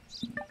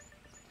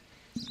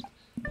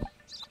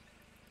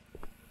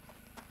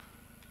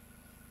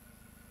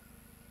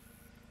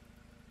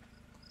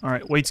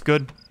 Alright, weight's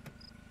good.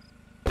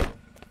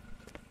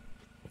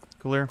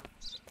 Clear.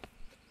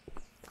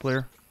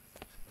 Clear.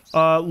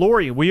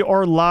 Lori, we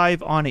are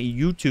live on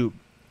YouTube.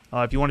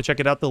 If you want to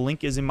check it out, the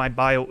link is in my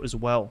bio as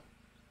well.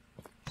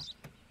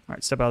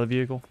 Alright, step out of the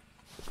vehicle.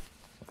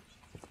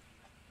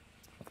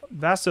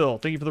 Vasil,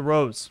 thank you for the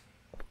rose.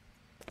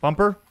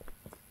 Bumper.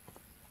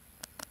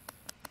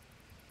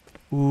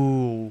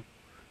 Ooh.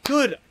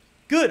 Good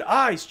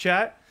eyes,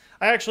 chat.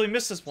 I actually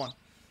missed this one.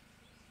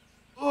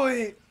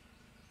 Oi.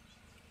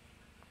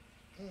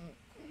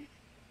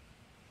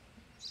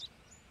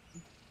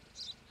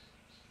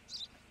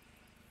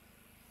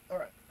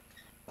 Alright.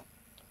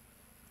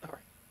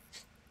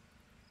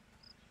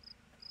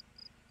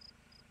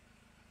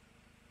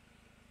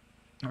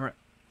 Alright.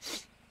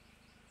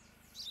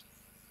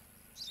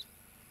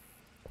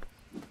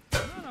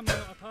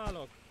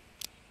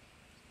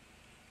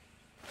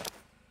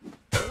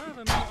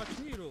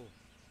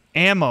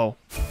 Ammo.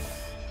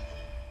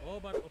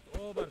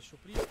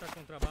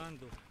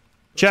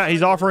 Chat,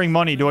 he's offering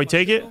money. Do I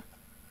take it?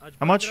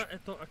 How much?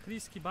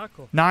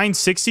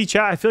 960,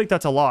 chat? I feel like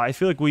that's a lot. I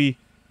feel like we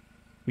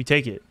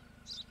take it.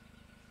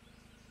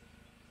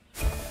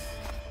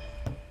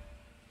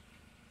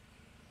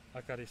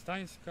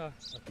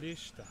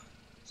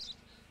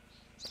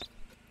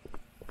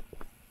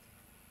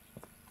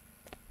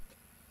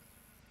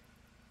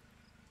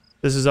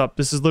 This is up.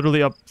 This is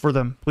literally up for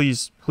them.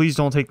 Please. Please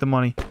don't take the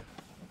money.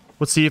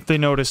 Let's see if they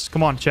notice.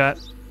 Come on, chat.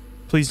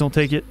 Please don't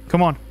take it.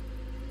 Come on.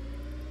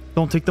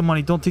 Don't take the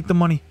money. Don't take the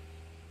money.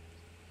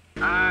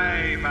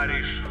 Ai,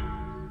 Marishu.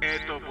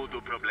 Eto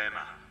budu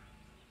problema.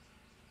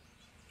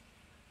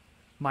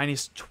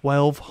 Minus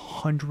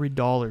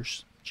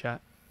 $1,200,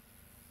 chat.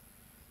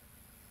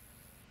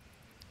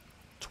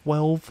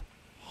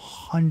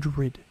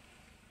 1,200.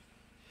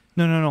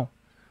 No.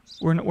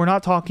 We're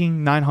not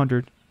talking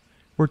 900.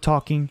 We're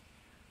talking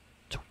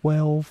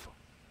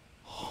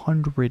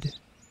 1,200.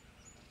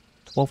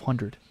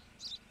 1,200.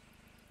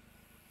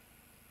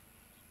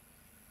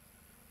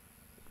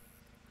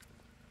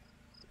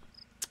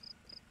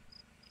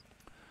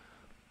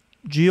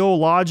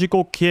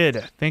 Geological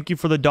Kid, thank you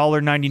for the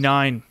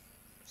 $1.99.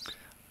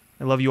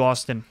 I love you,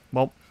 Austin.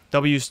 Well,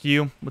 W's to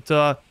you.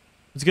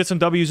 Let's get some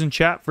W's in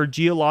chat for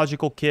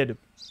Geological Kid.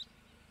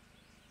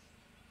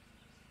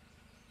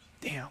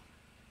 Damn.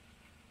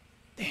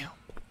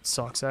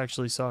 Sucks.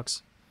 Actually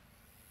sucks.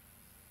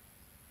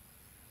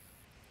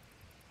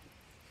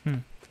 All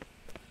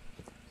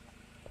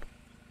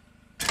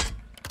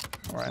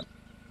right.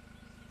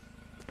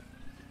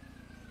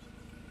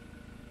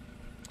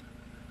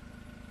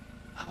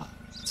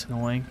 It's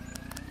annoying.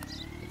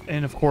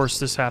 And of course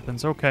this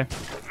happens. Okay.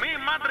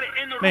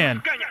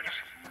 Man,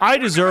 I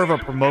deserve a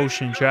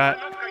promotion, chat.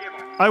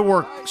 I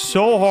work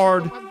so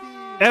hard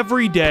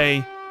every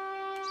day.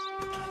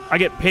 I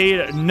get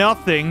paid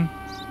nothing.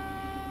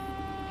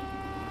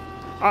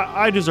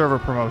 I deserve a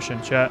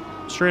promotion, chat.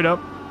 Straight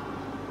up.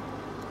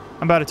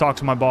 I'm about to talk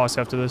to my boss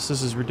after this.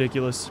 This is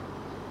ridiculous.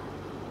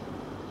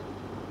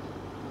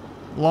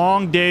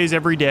 Long days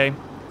every day.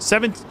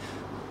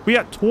 We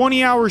got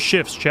 20-hour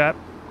shifts, chat.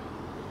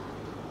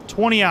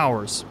 20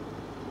 hours.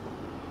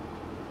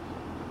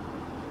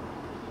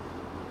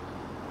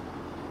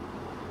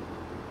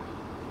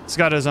 This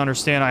guy doesn't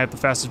understand I have the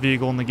fastest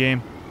vehicle in the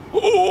game.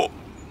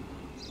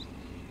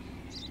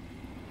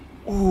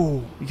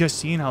 Ooh, you guys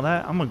seeing how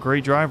that? I'm a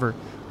great driver.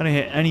 I didn't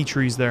hit any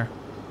trees there.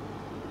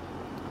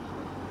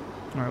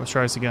 Alright, let's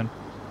try this again.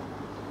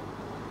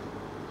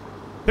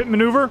 Pit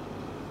maneuver.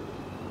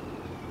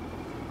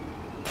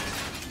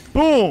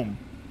 Boom.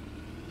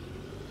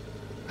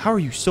 How are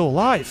you still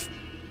alive?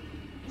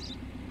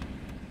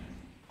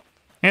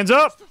 Hands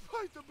up.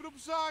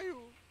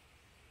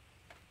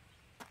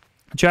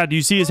 Chad, do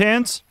you see his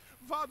hands?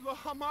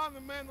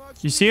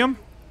 You see him?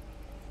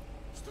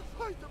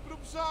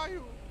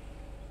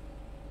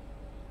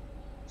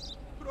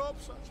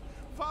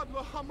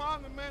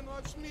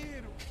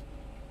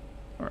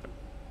 All right.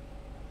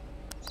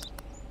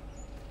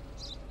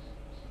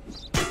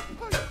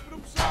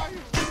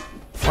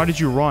 Why did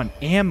you run?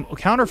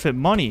 Counterfeit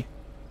money.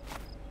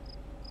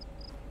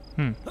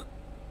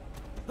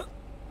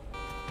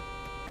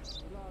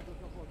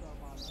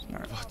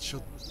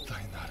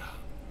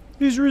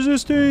 He's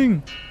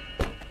resisting.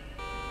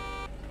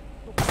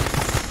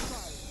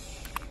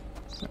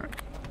 Alright.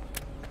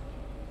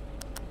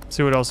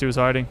 See what else he was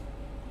hiding.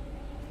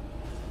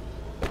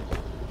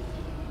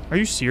 Are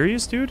you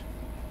serious, dude?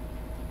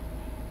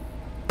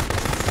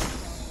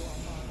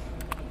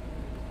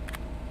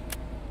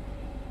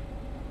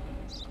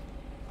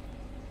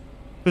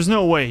 There's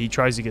no way he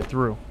tries to get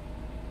through.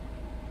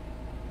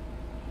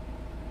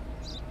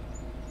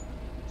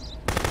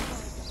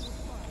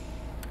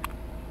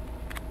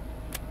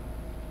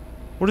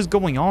 What is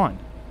going on?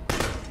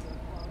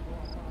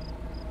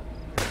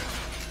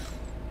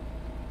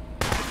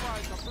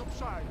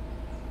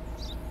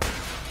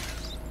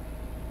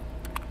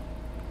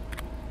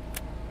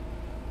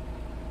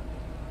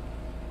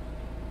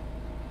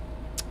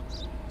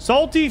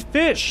 Salty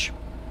Fish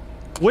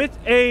with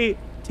a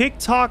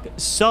TikTok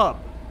sub.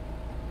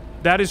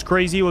 That is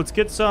crazy. Let's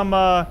get some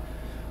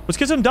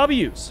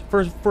W's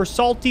for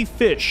Salty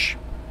Fish.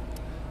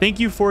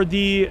 Thank you for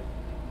the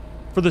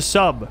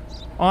sub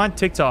on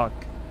TikTok.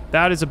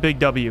 That is a big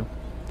W.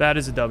 That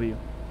is a W.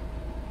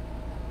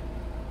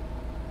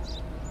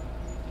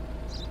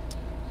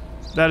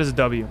 That is a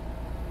W.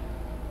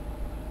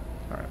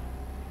 All right.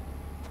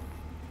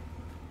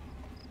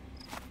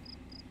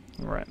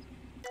 All right.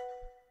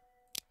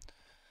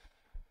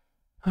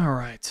 All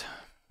right.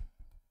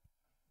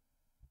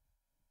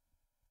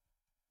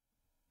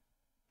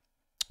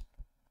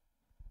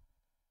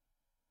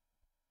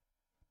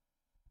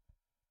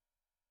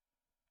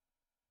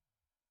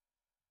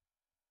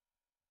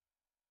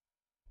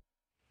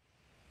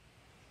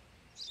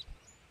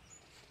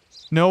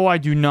 No, I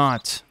do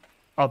not.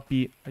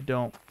 Upbeat, I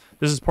don't.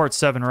 This is part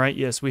 7, right?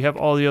 Yes, we have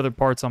all the other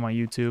parts on my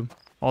YouTube.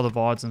 All the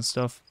VODs and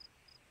stuff.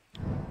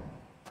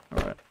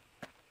 Alright.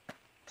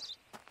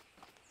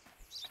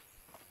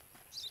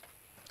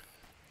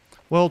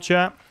 Well,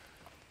 chat.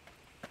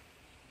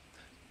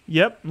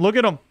 Yep, look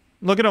at him.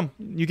 Look at him.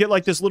 You get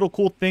like this little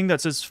cool thing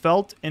that says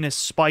felt and a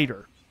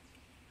spider.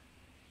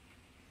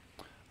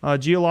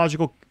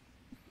 Geological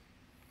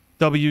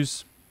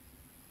W's.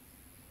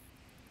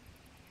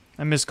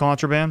 I miss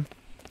Contraband.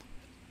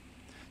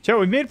 Chat,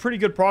 we made pretty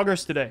good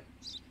progress today.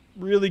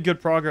 Really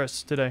good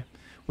progress today.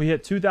 We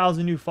hit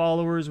 2,000 new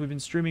followers. We've been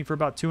streaming for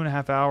about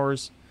 2.5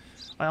 hours.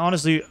 I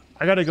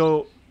gotta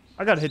go.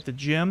 I gotta hit the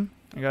gym.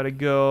 I gotta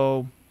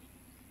go.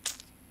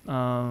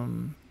 I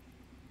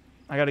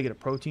gotta get a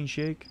protein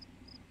shake.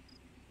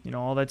 You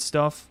know, all that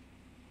stuff.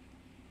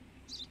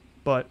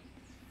 But,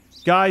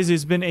 guys,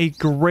 it's been a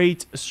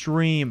great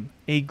stream.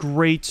 A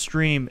great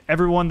stream.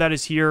 Everyone that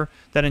is here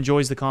that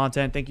enjoys the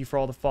content, thank you for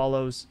all the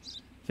follows.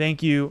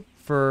 Thank you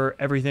for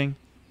everything.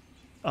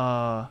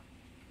 Nah,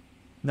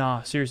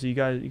 seriously, you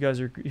guys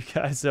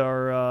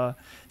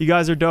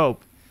are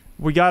dope.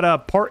 We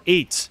got part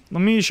 8. Let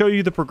me show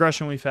you the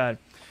progression we've had.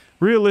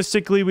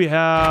 Realistically, we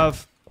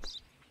have,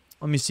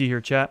 let me see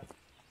here, chat.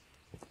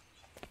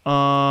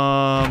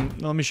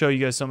 Let me show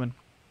you guys something.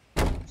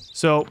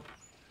 So,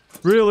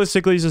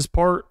 realistically, this is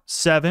part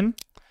 7.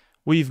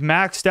 We've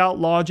maxed out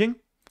lodging.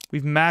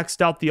 We've maxed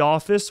out the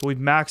office. We've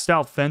maxed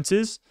out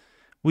fences.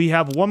 We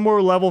have one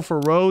more level for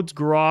roads,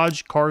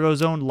 garage, cargo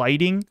zone,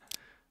 lighting.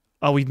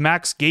 We've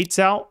maxed gates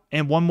out,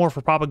 and one more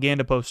for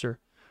propaganda poster.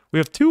 We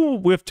have two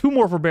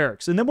more for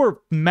barracks, and then we're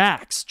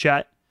maxed,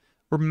 chat.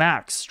 We're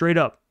maxed, straight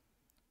up.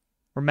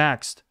 We're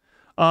maxed.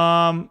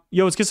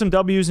 Yo, let's get some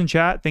W's in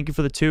chat. Thank you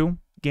for the 2,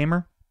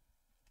 gamer.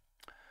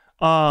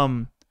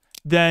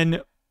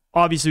 Then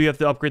obviously we have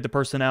to upgrade the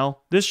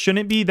personnel. This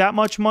shouldn't be that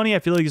much money. I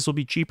feel like this will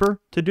be cheaper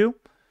to do.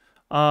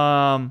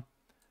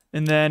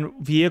 And then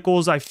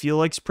vehicles, I feel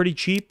like, is pretty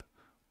cheap.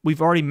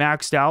 We've already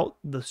maxed out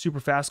the super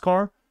fast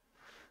car.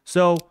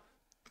 So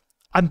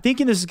I'm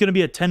thinking this is going to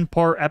be a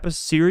 10-part episode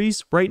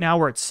series. Right now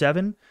we're at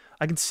 7.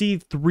 I can see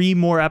 3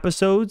 more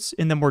episodes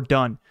and then we're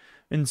done.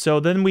 And so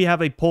then we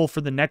have a poll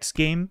for the next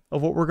game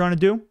of what we're going to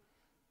do.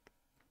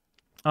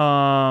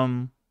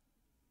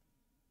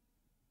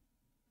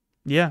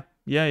 Yeah.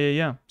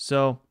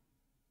 So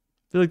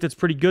I feel like that's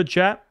pretty good,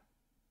 chat.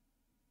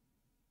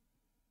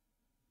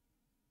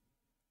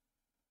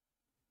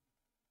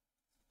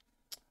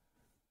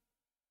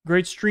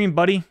 Great stream,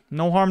 buddy.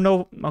 No harm,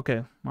 no...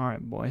 Okay. All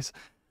right, boys.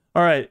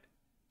 All right.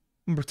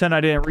 I'm gonna pretend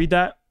I didn't read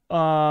that.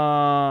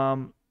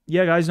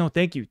 Yeah, guys, no,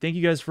 thank you. Thank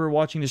you guys for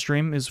watching the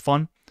stream. It was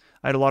fun.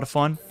 I had a lot of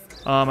fun.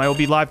 I will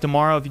be live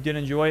tomorrow. If you did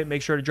enjoy it,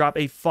 make sure to drop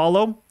a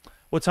follow.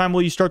 What time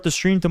will you start the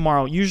stream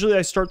tomorrow? Usually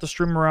I start the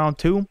stream around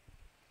 2.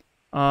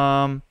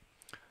 Around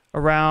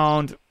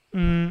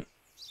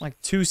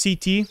like 2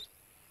 CT.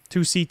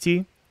 2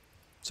 CT.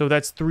 So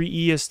that's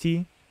 3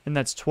 EST and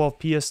that's 12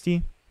 PST.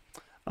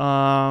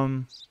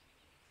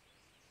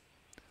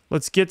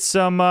 Let's get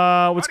some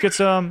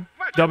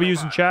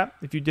W's in chat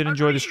if you did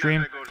enjoy the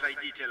stream.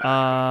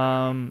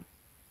 All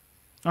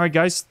right,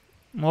 guys.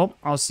 Well,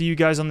 I'll see you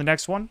guys on the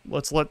next one.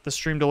 Let's let the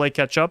stream delay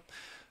catch up.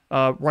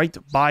 Write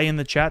bye in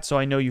the chat so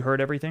I know you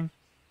heard everything.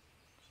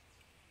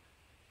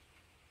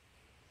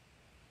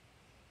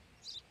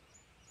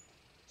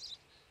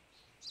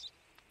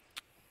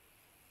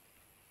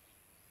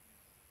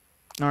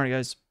 All right,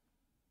 guys.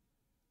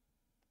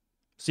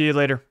 See you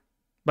later.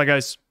 Bye,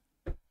 guys.